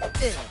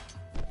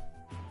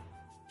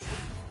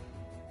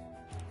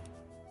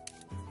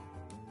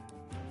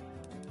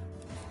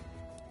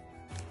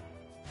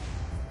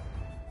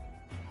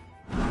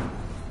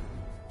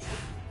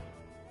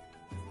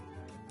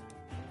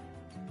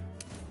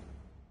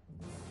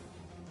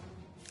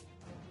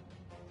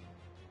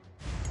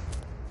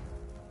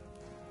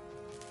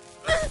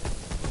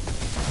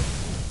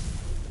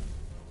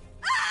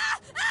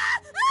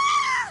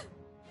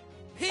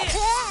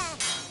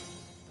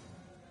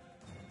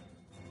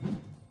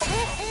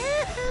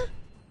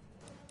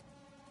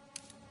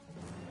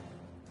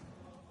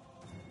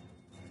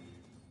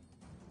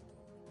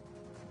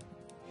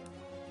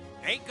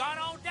 Ain't gone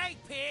all day,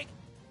 pig.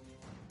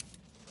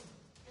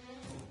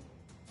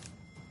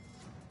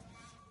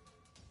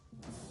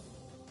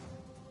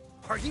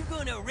 Are you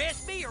gonna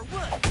arrest me or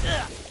what?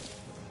 Yeah.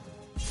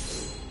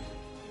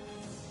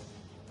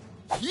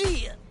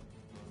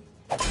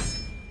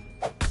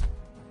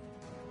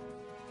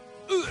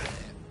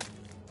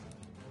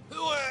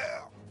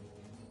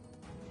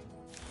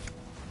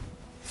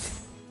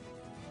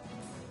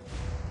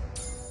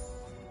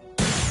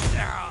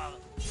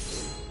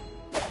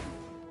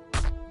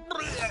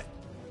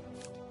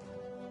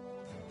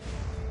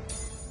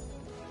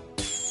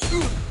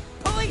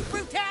 Police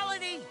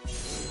brutality!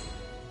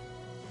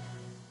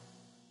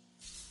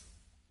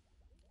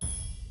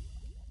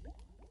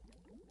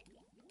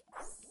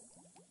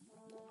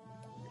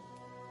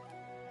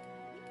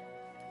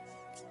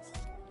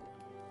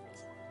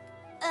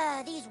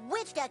 These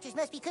witch doctors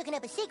must be cooking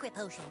up a secret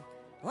potion.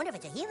 Wonder if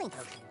it's a healing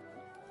potion.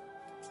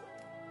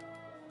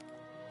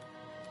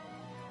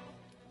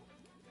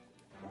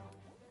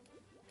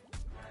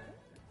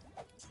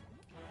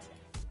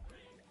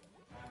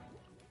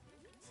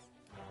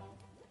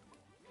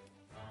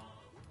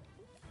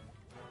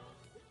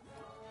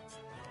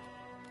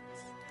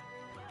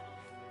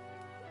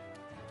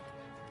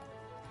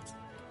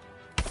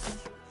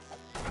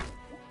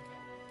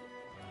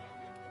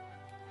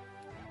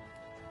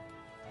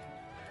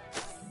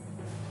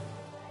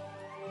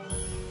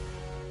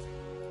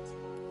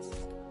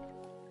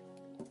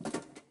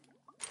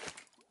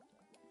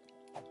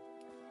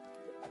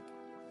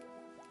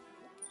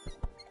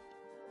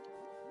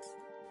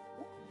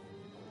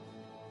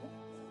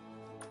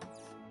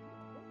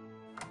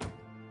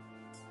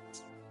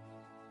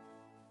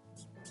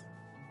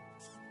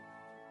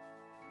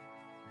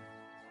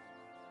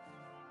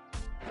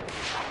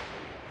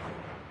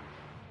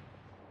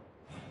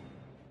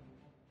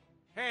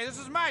 Hey, this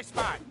is my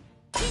spot!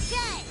 Get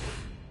shot!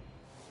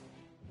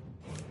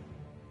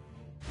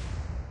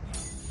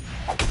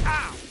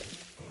 Ow!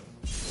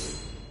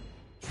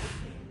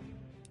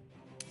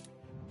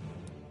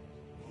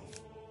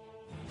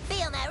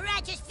 Feel my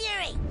righteous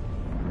fury!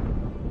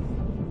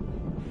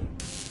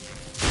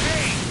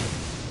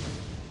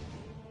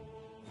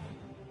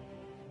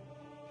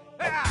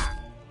 Ah!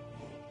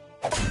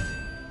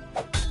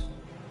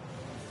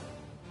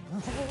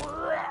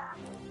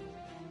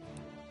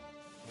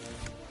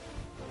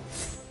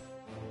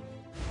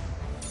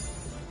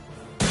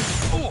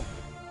 Oh!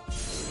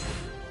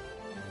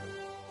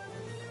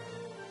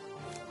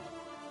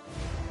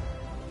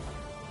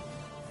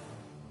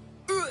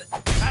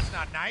 That's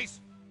not nice.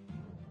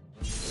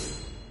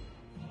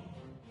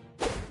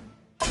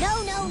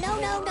 No, no, no,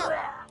 no, no!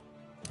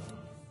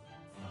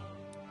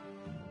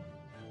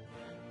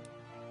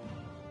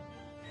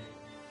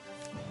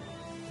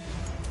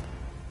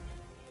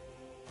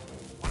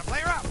 Wanna play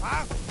her up,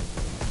 huh?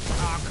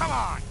 Oh, come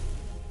on!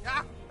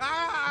 Ah!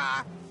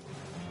 Ah!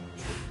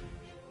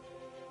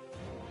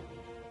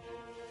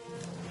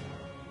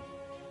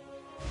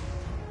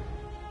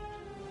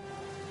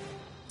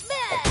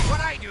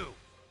 What'd I do?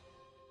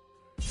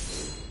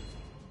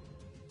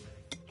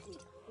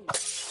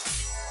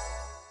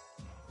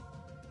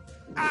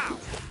 Ow! Ah!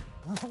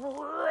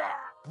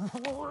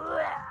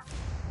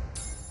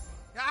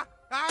 Ah!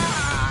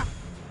 Ah!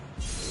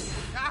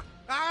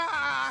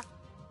 Ah!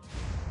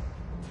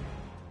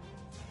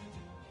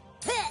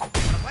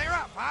 Wanna play her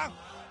up, huh?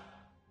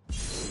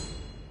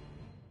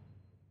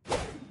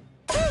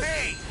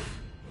 Hey!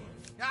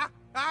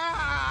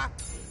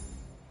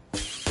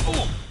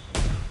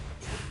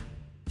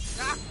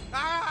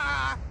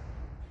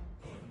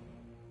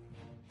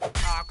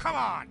 come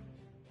on!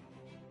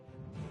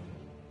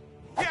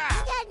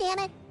 God damn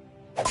it!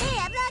 Hey,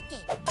 I blocked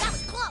it! That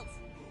was close!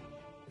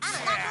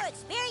 I'm a lot more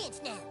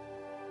experienced now.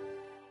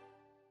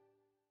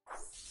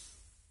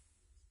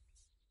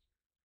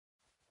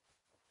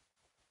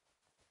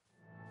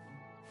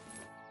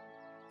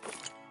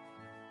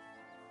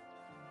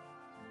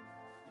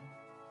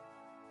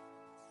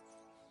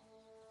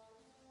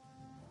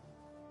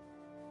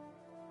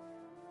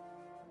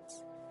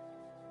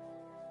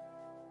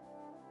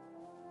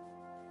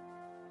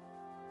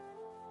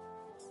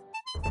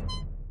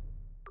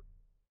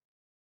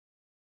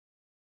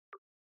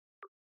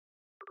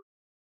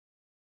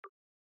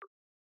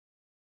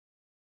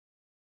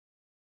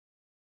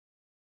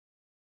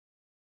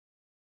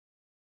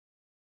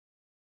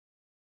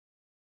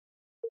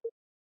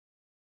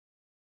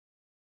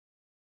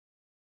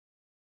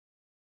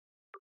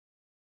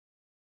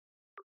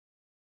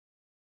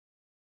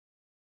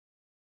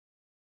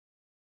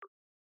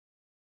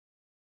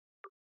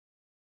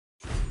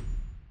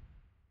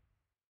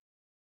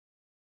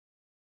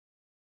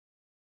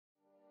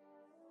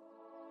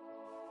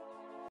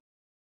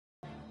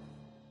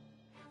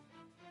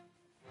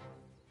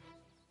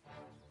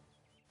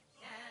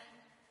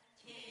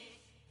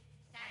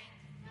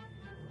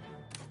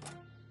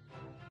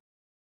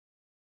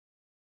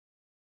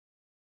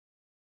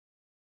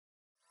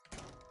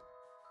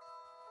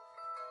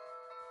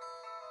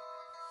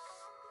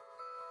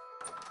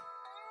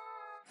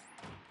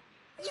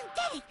 You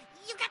did it!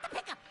 You got the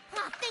pickup!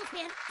 Oh, thanks,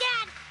 man.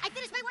 Dad, I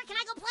finished my work. Can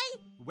I go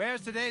play?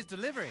 Where's today's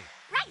delivery?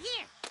 Right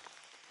here!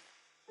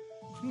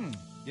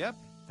 Yep,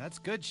 that's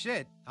good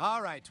shit.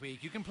 All right,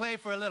 Tweak, you can play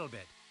for a little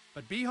bit.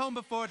 But be home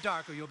before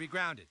dark or you'll be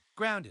grounded.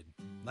 Grounded,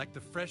 like the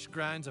fresh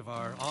grinds of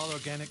our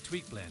all-organic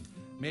Tweak blend,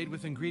 made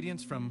with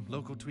ingredients from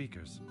local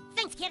tweakers.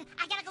 Thanks, kid.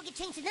 I gotta go get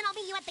changed, and then I'll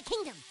meet you at the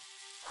kingdom.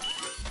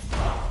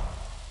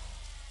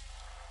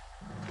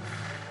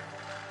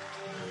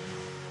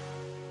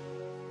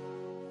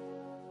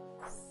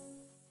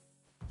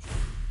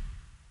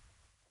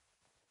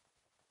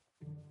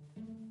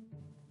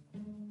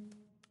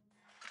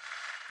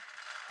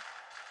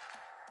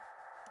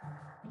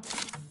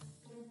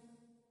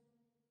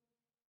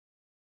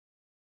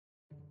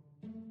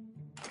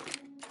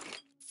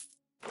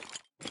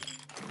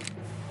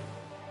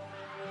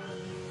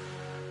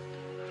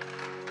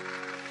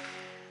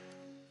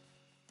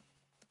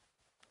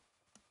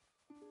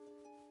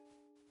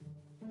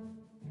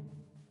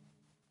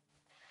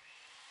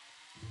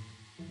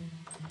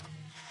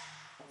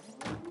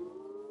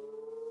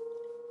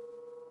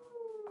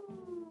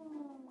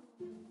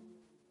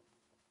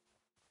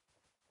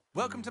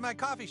 Welcome to my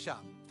coffee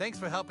shop. Thanks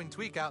for helping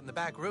Tweak out in the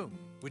back room.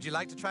 Would you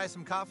like to try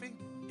some coffee?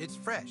 It's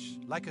fresh,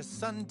 like a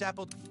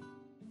sun-dappled...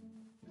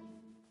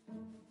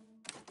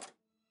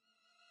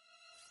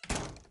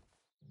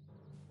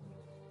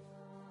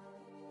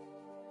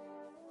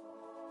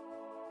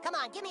 Come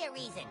on, give me a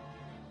reason.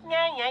 What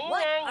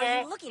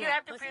are you looking You at?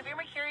 have to prove your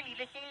maturity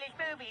to see this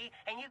movie,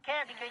 and you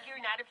can't because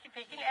you're not of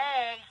sufficient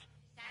age.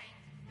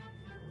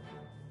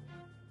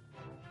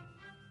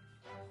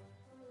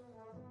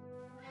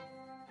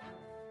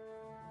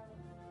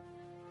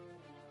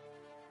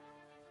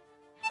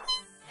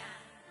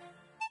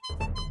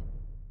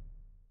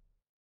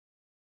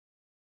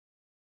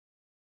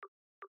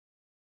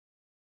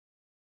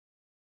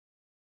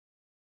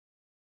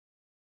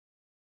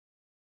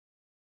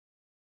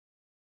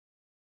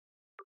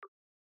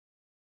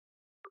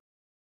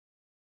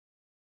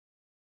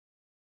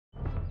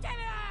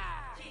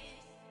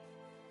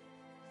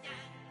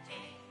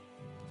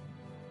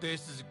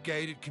 This is a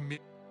gated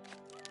community.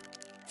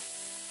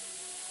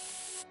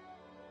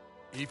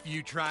 If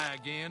you try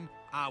again,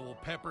 I will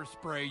pepper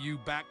spray you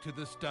back to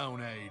the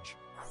Stone Age.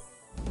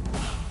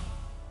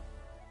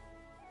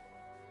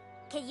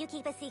 Can you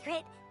keep a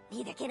secret?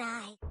 Neither can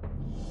I.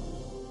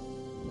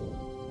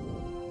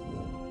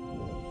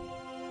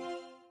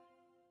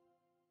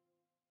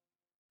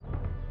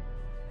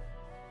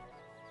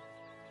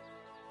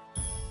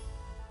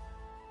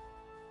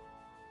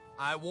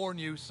 I warn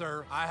you,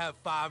 sir, I have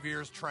 5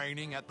 years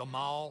training at the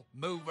mall.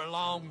 Move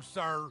along,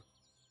 sir.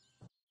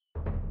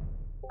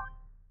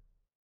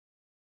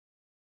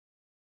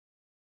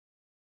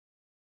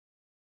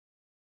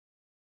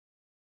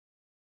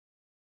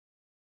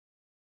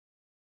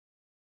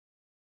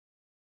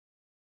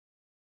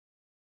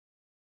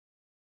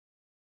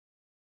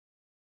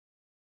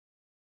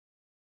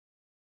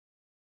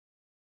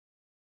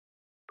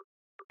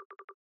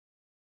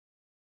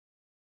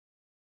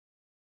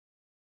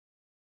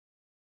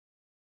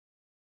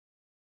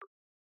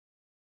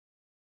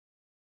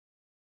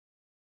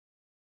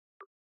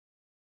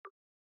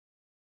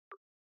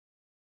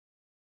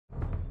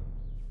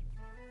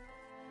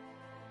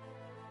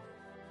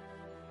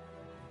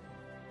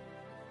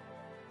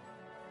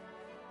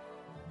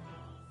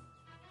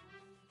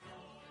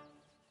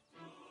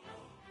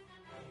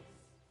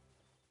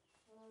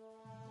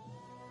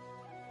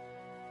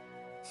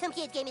 Some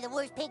kids gave me the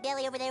worst pink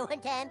belly over there one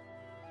time.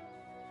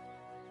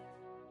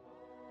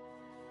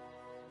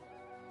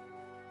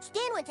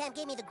 Stan one time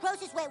gave me the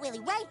grossest wet willy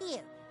right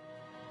here.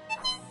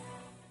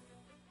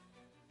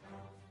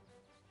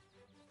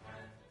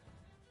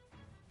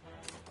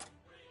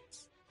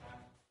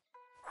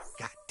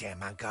 Goddamn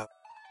Mongo.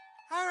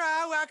 All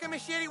right, welcome to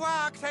Shitty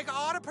Walk. Take an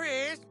order,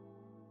 please.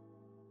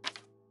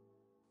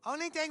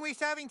 Only thing we're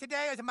serving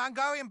today is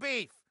Mongolian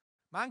beef.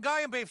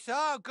 Mongolian beef,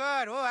 so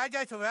good. Oh, I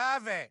just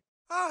love it.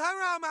 Oh,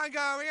 hello,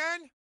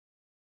 Mongolian.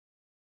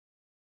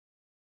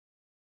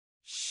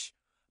 Shh,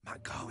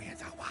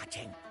 Mongolians are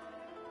watching.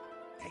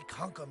 They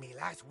conquered me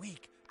last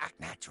week. Act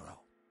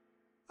natural.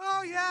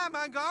 Oh, yeah,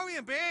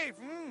 Mongolian beef.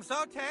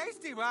 So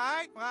tasty,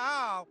 right?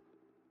 Wow.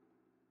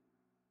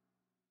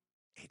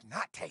 It's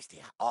not tasty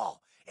at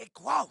all. It's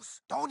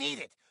gross. Don't eat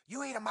it.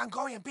 You eat a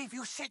Mongolian beef,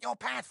 you shit your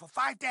pants for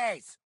 5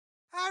 days.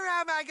 All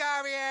right,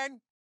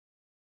 Mongolian.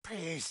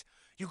 Please,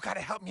 you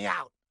gotta help me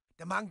out.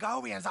 The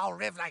Mongolians all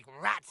live like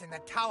rats in the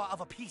tower of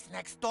a piece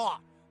next door.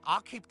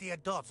 I'll keep the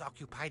adults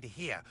occupied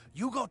here.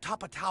 You go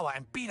top a tower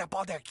and beat up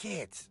all their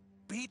kids.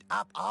 Beat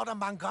up all the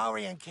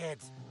Mongolian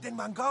kids. Then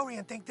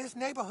Mongolian think this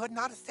neighborhood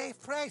not a safe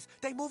place.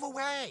 They move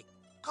away.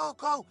 Go,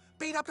 go,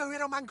 beat up the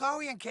little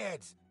Mongolian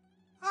kids.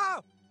 Oh,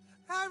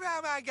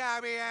 hello,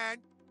 Mongolian.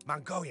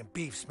 Mongolian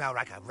beef smell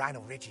like a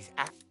Rhino Richie's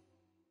ass.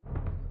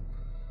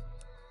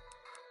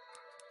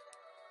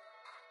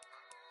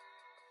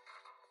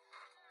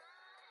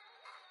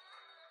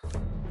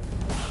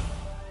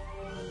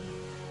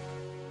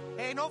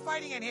 Hey, no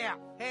fighting in here.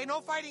 Hey,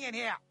 no fighting in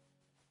here.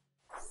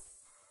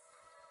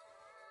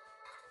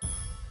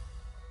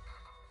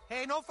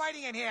 Hey, no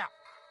fighting in here.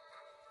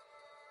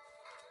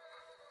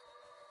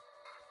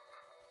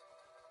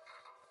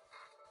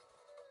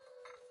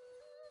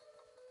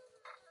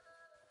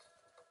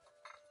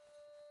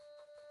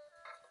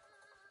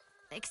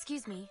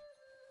 Excuse me.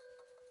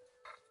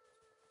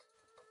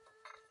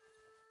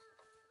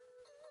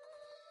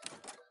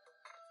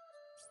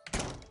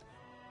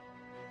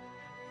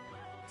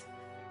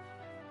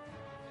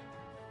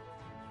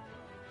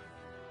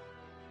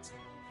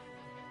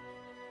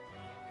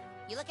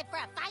 You looking for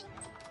a fight?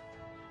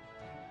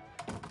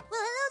 Well,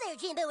 hello there,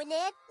 Jimbo and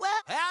Ned. Well,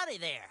 howdy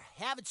there.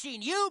 Haven't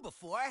seen you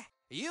before.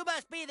 You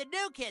must be the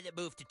new kid that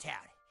moved to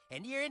town.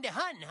 And you're into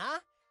hunting, huh?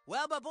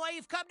 Well, my boy,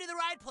 you've come to the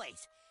right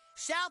place.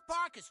 South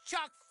Park is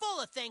chock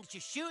full of things to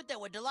shoot that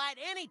would delight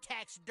any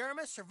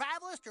taxidermist,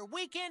 survivalist, or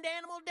weekend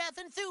animal death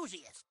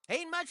enthusiast.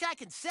 Ain't much I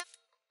can sell.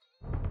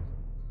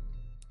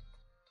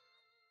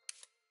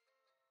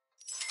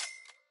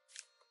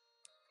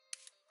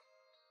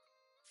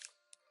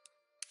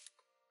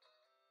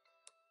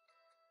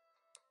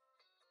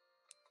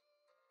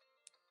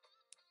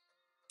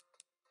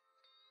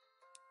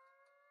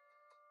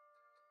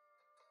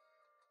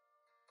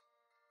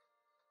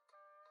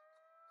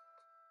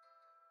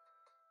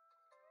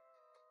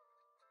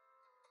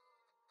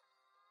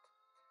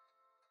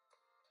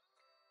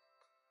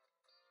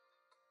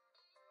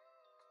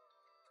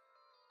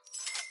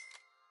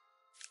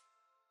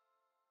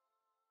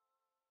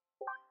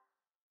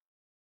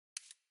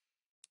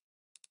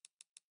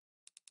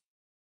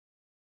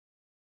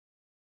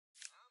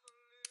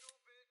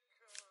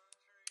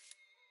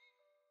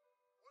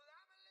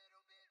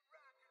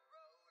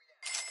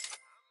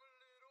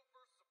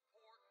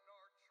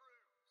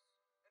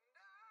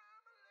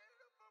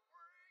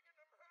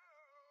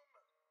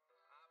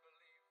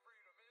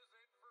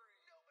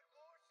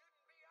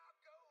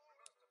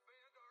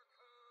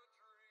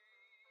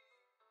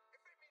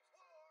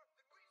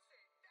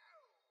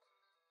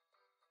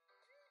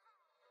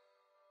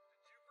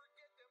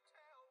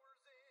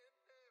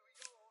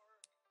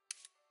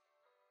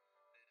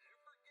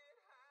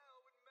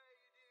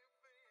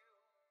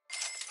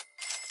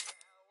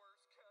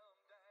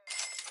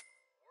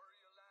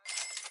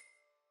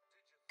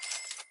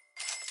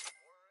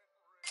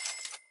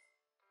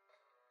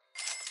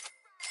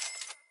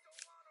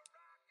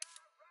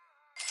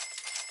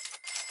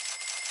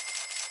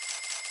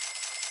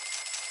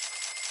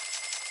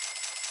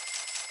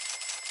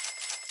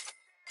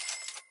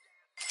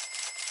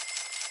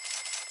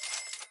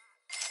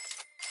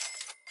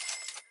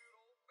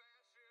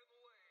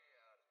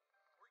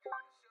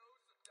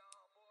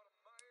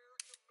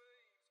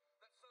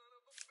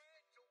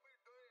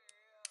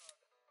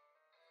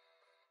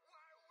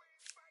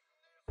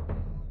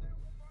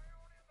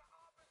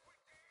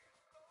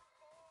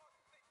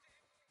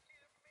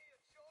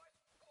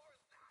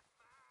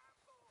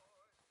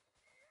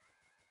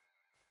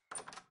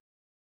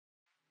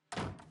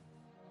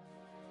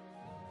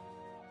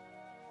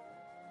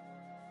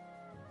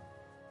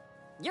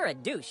 You're a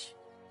douche.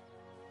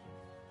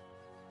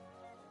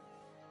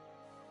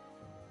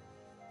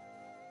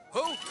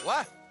 Who?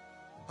 What?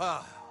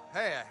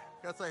 Hey, I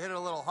guess I hit it a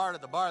little hard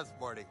at the bar this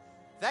morning.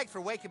 Thanks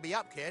for waking me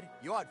up, kid.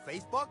 You on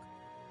Facebook?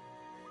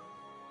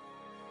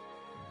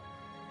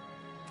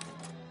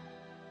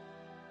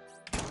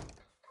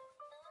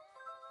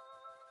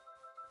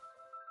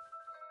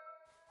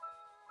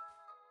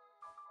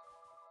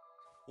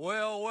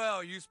 Well,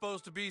 well, you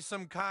supposed to be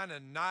some kind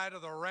of knight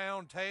of the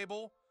round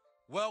table?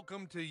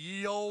 Welcome to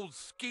ye old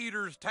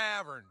Skeeter's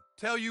Tavern.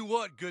 Tell you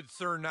what, good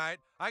Sir Knight,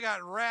 I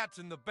got rats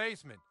in the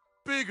basement.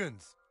 Big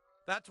uns.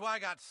 That's why I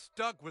got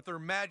stuck with Her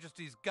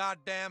Majesty's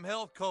goddamn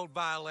health code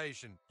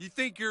violation. You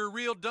think you're a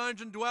real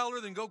dungeon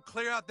dweller? Then go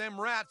clear out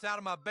them rats out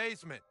of my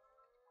basement.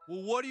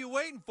 Well, what are you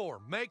waiting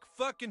for? Make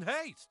fucking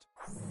haste.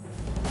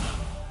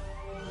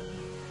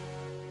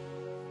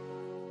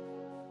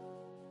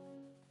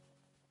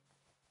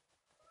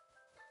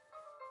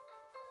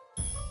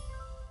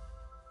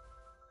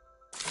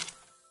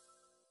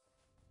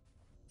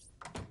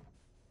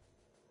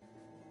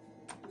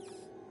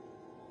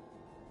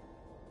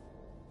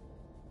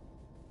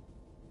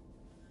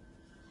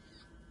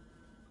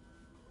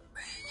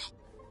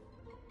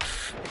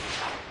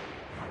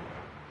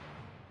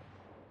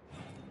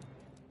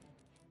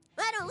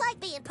 I don't like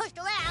being pushed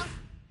around.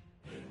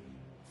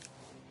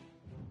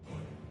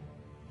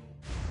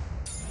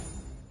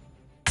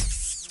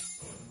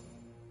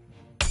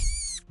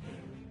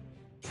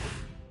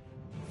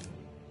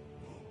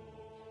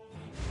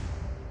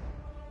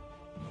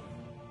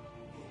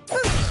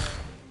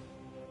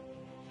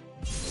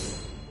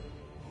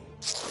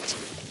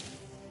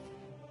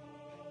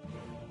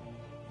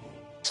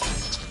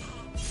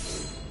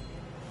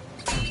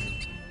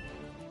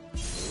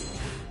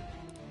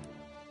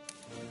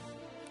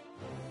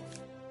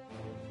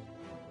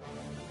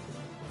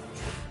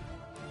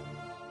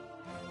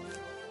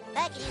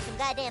 I could use some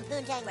goddamn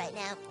poontang right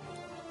now.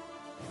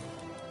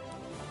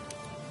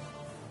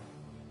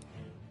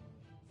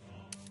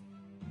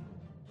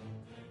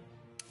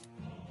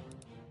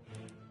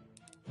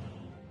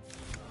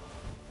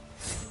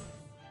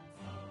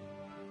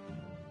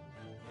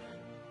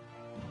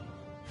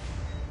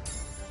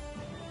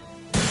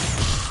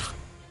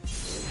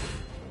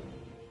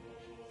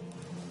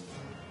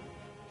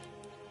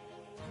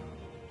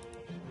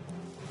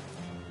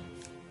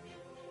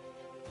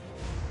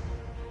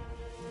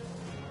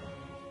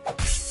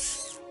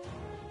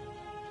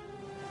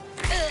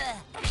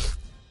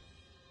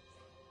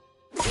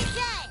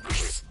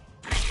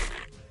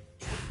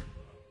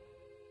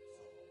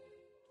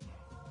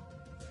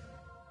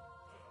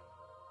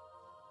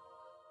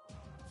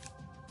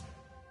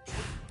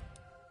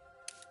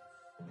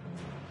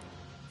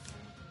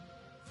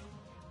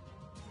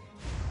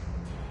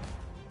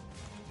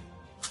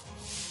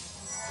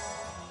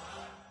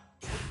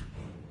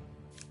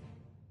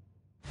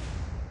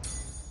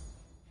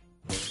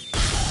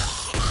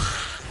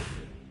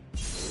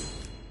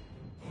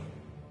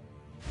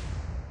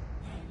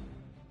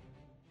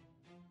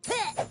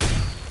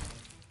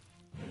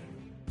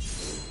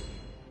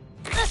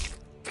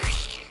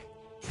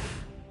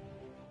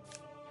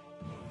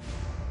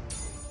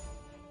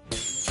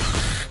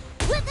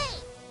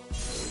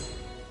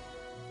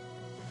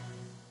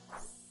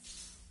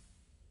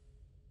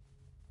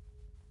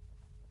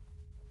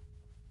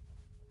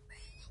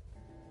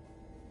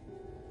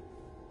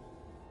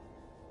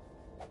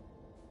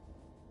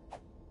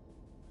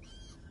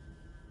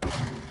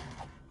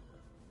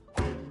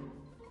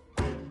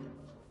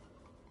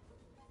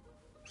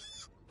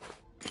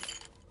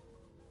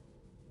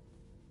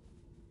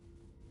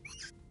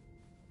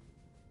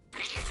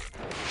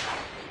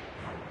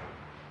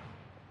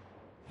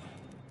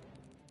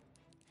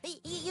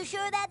 You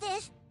sure about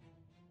this?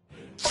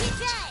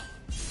 Try.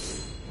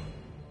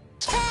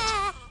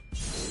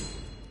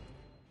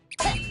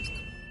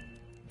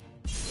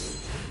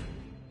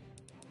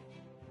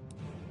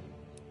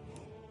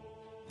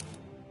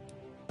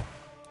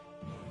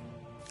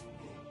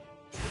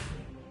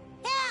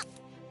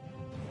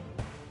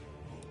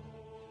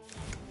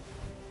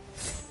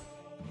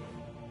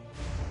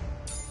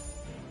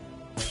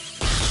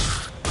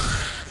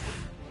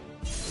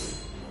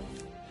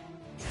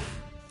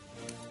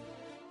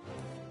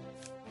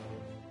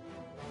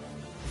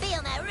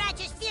 Feel my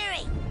righteous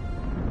fury!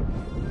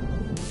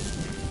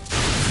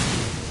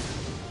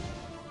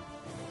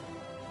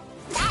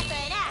 Not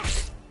burn up!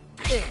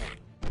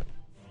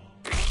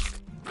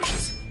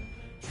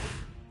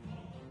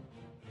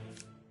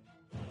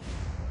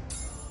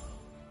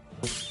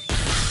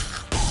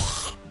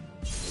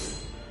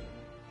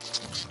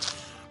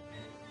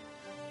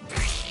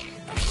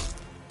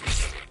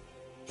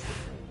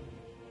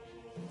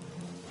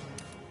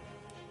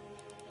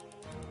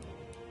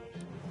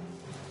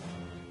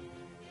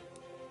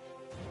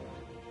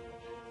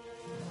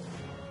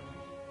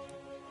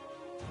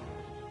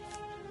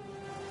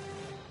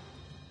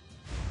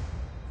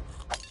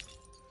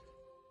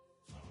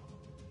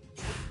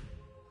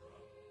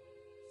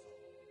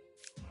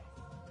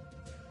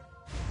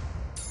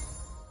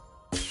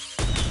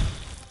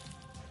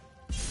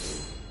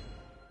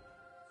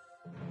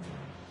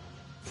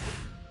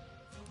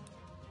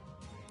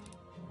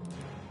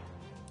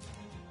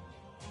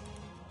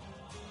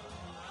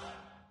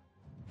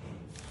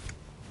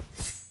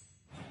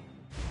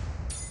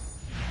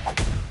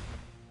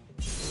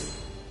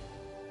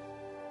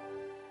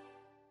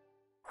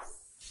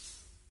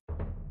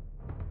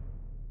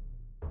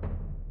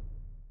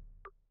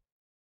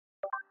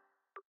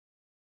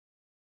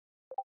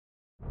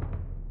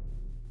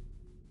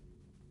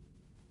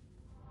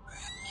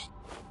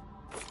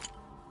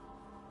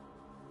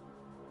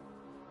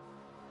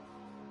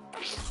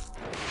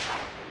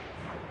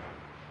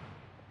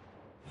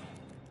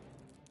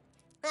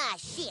 Ah,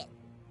 shit.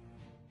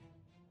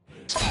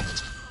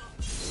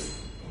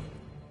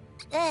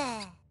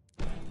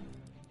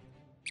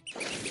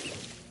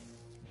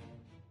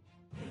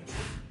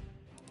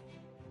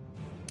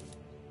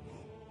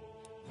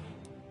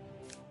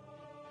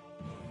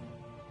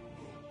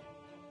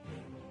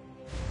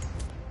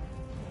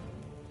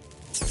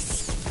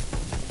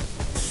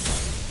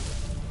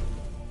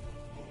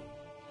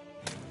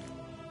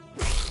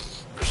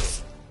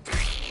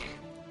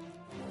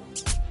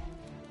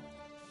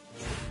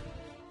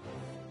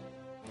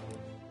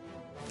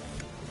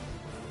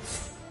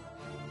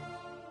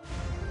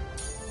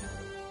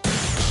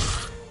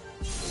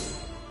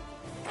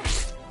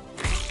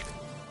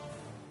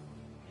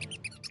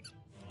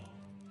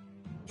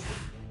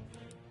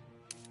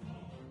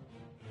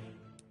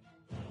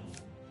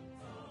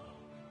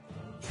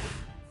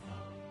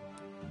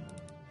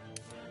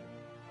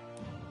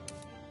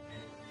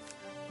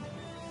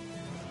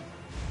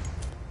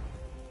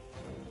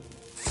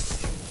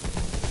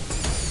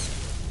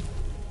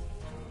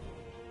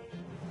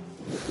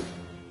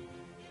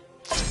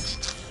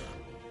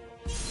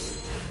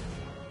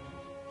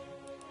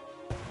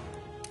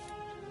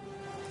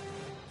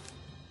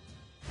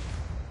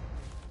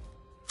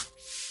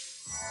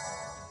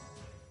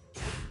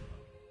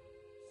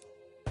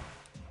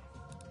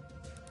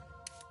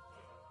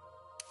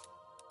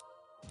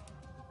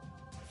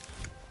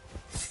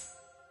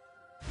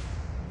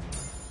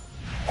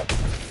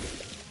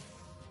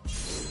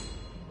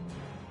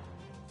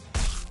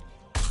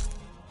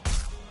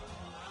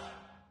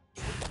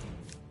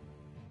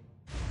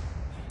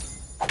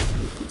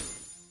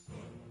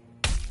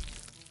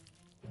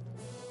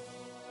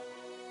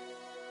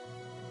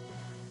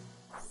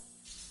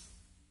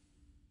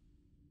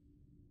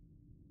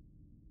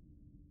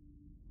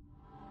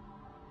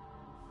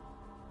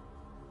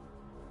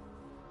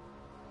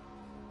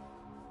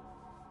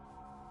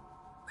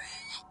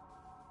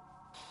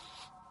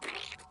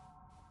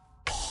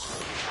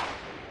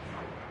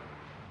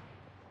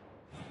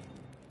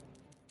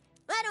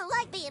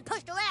 like being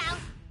pushed around.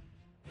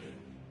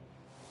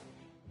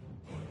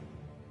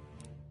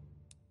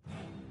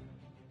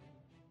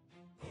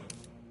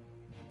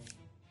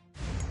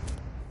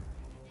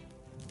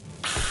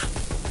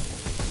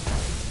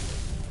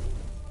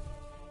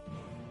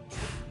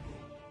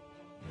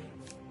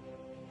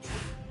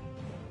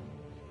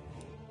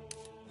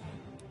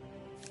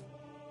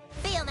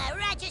 Feel my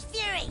righteous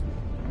fury!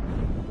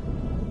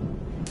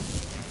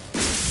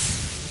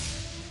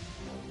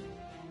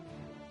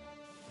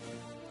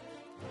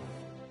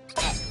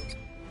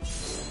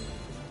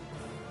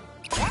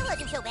 That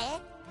wasn't so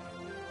bad.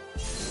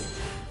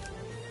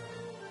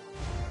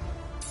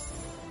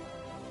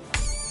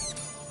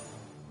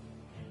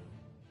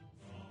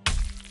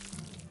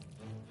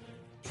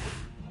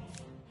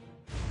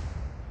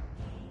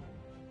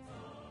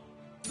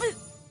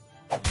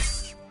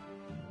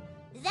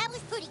 That was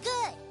pretty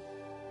good.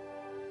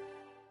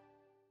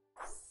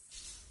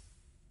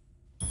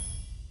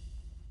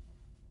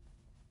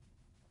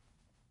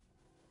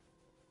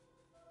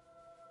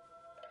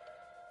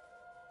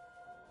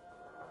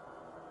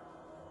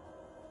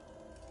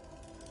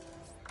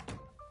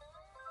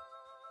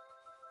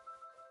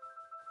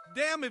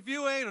 Damn if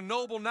you ain't a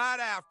noble knight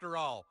after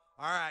all.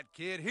 All right,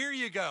 kid, here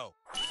you go.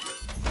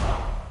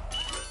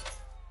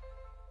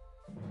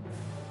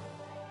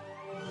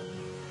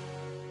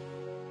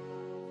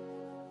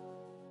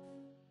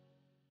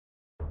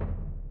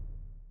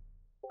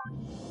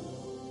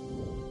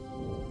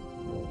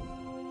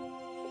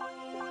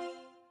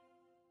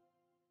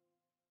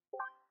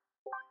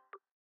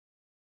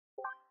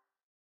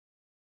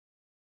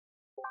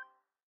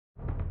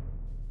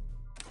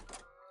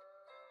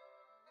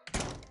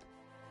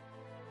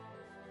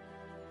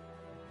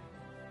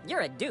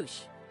 You're a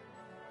douche.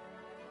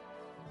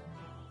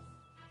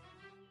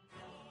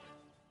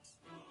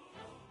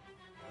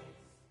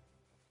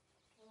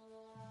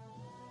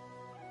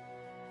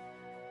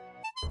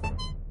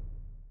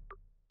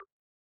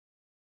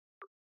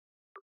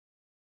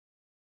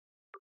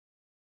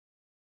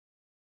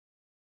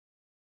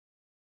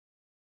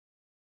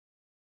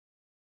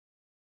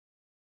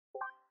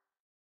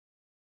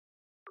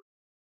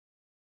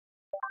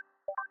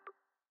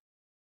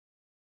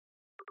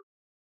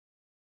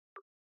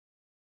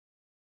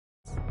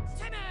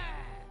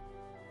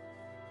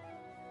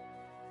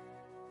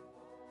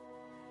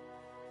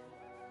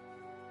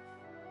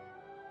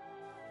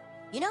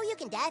 You know you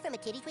can die from a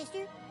titty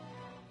twister?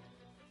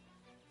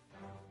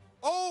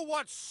 Oh,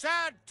 what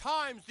sad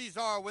times these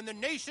are when the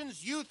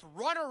nation's youth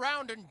run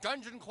around in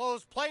dungeon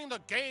clothes playing the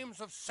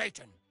games of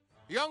Satan.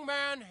 Young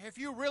man, if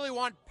you really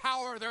want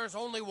power, there's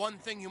only one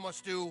thing you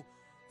must do.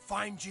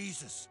 Find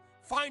Jesus.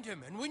 Find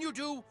him, and when you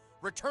do,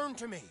 return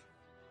to me.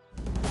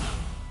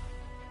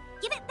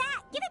 Give it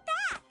back! Give it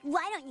back!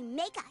 Why don't you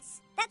make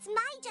us? That's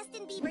my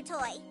Justin Bieber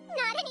toy.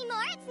 Not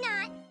anymore, it's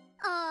not.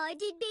 Aw,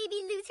 did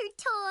baby lose her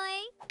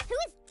toy? Who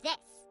is this?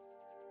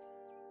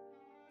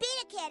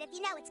 Beat a kid if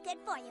you know it's good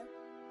for you.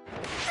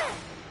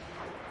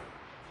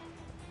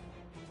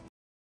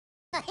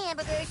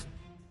 Hamburgers.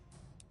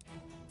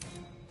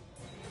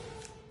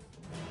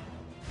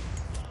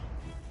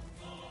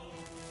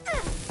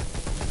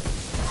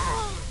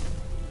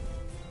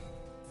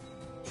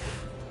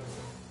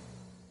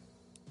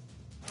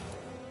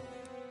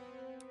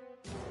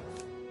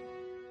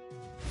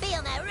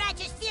 Feel my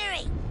righteous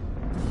fury!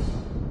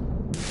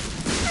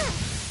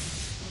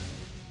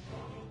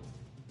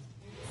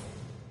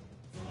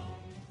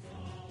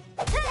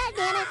 God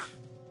damn it!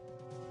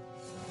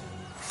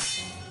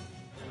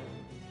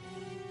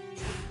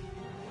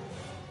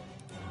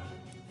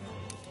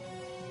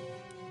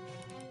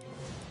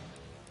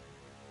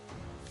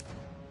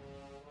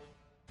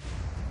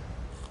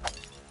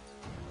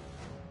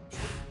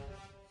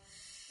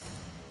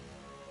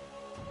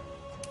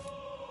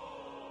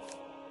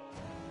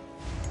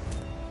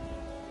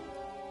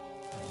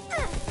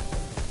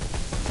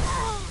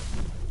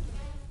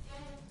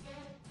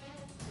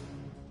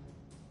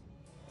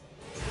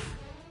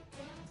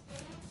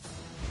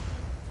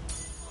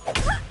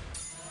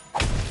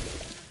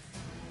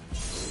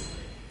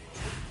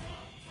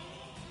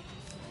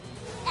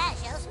 I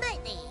shall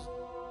smite thee!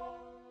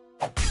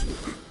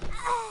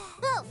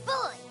 Oh,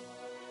 boy!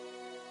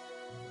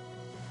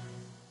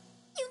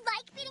 You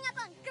like beating up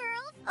on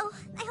girls? Oh,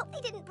 I hope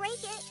they didn't break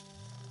it.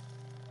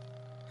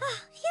 Oh,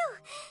 phew.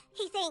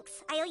 Hey,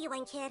 thanks. I owe you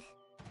one, kid.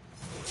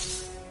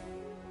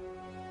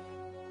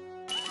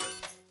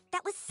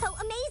 That was so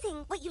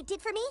amazing. What you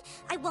did for me,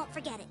 I won't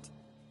forget it.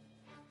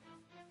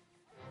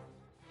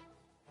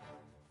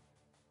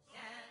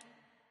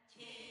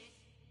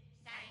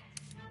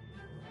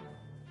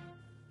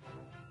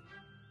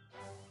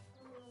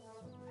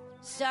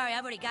 Sorry,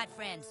 I've already got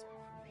friends.